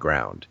flat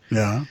ground,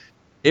 yeah,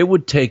 it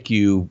would take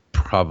you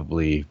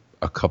probably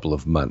a couple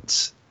of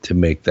months to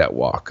make that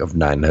walk of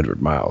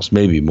 900 miles,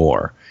 maybe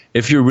more.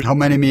 How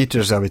many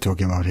meters are we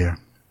talking about here?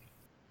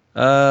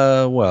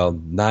 Well,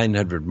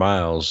 900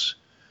 miles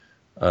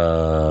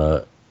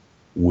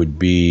would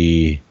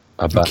be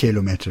about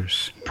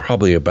kilometers.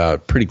 Probably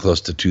about pretty close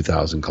to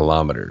 2,000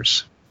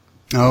 kilometers.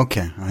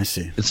 Okay, I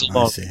see. It's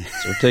long. So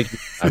it'll take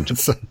time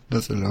to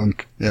that's a long,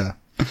 yeah.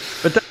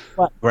 But that's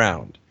flat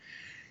ground.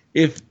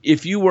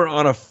 If you were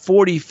on a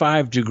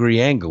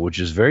 45-degree angle, which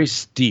is very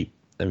steep,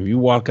 and if you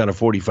walk on a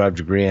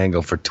 45-degree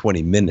angle for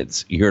 20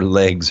 minutes, your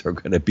legs are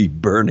going to be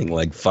burning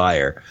like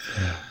fire.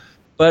 Yeah.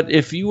 But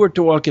if you were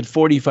to walk at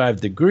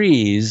 45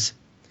 degrees,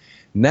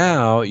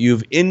 now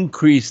you've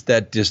increased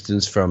that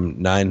distance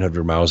from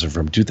 900 miles or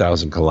from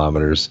 2,000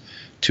 kilometers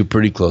to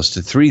pretty close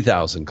to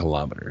 3,000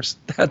 kilometers.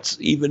 That's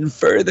even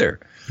further.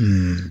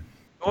 In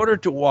order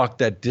to walk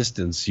that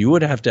distance, you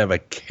would have to have a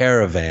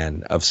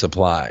caravan of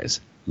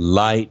supplies,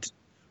 light,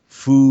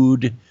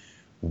 food,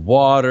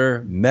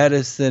 water,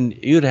 medicine.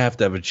 You'd have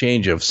to have a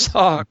change of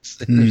socks.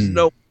 There's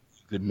no way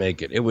you could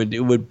make it. It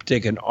would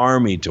take an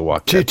army to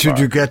walk that far.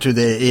 To get to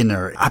the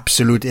inner,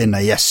 absolute inner,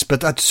 yes.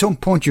 But at some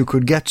point you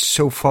could get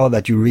so far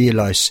that you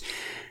realize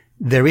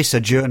there is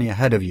a journey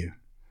ahead of you.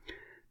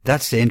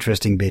 That's the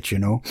interesting bit, you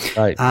know.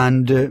 Right.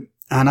 And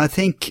I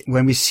think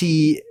when we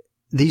see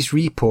these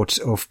reports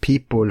of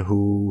people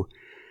who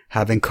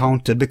have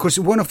encountered, because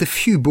one of the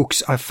few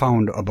books I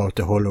found about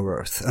the Hollow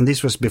Earth, and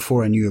this was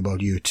before I knew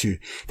about you too.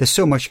 There's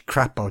so much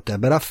crap out there,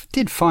 but I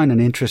did find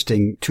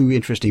two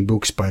interesting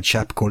books by a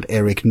chap called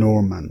Eric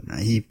Norman.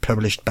 He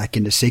published back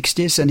in the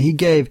 60s, and you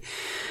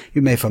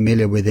may be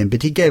familiar with him,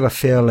 but he gave a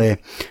fairly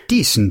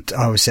decent,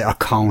 I would say,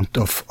 account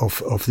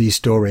of the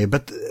story.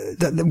 But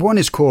the one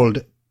is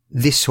called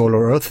This Hollow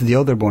Earth. The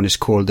other one is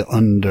called The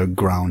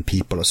Underground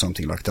People or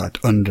something like that.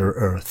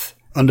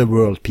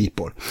 Underworld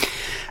people.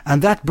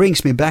 And that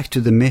brings me back to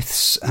the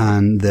myths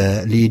and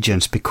the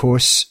legends,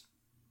 because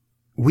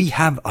we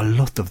have a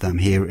lot of them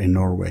here in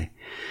Norway.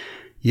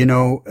 You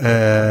know,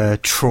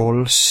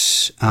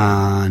 trolls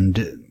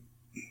and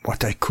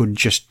what I could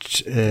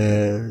just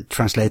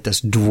translate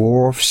as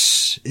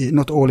dwarfs.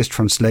 Not all is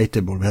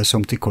translatable. We have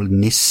something called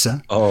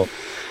nisse. Oh.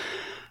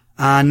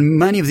 And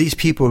many of these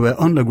people were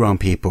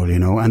underground people, you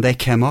know, and they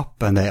came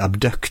up and they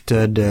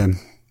abducted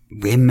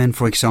women,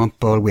 for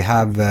example. We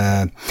have,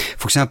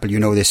 for example, you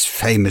know, this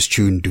famous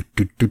tune. The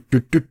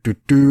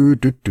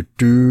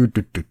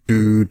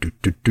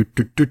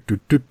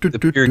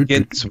Peer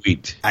Gynt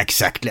Suite.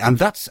 Exactly. And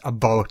that's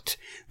about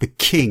the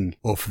king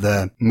of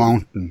the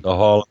mountain. The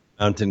Hall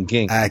Mountain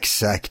King.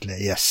 Exactly,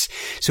 yes.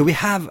 So we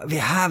have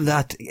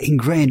that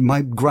ingrained.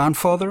 My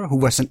grandfather, who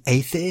was an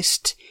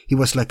atheist, he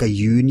was like a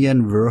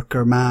union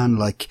worker man,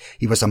 like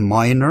he was a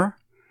miner.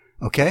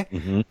 Okay?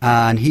 Mm-hmm.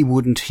 And he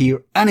wouldn't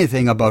hear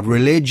anything about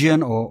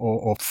religion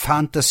or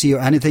fantasy or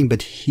anything,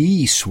 but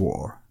he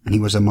swore. And he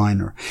was a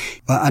miner.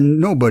 And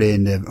nobody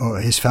in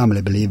his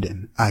family believed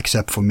him,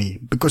 except for me.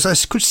 Because I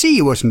could see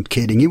he wasn't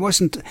kidding. He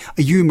wasn't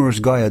a humorous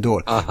guy at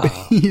all. Uh-huh. But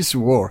he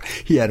swore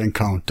he had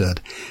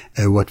encountered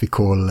what we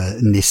call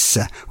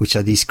nisse, which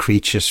are these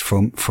creatures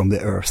from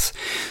the earth.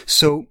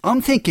 So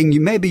I'm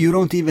thinking maybe you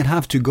don't even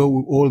have to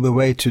go all the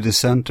way to the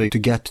center to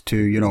get to,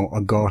 you know,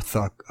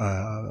 Agartha,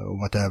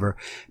 whatever.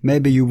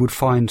 Maybe you would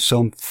find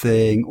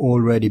something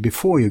already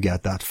before you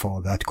get that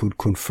far that could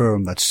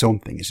confirm that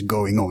something is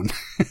going on.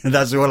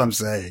 That's all I'm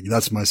saying.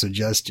 That's my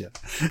suggestion.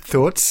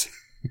 Thoughts?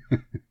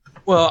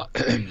 Well,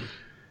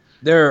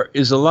 there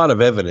is a lot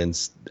of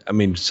evidence. I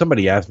mean,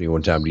 somebody asked me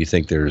one time, do you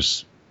think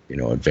there's, you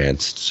know,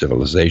 advanced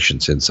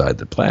civilizations inside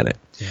the planet?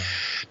 Yeah.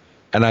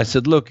 And I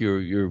said, look,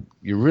 you're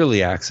really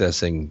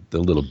accessing the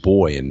little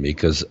boy in me,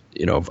 because,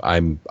 you know,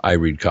 I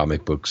read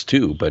comic books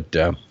too, but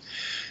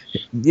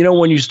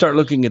when you start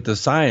looking at the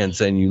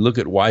science and you look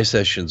at Y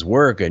Sessions'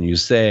 work and you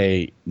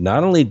say,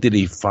 not only did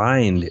he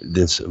find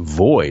this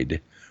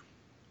void,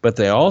 but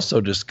they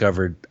also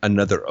discovered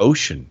another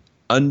ocean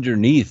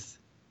underneath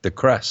the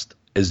crust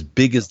as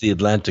big as the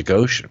Atlantic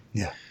Ocean.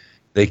 Yeah.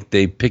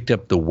 They picked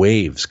up the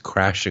waves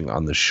crashing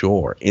on the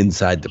shore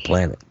inside the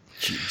planet.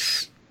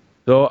 Jeez.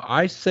 So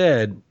I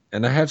said,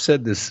 and I have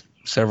said this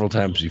several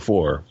times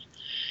before,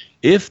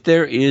 if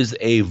there is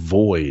a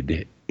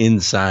void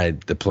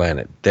inside the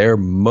planet, there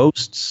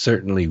most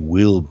certainly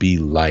will be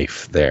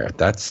life there.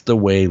 That's the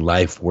way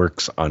life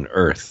works on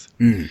Earth.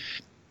 Mm.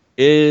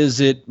 Is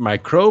it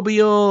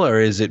microbial or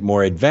is it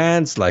more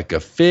advanced like a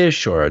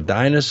fish or a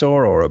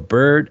dinosaur or a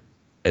bird?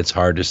 It's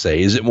hard to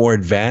say. Is it more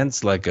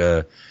advanced like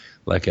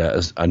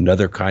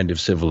another kind of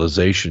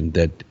civilization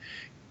that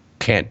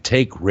can't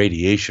take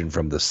radiation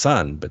from the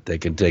sun, but they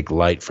can take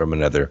light from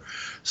another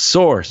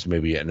source,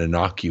 maybe an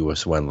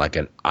innocuous one like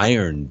an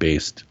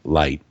iron-based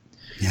light?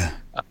 Yeah.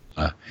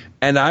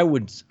 And I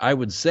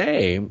would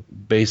say,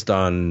 based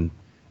on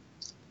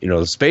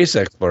the space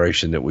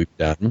exploration that we've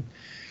done,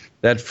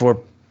 that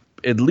for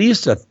at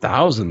least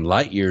 1,000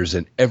 light years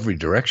in every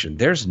direction,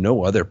 there's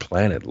no other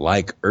planet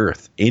like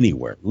Earth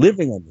anywhere.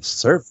 Living on the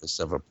surface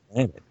of a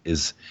planet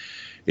is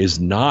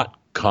not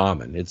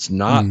common. It's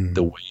not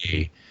the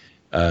way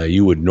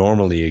you would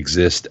normally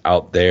exist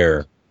out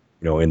there,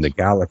 in the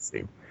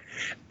galaxy.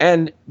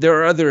 And there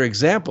are other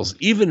examples,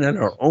 even in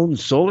our own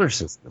solar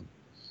system,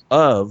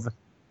 of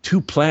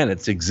two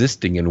planets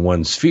existing in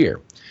one sphere.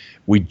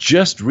 We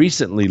just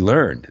recently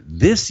learned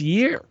this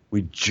year,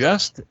 we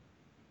just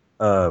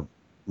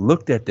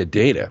looked at the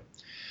data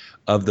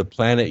of the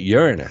planet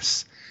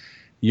Uranus.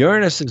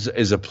 Uranus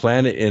is a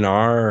planet in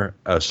our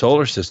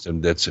solar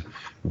system that's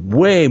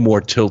way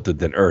more tilted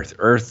than Earth.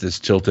 Earth is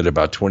tilted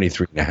about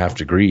 23.5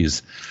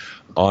 degrees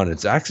on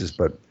its axis,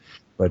 but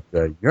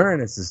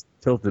Uranus is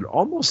tilted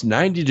almost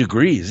 90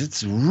 degrees.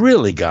 It's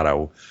really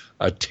got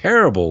a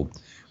terrible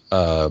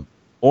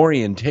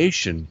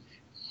orientation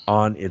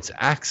on its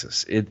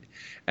axis.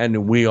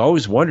 And we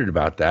always wondered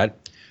about that.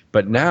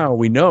 But now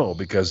we know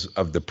because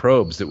of the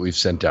probes that we've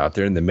sent out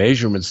there and the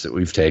measurements that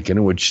we've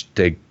taken, which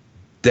take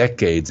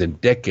decades and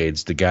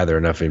decades to gather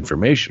enough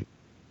information.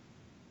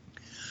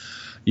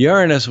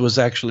 Uranus was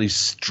actually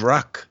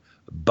struck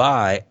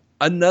by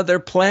another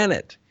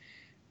planet.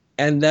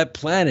 And that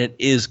planet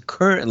is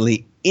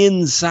currently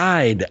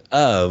inside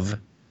of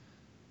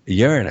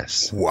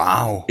Uranus.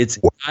 Wow. It's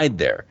inside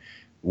there.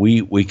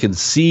 We can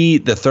see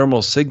the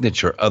thermal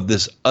signature of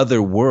this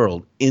other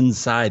world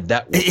inside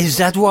that world. Is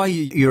that why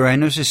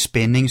Uranus is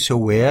spinning so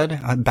weird,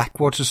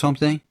 backwards or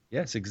something?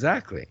 Yes,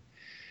 exactly.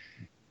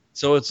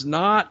 So it's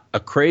not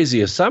a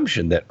crazy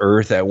assumption that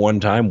Earth at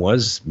one time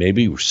was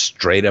maybe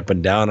straight up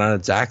and down on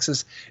its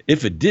axis.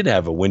 If it did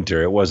have a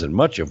winter, it wasn't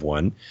much of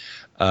one.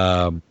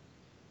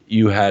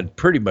 You had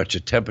pretty much a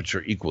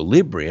temperature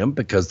equilibrium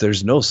because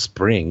there's no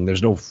spring,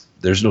 there's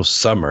no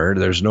summer,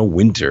 there's no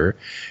winter.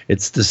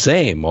 It's the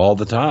same all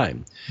the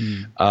time.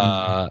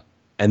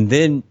 And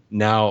then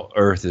now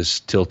Earth is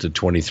tilted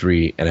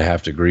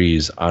 23.5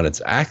 degrees on its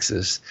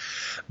axis.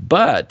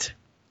 But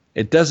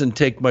it doesn't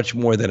take much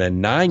more than a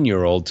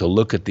 9-year-old to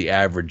look at the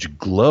average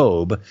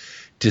globe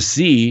to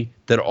see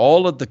that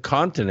all of the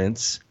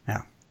continents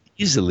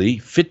easily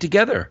fit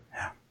together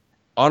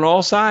on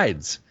all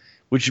sides.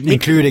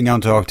 Including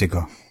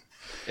Antarctica.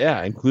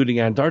 Yeah, including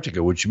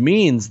Antarctica, which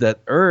means that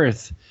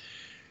Earth,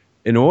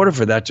 in order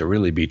for that to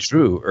really be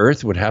true,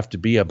 Earth would have to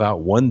be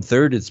about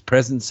 1/3 its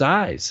present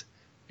size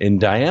in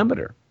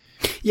diameter.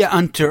 Yeah,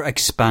 under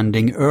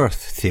expanding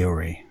Earth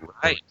theory.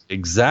 Right,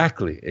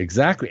 exactly.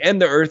 And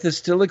the Earth is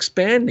still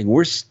expanding.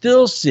 We're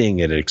still seeing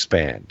it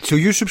expand. So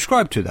you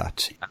subscribe to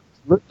that?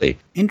 Absolutely.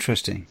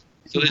 Interesting.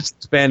 So it's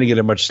expanding at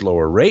a much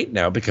slower rate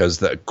now because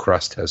the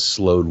crust has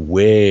slowed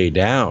way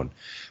down.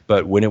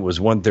 But when it was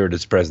 1/3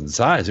 its present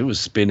size, it was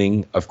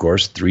spinning, of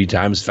course, 3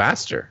 times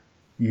faster.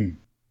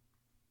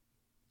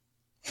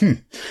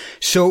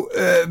 So,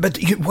 but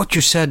what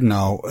you said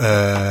now,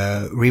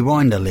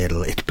 rewind a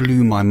little, it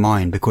blew my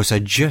mind because I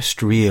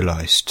just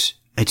realized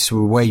it's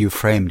the way you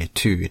framed it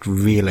too. It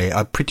really,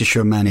 I'm pretty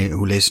sure many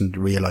who listened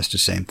realized the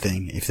same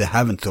thing if they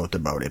haven't thought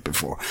about it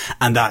before.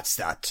 And that's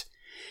that.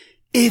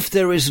 If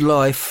there is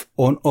life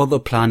on other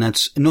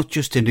planets, not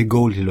just in the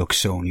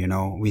Goldilocks zone,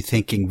 we're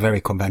thinking very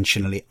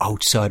conventionally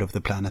outside of the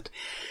planet.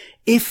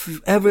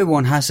 If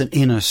everyone has an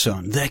inner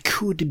sun, there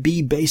could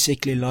be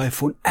basically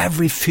life on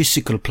every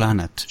physical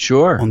planet.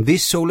 Sure. On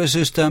this solar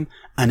system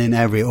and in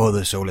every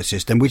other solar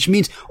system, which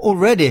means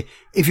already,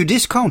 if you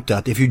discount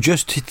that, if you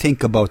just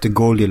think about the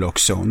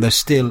Goldilocks zone, there's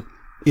still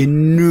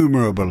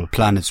innumerable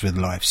planets with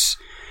lives.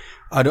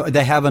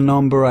 They have a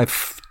number, I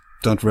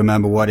don't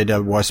remember what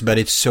it was, but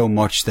it's so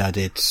much that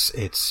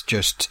it's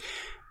just,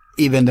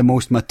 even the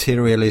most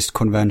materialist,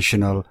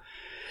 conventional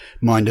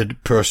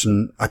minded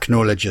person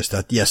acknowledges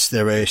that yes,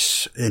 there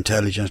is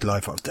intelligent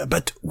life out there.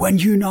 But when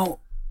you now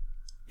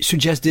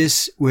suggest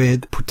this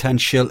with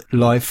potential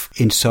life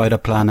inside a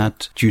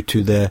planet due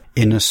to the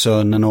inner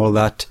sun and all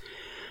that,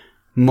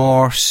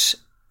 Mars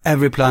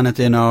every planet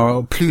in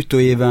our Pluto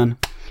even.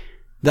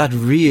 That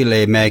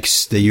really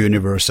makes the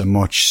universe a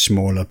much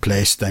smaller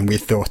place than we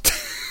thought.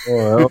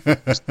 Well,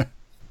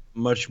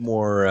 much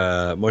more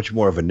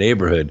of a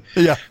neighborhood.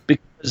 Yeah.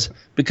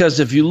 Because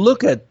if you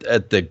look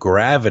at the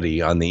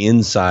gravity on the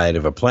inside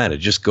of a planet,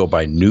 just go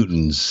by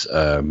Newton's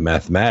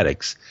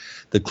mathematics,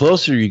 the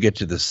closer you get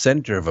to the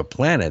center of a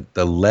planet,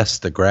 the less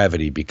the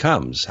gravity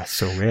becomes. That's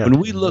so weird. When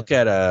we look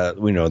at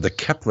the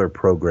Kepler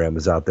program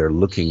is out there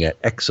looking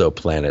at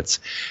exoplanets,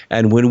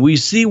 and when we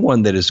see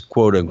one that is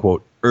quote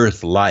unquote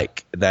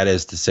Earth-like, that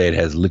is to say it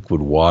has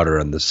liquid water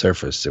on the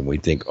surface, and we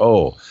think,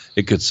 oh,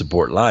 it could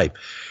support life.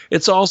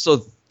 It's also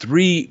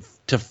 3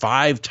 to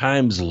 5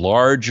 times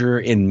larger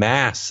in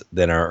mass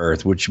than our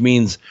Earth, which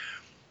means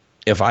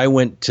if I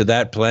went to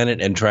that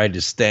planet and tried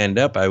to stand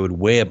up, I would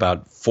weigh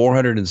about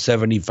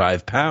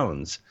 475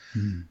 pounds.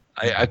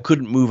 I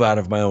couldn't move out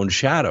of my own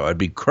shadow. I'd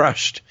be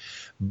crushed.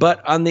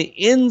 But on the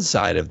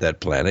inside of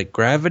that planet,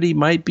 gravity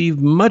might be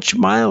much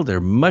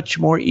milder, much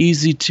more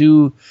easy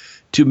to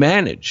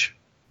manage.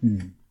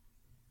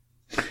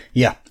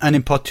 Yeah, and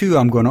in part 2,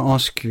 I'm going to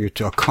ask you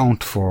to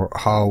account for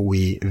how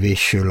we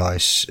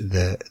visualize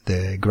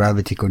the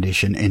gravity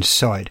condition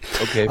inside.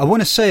 Okay. I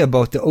want to say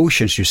about the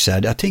oceans you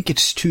said, I think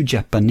it's 2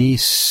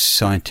 Japanese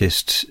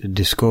scientists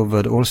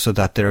discovered also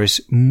that there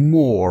is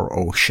more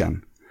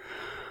ocean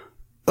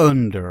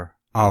under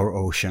our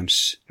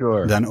oceans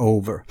than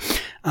over.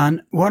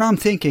 And what I'm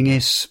thinking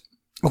is,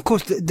 of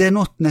course, they're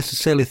not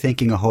necessarily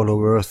thinking a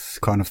hollow earth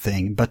kind of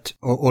thing, but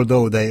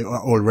although they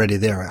are already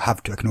there, I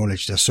have to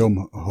acknowledge there's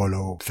some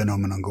hollow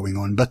phenomenon going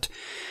on. But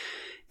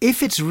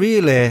if it's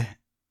really,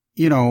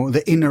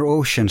 the inner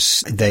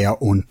oceans they are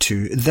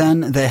onto,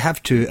 then they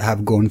have to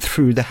have gone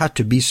through, there had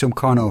to be some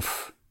kind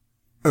of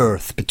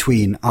earth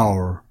between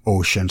our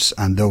oceans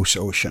and those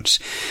oceans.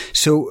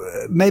 So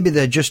maybe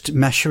they're just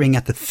measuring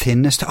at the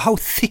thinnest. How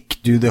thick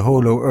do the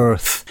hollow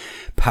earth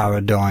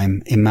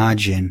paradigm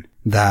imagine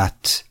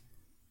that?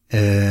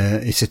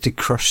 Is it the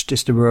crust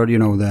is the word,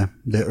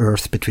 the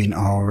earth between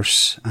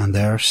ours and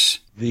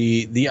theirs?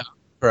 The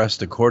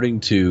crust,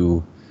 according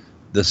to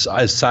the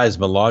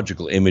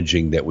seismological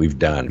imaging that we've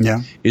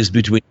done, is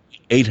between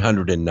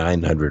 800 and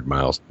 900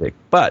 miles thick.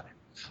 But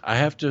I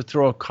have to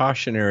throw a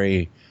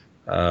cautionary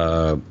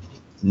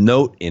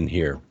note in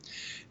here.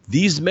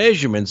 These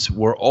measurements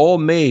were all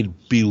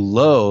made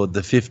below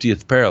the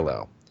 50th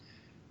parallel.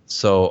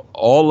 So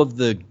all of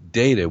the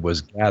data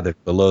was gathered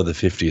below the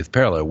 50th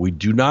parallel. We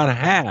do not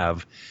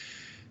have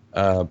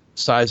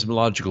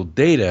seismological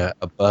data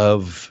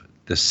above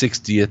the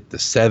 60th, the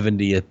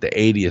 70th, the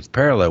 80th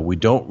parallel. We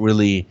don't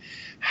really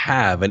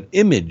have an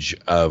image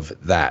of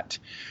that.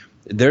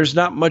 There's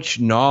not much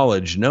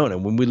knowledge known.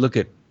 And when we look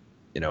at,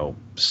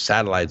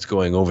 satellites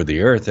going over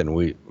the Earth,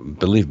 and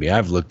believe me,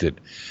 I've looked at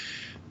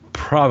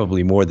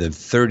probably more than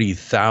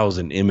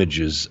 30,000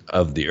 images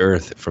of the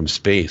Earth from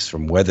space,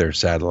 from weather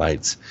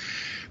satellites.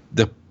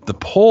 The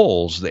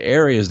poles, the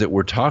areas that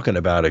we're talking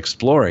about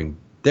exploring,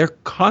 they're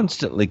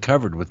constantly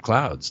covered with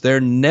clouds. They're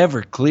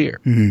never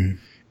clear. Mm-hmm.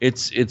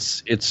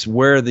 It's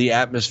where the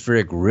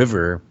atmospheric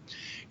river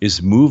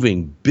is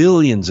moving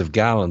billions of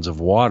gallons of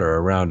water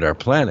around our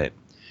planet,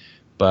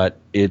 but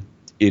it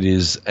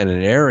is in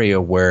an area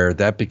where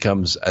that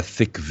becomes a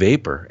thick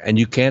vapor, and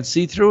you can't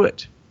see through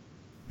it.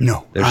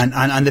 No,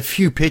 and the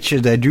few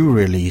pictures they do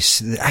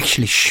release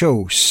actually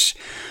shows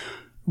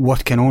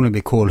what can only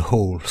be called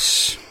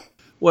holes.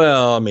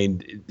 Well, I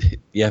mean,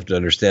 you have to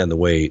understand the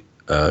way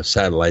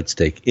satellites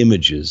take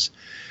images.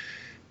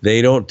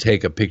 They don't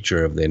take a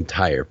picture of the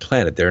entire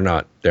planet. They're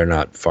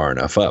not far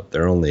enough up.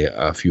 They're only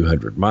a few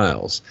hundred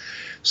miles.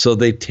 So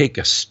they take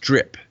a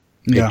strip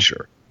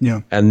picture.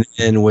 Yeah. And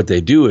then what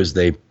they do is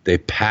they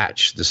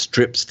patch the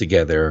strips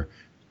together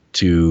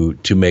to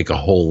make a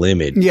whole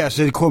image. Yes,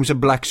 it becomes a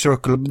black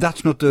circle.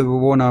 That's not the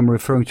one I'm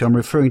referring to. I'm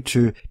referring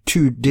to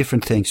 2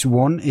 different things.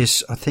 One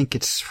is, I think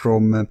it's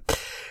from,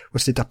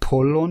 was it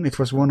Apollon? It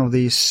was one of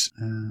these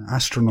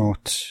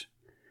astronaut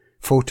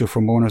photo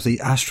from one of the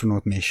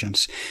astronaut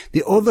missions.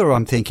 The other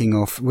I'm thinking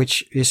of,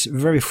 which is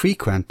very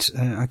frequent,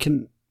 I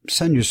can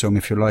send you some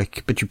if you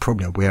like, but you're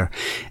probably aware,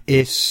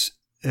 is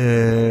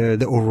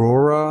the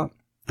aurora,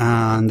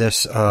 and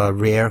there's a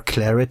rare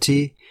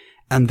clarity,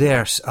 and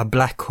there's a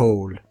black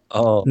hole.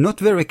 Oh. Not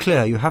very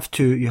clear. You have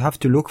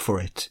to look for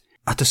it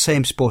at the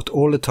same spot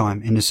all the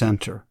time in the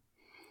center.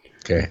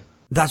 Okay.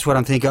 That's what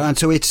I'm thinking. And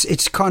so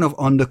it's kind of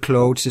under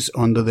clouds, it's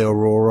under the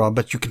aurora,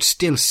 but you can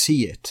still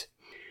see it.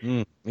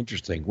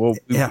 Interesting. Well,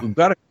 we've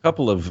got a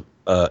couple of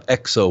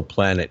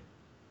exoplanet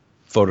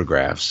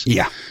photographs.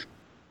 Yeah.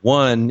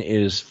 One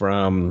is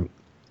from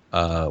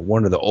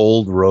one of the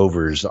old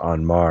rovers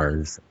on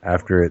Mars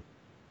after it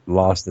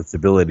lost its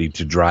ability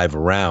to drive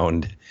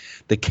around.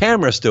 The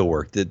camera still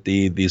worked.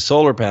 The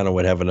solar panel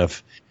would have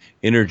enough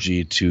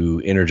energy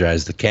to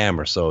energize the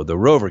camera. So the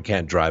rover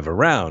can't drive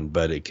around,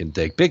 but it can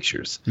take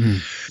pictures.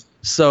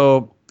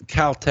 So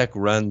Caltech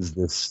runs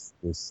this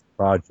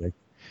project.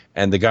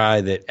 And the guy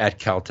at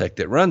Caltech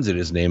that runs it,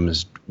 his name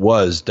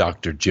was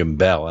Dr. Jim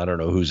Bell. I don't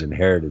know who's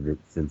inherited it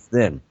since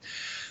then.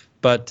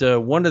 But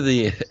one of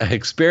the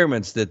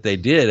experiments that they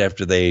did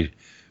after they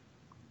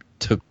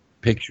took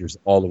pictures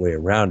all the way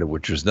around it,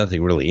 which was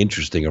nothing really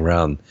interesting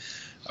around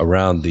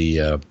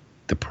the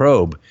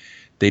probe,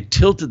 they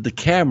tilted the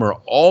camera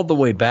all the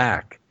way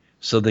back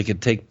so they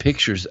could take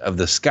pictures of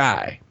the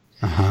sky.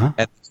 Uh-huh.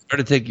 And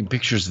started taking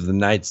pictures of the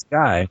night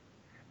sky.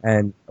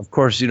 And of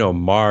course,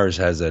 Mars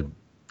has a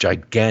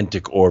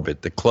gigantic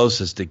orbit. The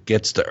closest it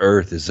gets to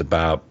Earth is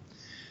about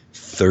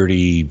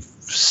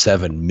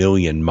 37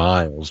 million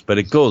miles, but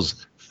it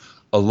goes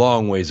a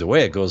long ways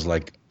away. It goes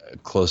like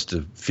close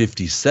to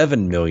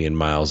 57 million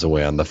miles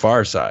away on the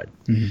far side,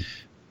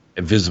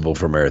 visible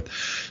from Earth.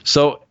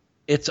 So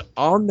it's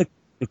on the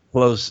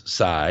close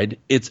side.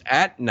 It's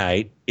at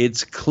night.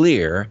 It's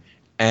clear.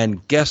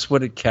 And guess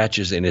what it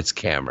catches in its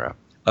camera?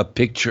 A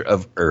picture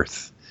of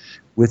Earth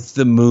with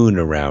the moon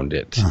around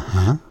it,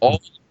 all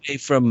the way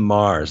from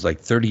Mars, like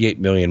 38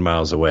 million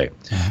miles away.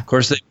 Of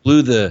course, they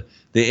blew the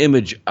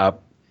image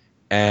up,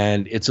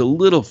 and it's a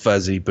little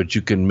fuzzy, but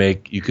you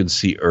can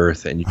see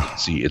Earth and you can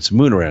see its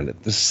moon around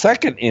it. The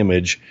second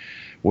image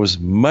was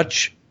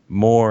much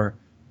more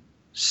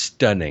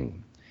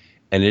stunning,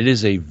 and it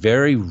is a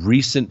very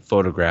recent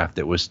photograph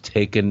that was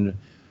taken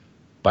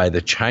by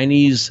the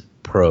Chinese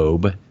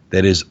probe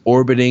that is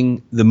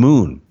orbiting the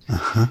moon.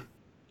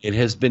 It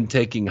has been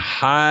taking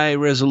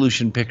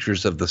high-resolution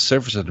pictures of the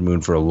surface of the moon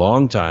for a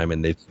long time,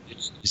 and they've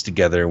stitched these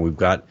together, and we've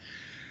got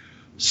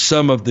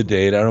some of the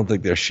data. I don't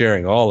think they're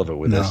sharing all of it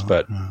with us,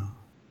 but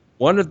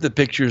one of the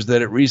pictures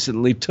that it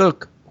recently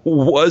took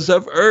was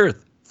of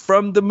Earth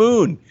from the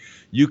moon.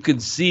 You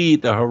can see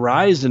the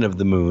horizon of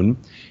the moon,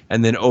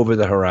 and then over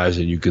the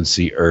horizon you can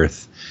see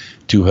Earth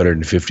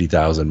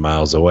 250,000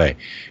 miles away.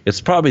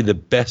 It's probably the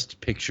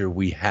best picture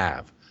we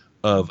have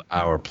of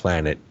our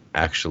planet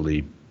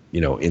actually,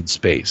 in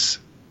space.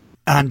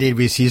 And did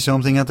we see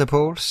something at the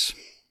poles?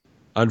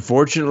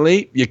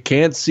 Unfortunately, you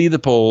can't see the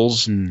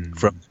poles from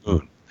the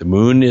moon. The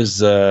moon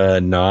is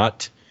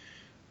not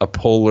a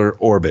polar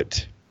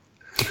orbit.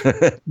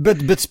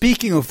 But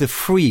speaking of the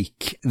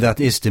freak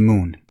that is the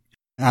moon,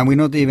 and we're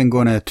not even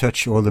going to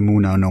touch all the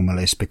moon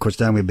anomalies because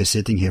then we'll be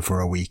sitting here for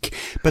a week.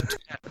 But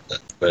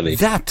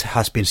that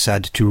has been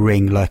said to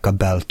ring like a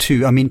bell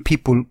too. I mean,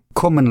 people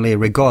commonly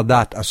regard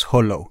that as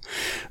hollow.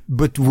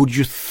 But would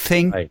you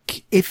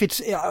think if it's,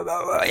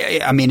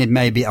 I mean, it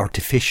may be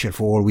artificial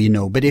for all we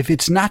know, but if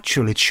it's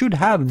natural, it should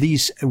have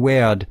these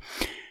weird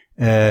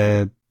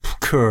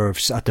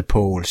curves at the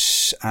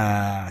poles,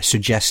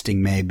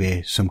 suggesting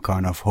maybe some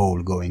kind of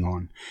hole going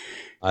on.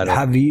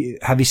 Have you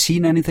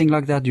seen anything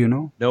like that? Do you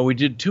know? No, we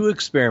did two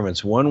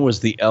experiments. One was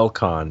the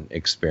Elcon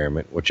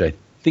experiment, which I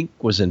think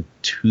was in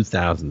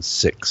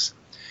 2006.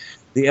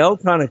 The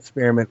Elcon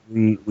experiment,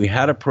 we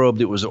had a probe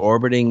that was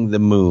orbiting the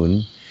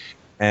moon,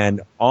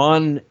 and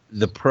on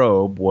the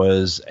probe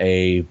was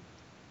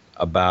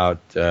about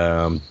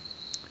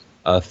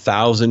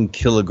 1,000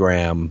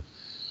 kilogram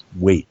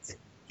weight,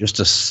 just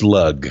a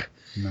slug.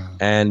 No.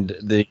 And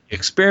the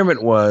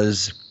experiment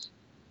was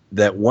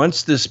that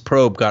once this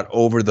probe got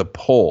over the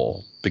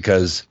pole,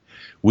 because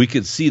we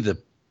could see the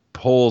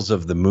poles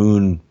of the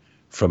moon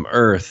from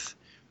Earth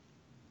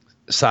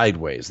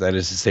sideways, that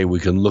is to say, we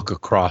can look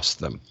across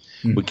them.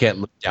 We can't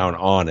look down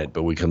on it,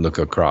 but we can look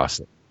across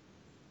it.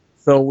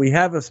 So we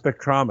have a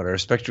spectrometer, a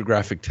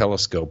spectrographic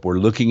telescope. We're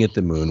looking at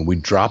the moon. We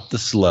drop the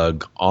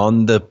slug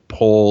on the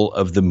pole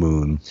of the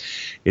moon.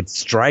 It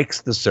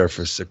strikes the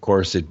surface. Of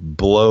course, it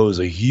blows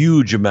a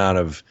huge amount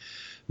of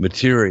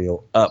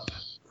material up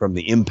from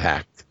the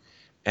impact.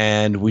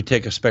 And we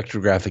take a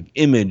spectrographic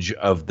image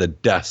of the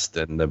dust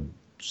and the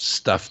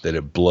stuff that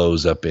it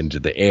blows up into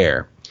the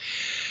air.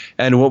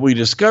 And what we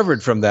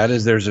discovered from that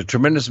is there's a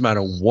tremendous amount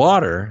of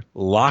water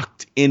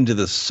locked into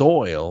the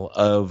soil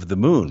of the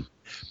moon.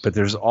 But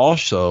there's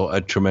also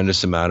a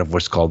tremendous amount of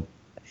what's called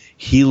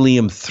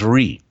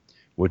helium-3,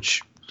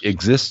 which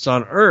exists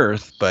on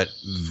Earth, but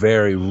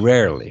very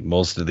rarely.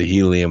 Most of the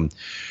helium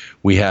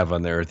we have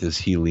on the Earth is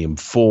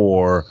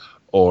helium-4,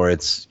 or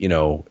it's,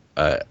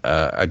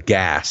 a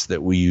gas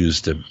that we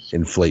use to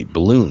inflate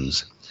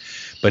balloons.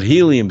 But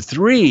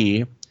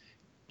helium-3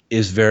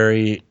 is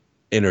very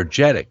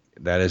energetic.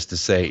 That is to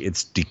say,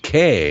 its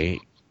decay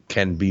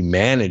can be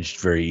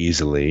managed very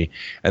easily,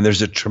 and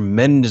there's a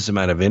tremendous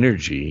amount of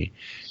energy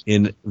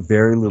in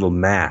very little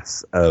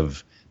mass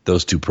of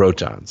those two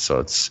protons. So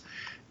it's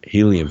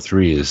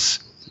helium-3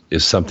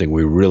 is something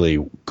we really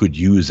could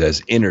use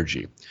as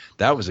energy.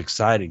 That was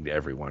exciting to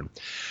everyone.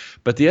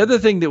 But the other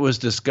thing that was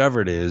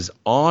discovered is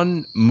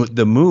on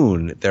the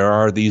moon, there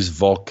are these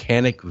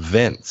volcanic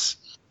vents.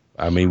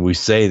 I mean, we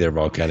say they're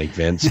volcanic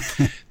vents.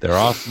 They're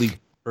awfully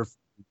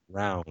perfectly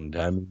round.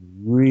 I mean,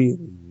 really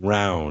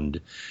round,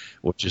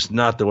 which is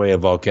not the way a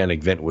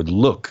volcanic vent would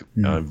look.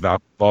 A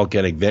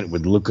volcanic vent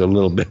would look a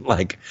little bit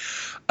like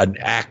an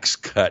axe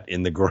cut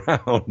in the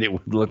ground. It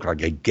would look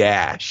like a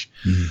gash.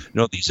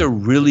 No, these are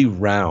really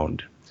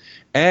round.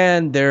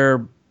 And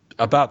they're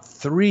about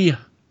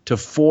 300 to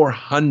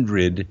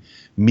 400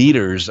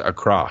 meters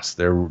across.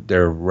 They're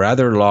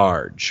rather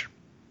large.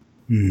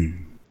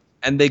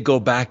 and they go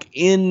back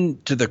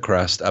into the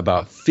crust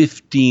about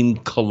 15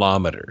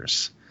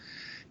 kilometers.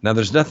 Now,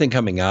 there's nothing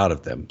coming out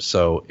of them.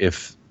 So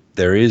if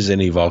there is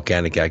any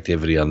volcanic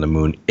activity on the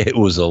moon, it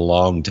was a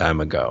long time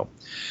ago.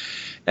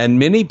 And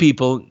many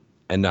people,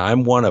 and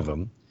I'm one of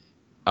them,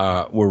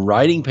 were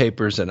writing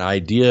papers and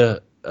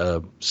idea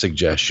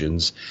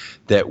suggestions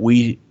that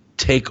we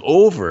take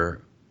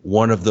over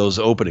one of those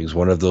openings,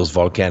 one of those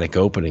volcanic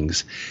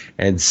openings,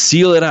 and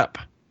seal it up.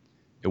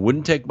 It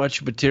wouldn't take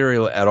much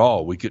material at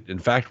all. We could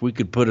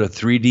put a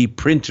 3D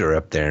printer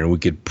up there and we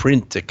could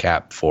print a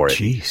cap for it.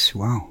 Jeez,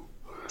 wow.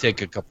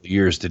 Take a couple of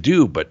years to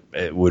do, but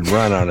it would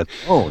run on its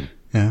own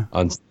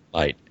on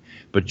light.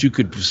 But you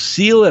could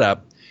seal it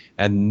up,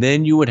 and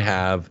then you would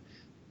have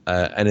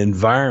an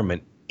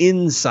environment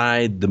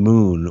inside the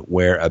moon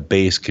where a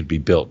base could be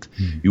built.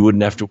 You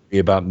wouldn't have to worry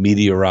about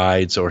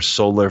meteorites or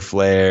solar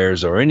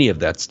flares or any of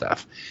that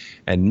stuff.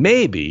 And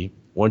maybe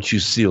once you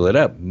seal it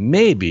up,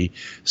 maybe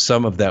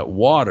some of that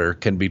water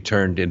can be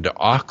turned into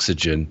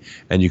oxygen,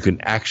 and you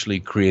can actually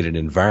create an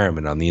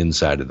environment on the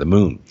inside of the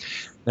moon.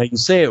 Now, you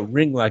say it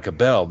ring like a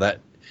bell, that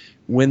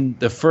when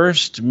the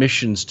first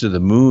missions to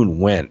the moon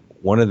went,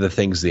 one of the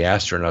things the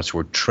astronauts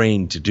were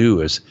trained to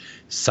do as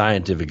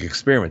scientific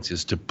experiments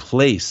is to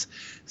place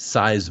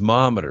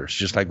seismometers,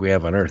 just like we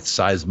have on Earth,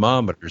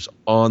 seismometers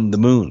on the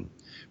moon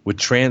with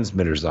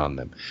transmitters on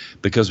them,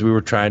 because we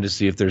were trying to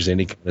see if there's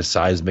any kind of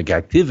seismic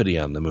activity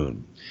on the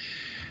moon.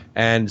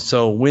 And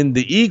so when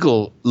the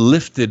Eagle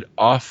lifted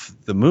off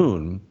the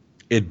moon,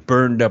 it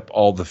burned up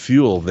all the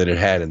fuel that it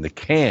had in the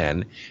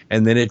can,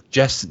 and then it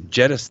just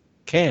jettisoned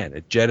the can.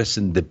 It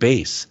jettisoned the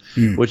base,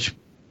 which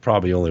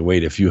probably only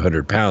weighed a few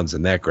hundred pounds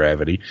in that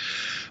gravity.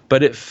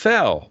 But it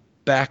fell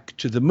back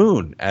to the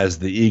moon as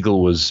the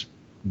Eagle was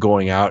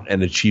going out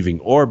and achieving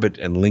orbit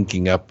and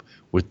linking up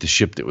with the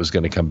ship that was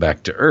going to come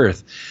back to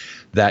Earth.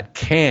 That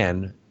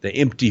can, the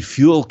empty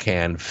fuel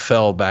can,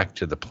 fell back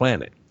to the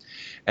planet.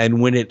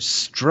 And when it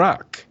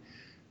struck,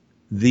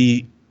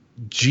 the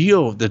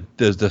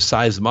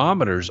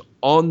seismometers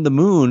on the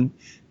moon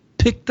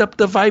picked up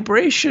the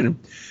vibration.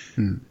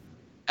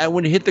 And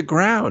when it hit the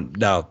ground,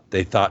 now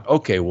they thought,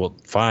 okay, well,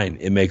 fine,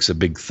 it makes a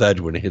big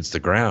thud when it hits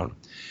the ground,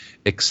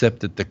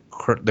 except that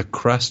the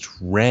crust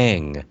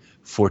rang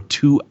for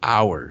 2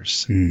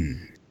 hours.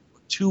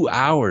 2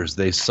 hours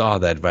they saw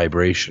that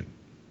vibration.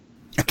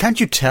 Can't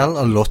you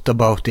tell a lot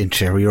about the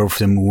interior of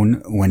the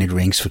moon when it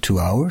rings for 2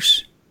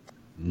 hours?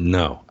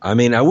 No. I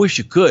mean, I wish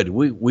you could.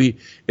 We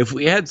if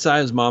we had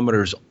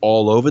seismometers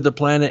all over the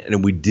planet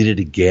and we did it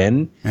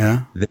again,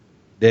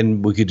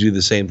 then we could do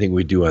the same thing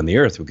we do on the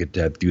Earth. We could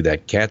do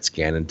that CAT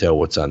scan and tell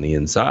what's on the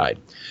inside.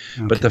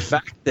 Okay. But the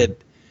fact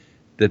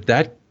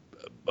that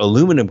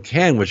aluminum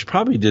can, which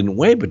probably didn't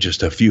weigh but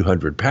just a few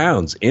hundred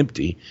pounds,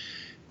 empty,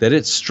 that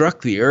it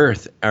struck the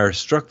Earth or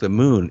struck the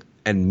moon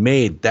and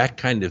made that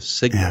kind of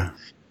signal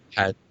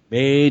had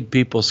made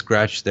people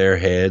scratch their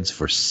heads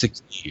for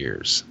 60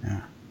 years.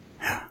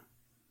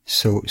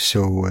 So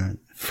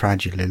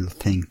fragile little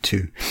thing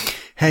too.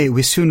 Hey,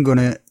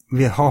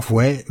 we're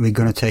halfway. We're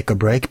gonna take a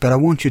break, but I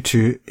want you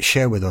to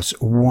share with us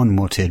one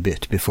more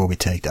tidbit before we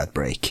take that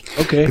break.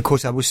 Okay.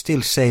 Because I would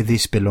still say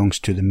this belongs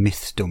to the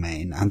myth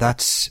domain, and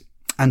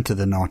to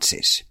the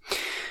Nazis.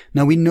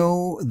 Now we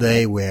know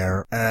they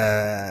were,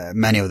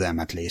 many of them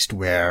at least,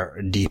 were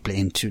deeply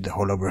into the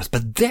Hollow Earth,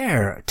 but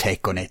their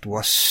take on it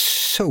was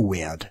so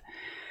weird.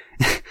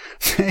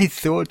 They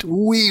thought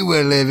we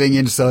were living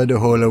inside the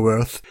Hollow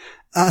Earth,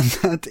 and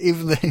that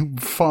if they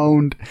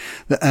found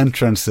the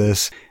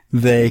entrances,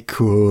 they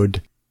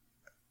could.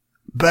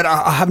 But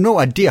I have no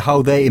idea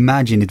how they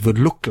imagine it would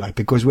look like,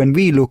 because when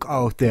we look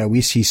out there,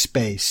 we see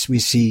space, we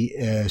see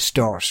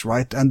stars,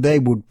 right? And they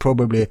would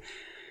probably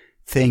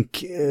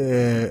think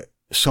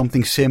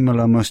something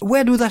similar must.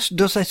 Where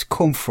does that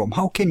come from?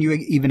 How can you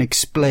even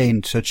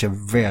explain such a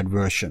weird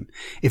version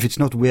if it's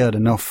not weird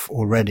enough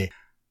already?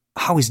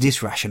 How is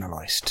this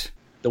rationalized?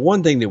 The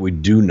one thing that we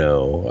do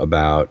know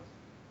about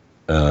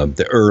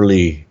the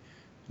early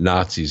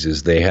Nazis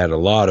is they had a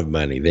lot of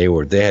money. They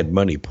had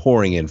money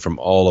pouring in from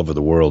all over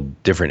the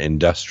world, different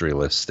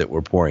industrialists that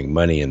were pouring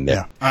money in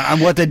there. Yeah.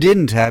 And what they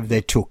didn't have,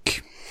 they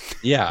took.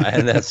 Yeah,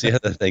 and that's the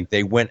other thing.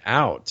 They went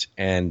out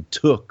and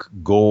took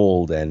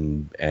gold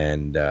and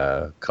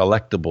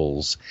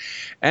collectibles,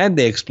 and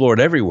they explored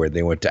everywhere.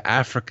 They went to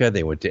Africa,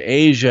 they went to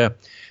Asia,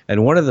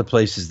 and one of the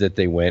places that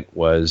they went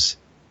was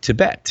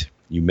Tibet.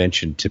 You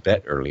mentioned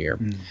Tibet earlier.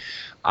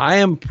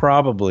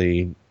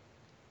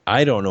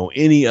 I don't know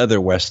any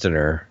other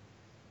Westerner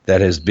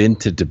that has been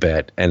to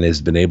Tibet and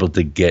has been able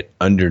to get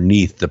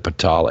underneath the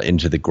Patala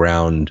into the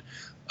ground,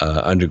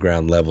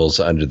 underground levels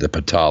under the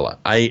Patala.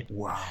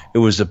 It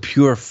was a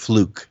pure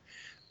fluke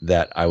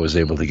that I was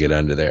able to get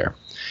under there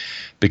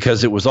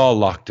because it was all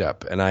locked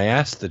up. And I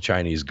asked the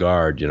Chinese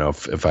guard,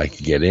 if I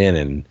could get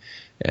in,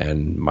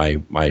 and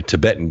my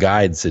Tibetan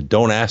guide said,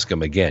 don't ask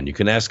him again. You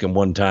can ask him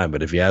one time,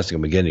 but if you ask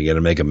him again, you're going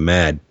to make him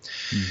mad.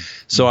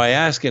 So I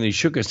asked, and he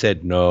shook his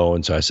head no.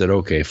 And so I said,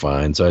 okay,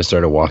 fine. So I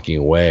started walking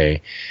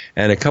away.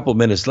 And a couple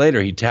minutes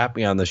later, he tapped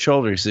me on the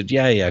shoulder. He said,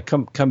 yeah,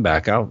 come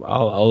back.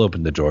 I'll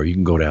open the door. You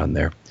can go down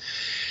there.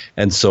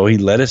 And so he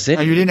let us in.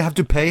 And you didn't have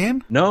to pay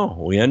him? No,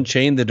 we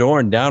unchained the door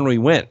and down we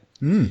went.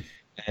 And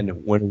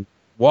when we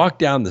walked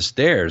down the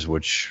stairs,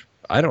 which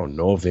I don't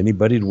know if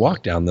anybody'd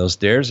walked down those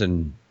stairs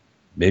in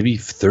maybe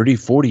 30,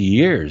 40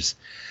 years.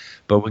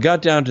 But we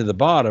got down to the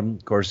bottom.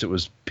 Of course, it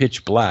was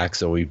pitch black,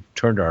 so we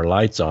turned our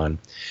lights on.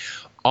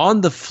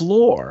 On the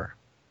floor,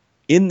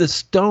 in the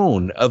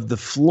stone of the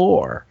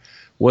floor,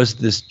 was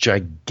this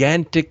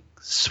gigantic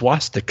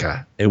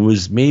swastika. It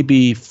was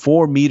maybe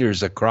 4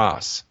 meters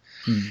across.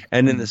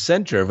 And in the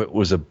center of it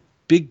was a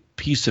big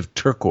piece of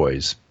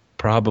turquoise,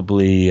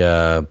 probably,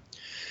 I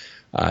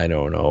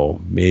don't know,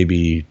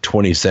 maybe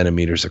 20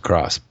 centimeters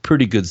across.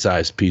 Pretty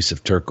good-sized piece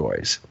of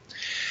turquoise.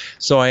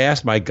 So I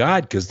asked my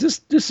guide, because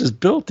this is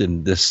built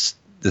in the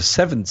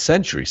 7th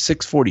century,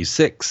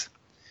 646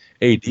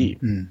 A.D.,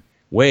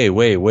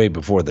 way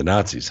before the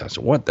Nazis. I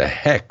said, what the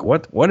heck?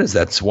 What is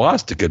that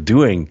swastika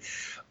doing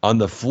on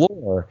the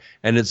floor?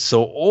 And it's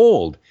so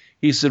old.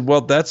 He said,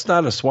 well, that's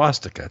not a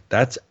swastika.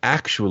 That's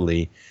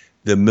actually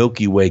the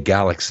Milky Way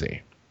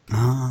galaxy.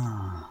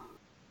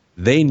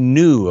 They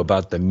knew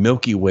about the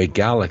Milky Way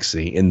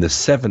galaxy in the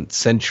 7th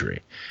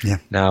century. Yeah.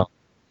 Now,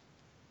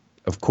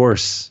 of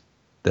course,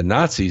 the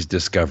Nazis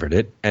discovered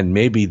it, and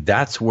maybe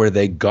that's where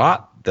they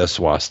got the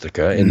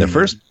swastika in the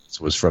first place,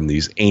 was from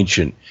these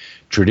ancient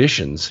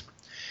traditions.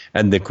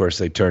 And, of course,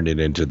 they turned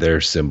it into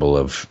their symbol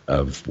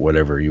of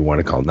whatever you want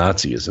to call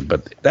Nazism.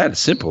 But that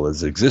symbol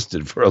has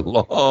existed for a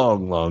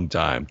long, long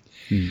time.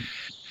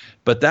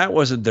 But that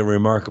wasn't the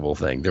remarkable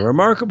thing. The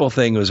remarkable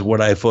thing was what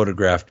I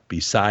photographed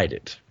beside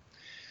it.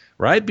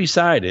 Right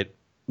beside it,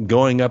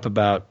 going up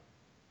about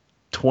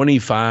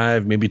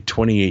 25, maybe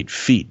 28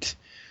 feet,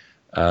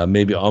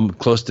 maybe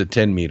close to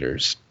 10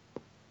 meters,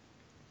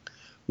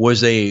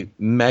 was a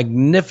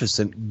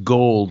magnificent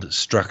gold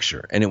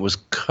structure. And it was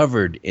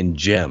covered in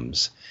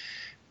gems.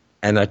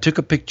 And I took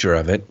a picture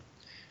of it.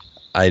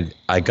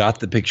 I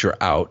got the picture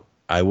out.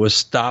 I was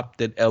stopped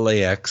at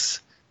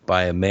LAX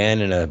by a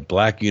man in a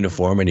black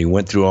uniform, and he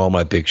went through all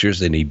my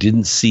pictures, and he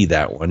didn't see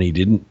that one. He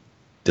didn't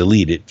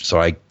delete it, so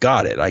I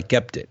got it. I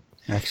kept it.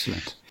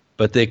 Excellent.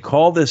 But they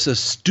call this a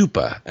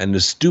stupa, and the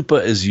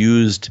stupa is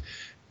used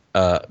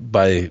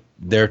by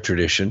their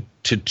tradition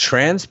to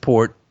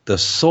transport the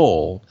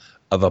soul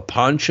of a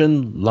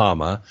Panchen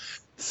Lama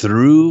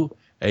through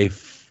a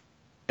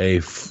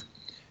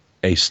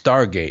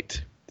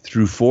stargate,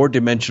 through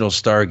 4-dimensional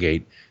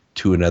stargate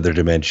to another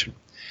dimension.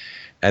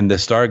 And the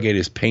stargate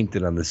is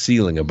painted on the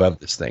ceiling above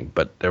this thing.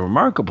 But the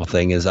remarkable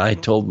thing is, I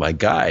told my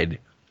guide,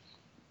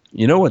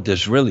 you know what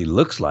this really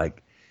looks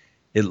like?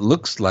 It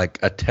looks like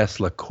a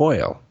Tesla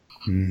coil.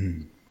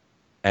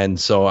 And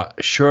so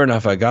sure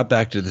enough, I got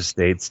back to the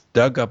States,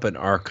 dug up an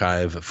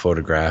archive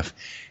photograph,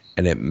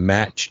 and it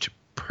matched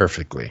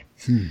perfectly.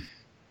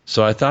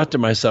 So I thought to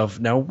myself,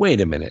 now wait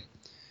a minute.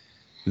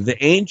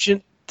 The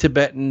ancient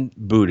Tibetan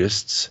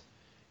Buddhists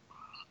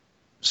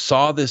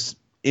saw this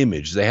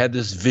image. They had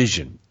this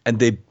vision, and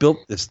they built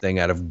this thing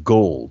out of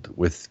gold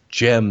with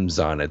gems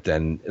on it.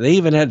 And they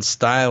even had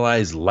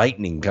stylized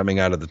lightning coming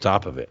out of the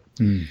top of it.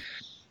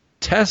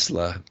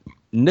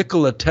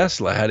 Nikola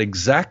Tesla had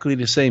exactly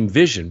the same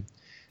vision,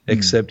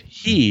 except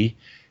he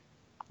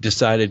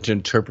decided to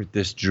interpret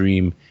this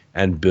dream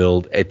and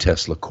build a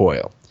Tesla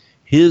coil.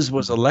 His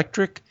was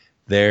electric,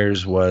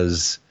 theirs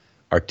was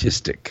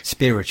artistic.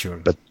 Spiritual.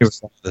 But they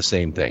were the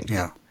same thing.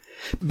 Yeah.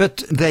 But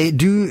they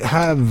do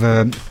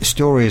have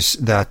stories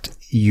that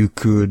you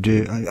could,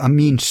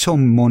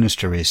 some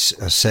monasteries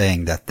are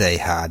saying that they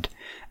had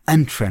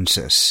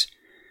entrances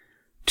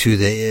to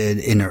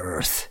the inner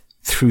earth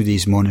through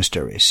these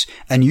monasteries.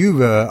 And you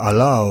were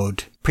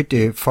allowed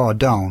pretty far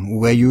down.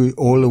 Were you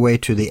all the way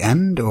to the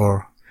end,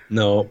 or?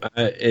 No,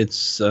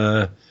 it's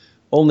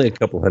only a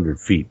couple hundred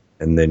feet,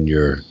 and then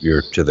you're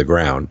to the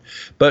ground.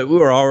 But we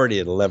were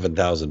already at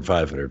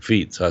 11,500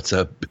 feet, so that's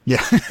a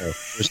yeah.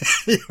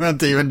 You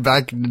went even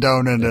back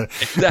down in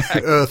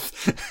the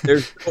earth.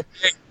 There's no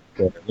air.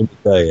 Let me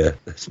tell you,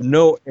 there's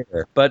no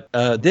air. But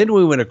then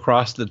we went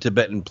across the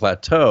Tibetan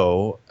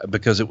Plateau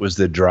because it was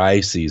the dry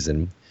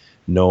season.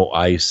 No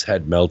ice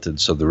had melted,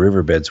 so the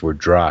riverbeds were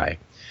dry.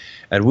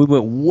 And we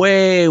went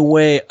way,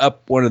 way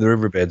up one of the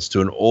riverbeds to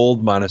an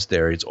old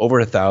monastery. It's over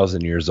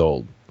 1,000 years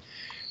old.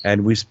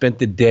 And we spent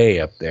the day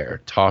up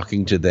there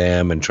talking to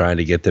them and trying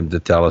to get them to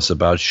tell us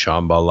about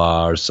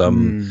Shambhala or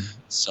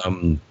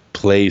some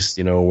place,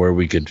 where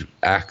we could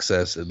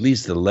access at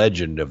least the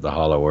legend of the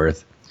Hollow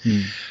Earth.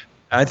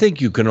 I think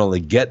you can only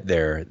get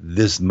there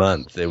this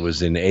month. It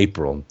was in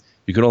April.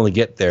 You can only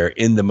get there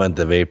in the month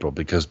of April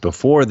because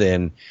before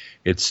then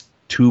it's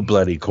too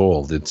bloody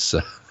cold. It's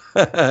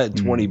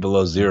 20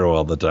 below zero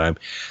all the time.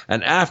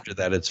 And after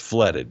that, it's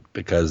flooded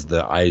because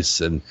the ice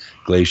and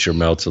glacier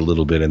melts a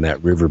little bit and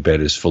that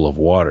riverbed is full of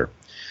water.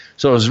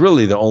 So it was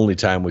really the only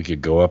time we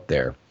could go up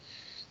there.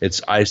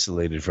 It's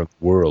isolated from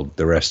the world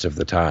the rest of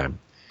the time.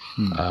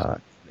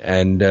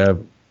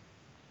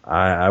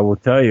 I will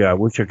tell you, I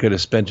wish I could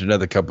have spent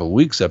another couple of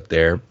weeks up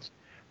there,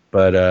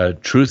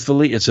 but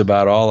truthfully, it's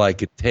about all I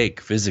could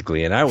take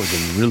physically, and I was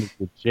in really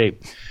good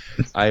shape.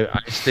 I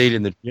stayed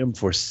in the gym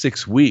for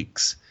 6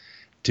 weeks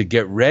to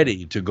get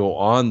ready to go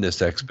on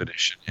this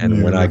expedition,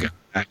 and when I got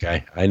back,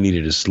 I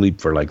needed to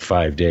sleep for like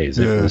 5 days.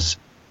 It was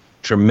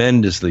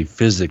tremendously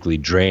physically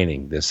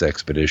draining, this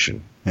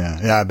expedition.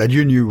 Yeah, but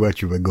you knew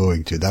what you were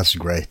going to. That's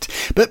great.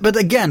 But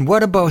again,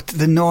 what about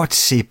the North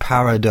Sea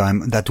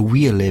paradigm that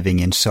we're living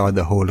inside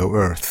the hollow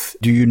Earth?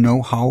 Do you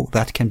know how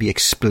that can be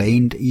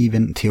explained,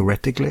 even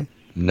theoretically?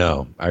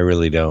 No, I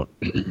really don't.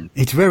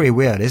 It's very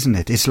weird, isn't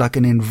it? It's like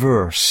an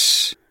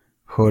inverse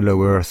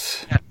hollow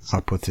Earth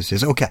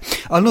hypothesis. Okay,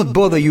 I'll not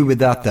bother you with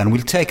that then.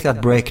 We'll take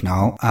that break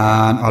now,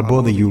 and I'll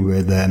bother you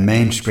with the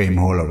mainstream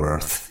hollow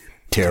Earth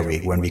theory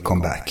when we come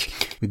back.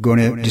 We're going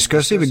to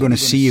discuss it. We're going to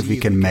see if we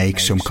can make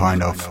some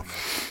kind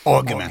of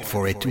argument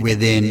for it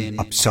within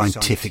a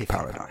scientific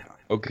paradigm.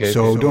 Okay.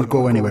 So don't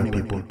go anywhere,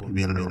 people.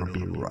 We'll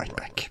be right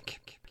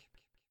back.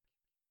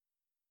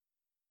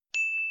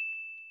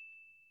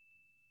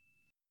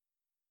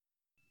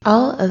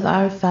 All of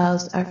our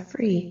files are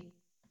free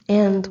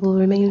and will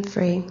remain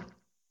free.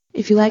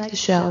 If you like the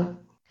show,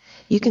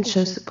 you can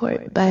show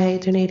support by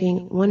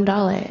donating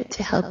 $1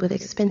 to help with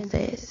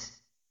expenses.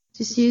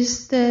 Just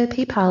use the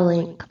PayPal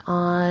link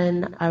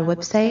on our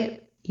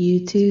website,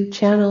 YouTube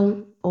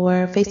channel,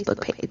 or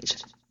Facebook page.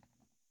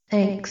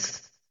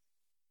 Thanks.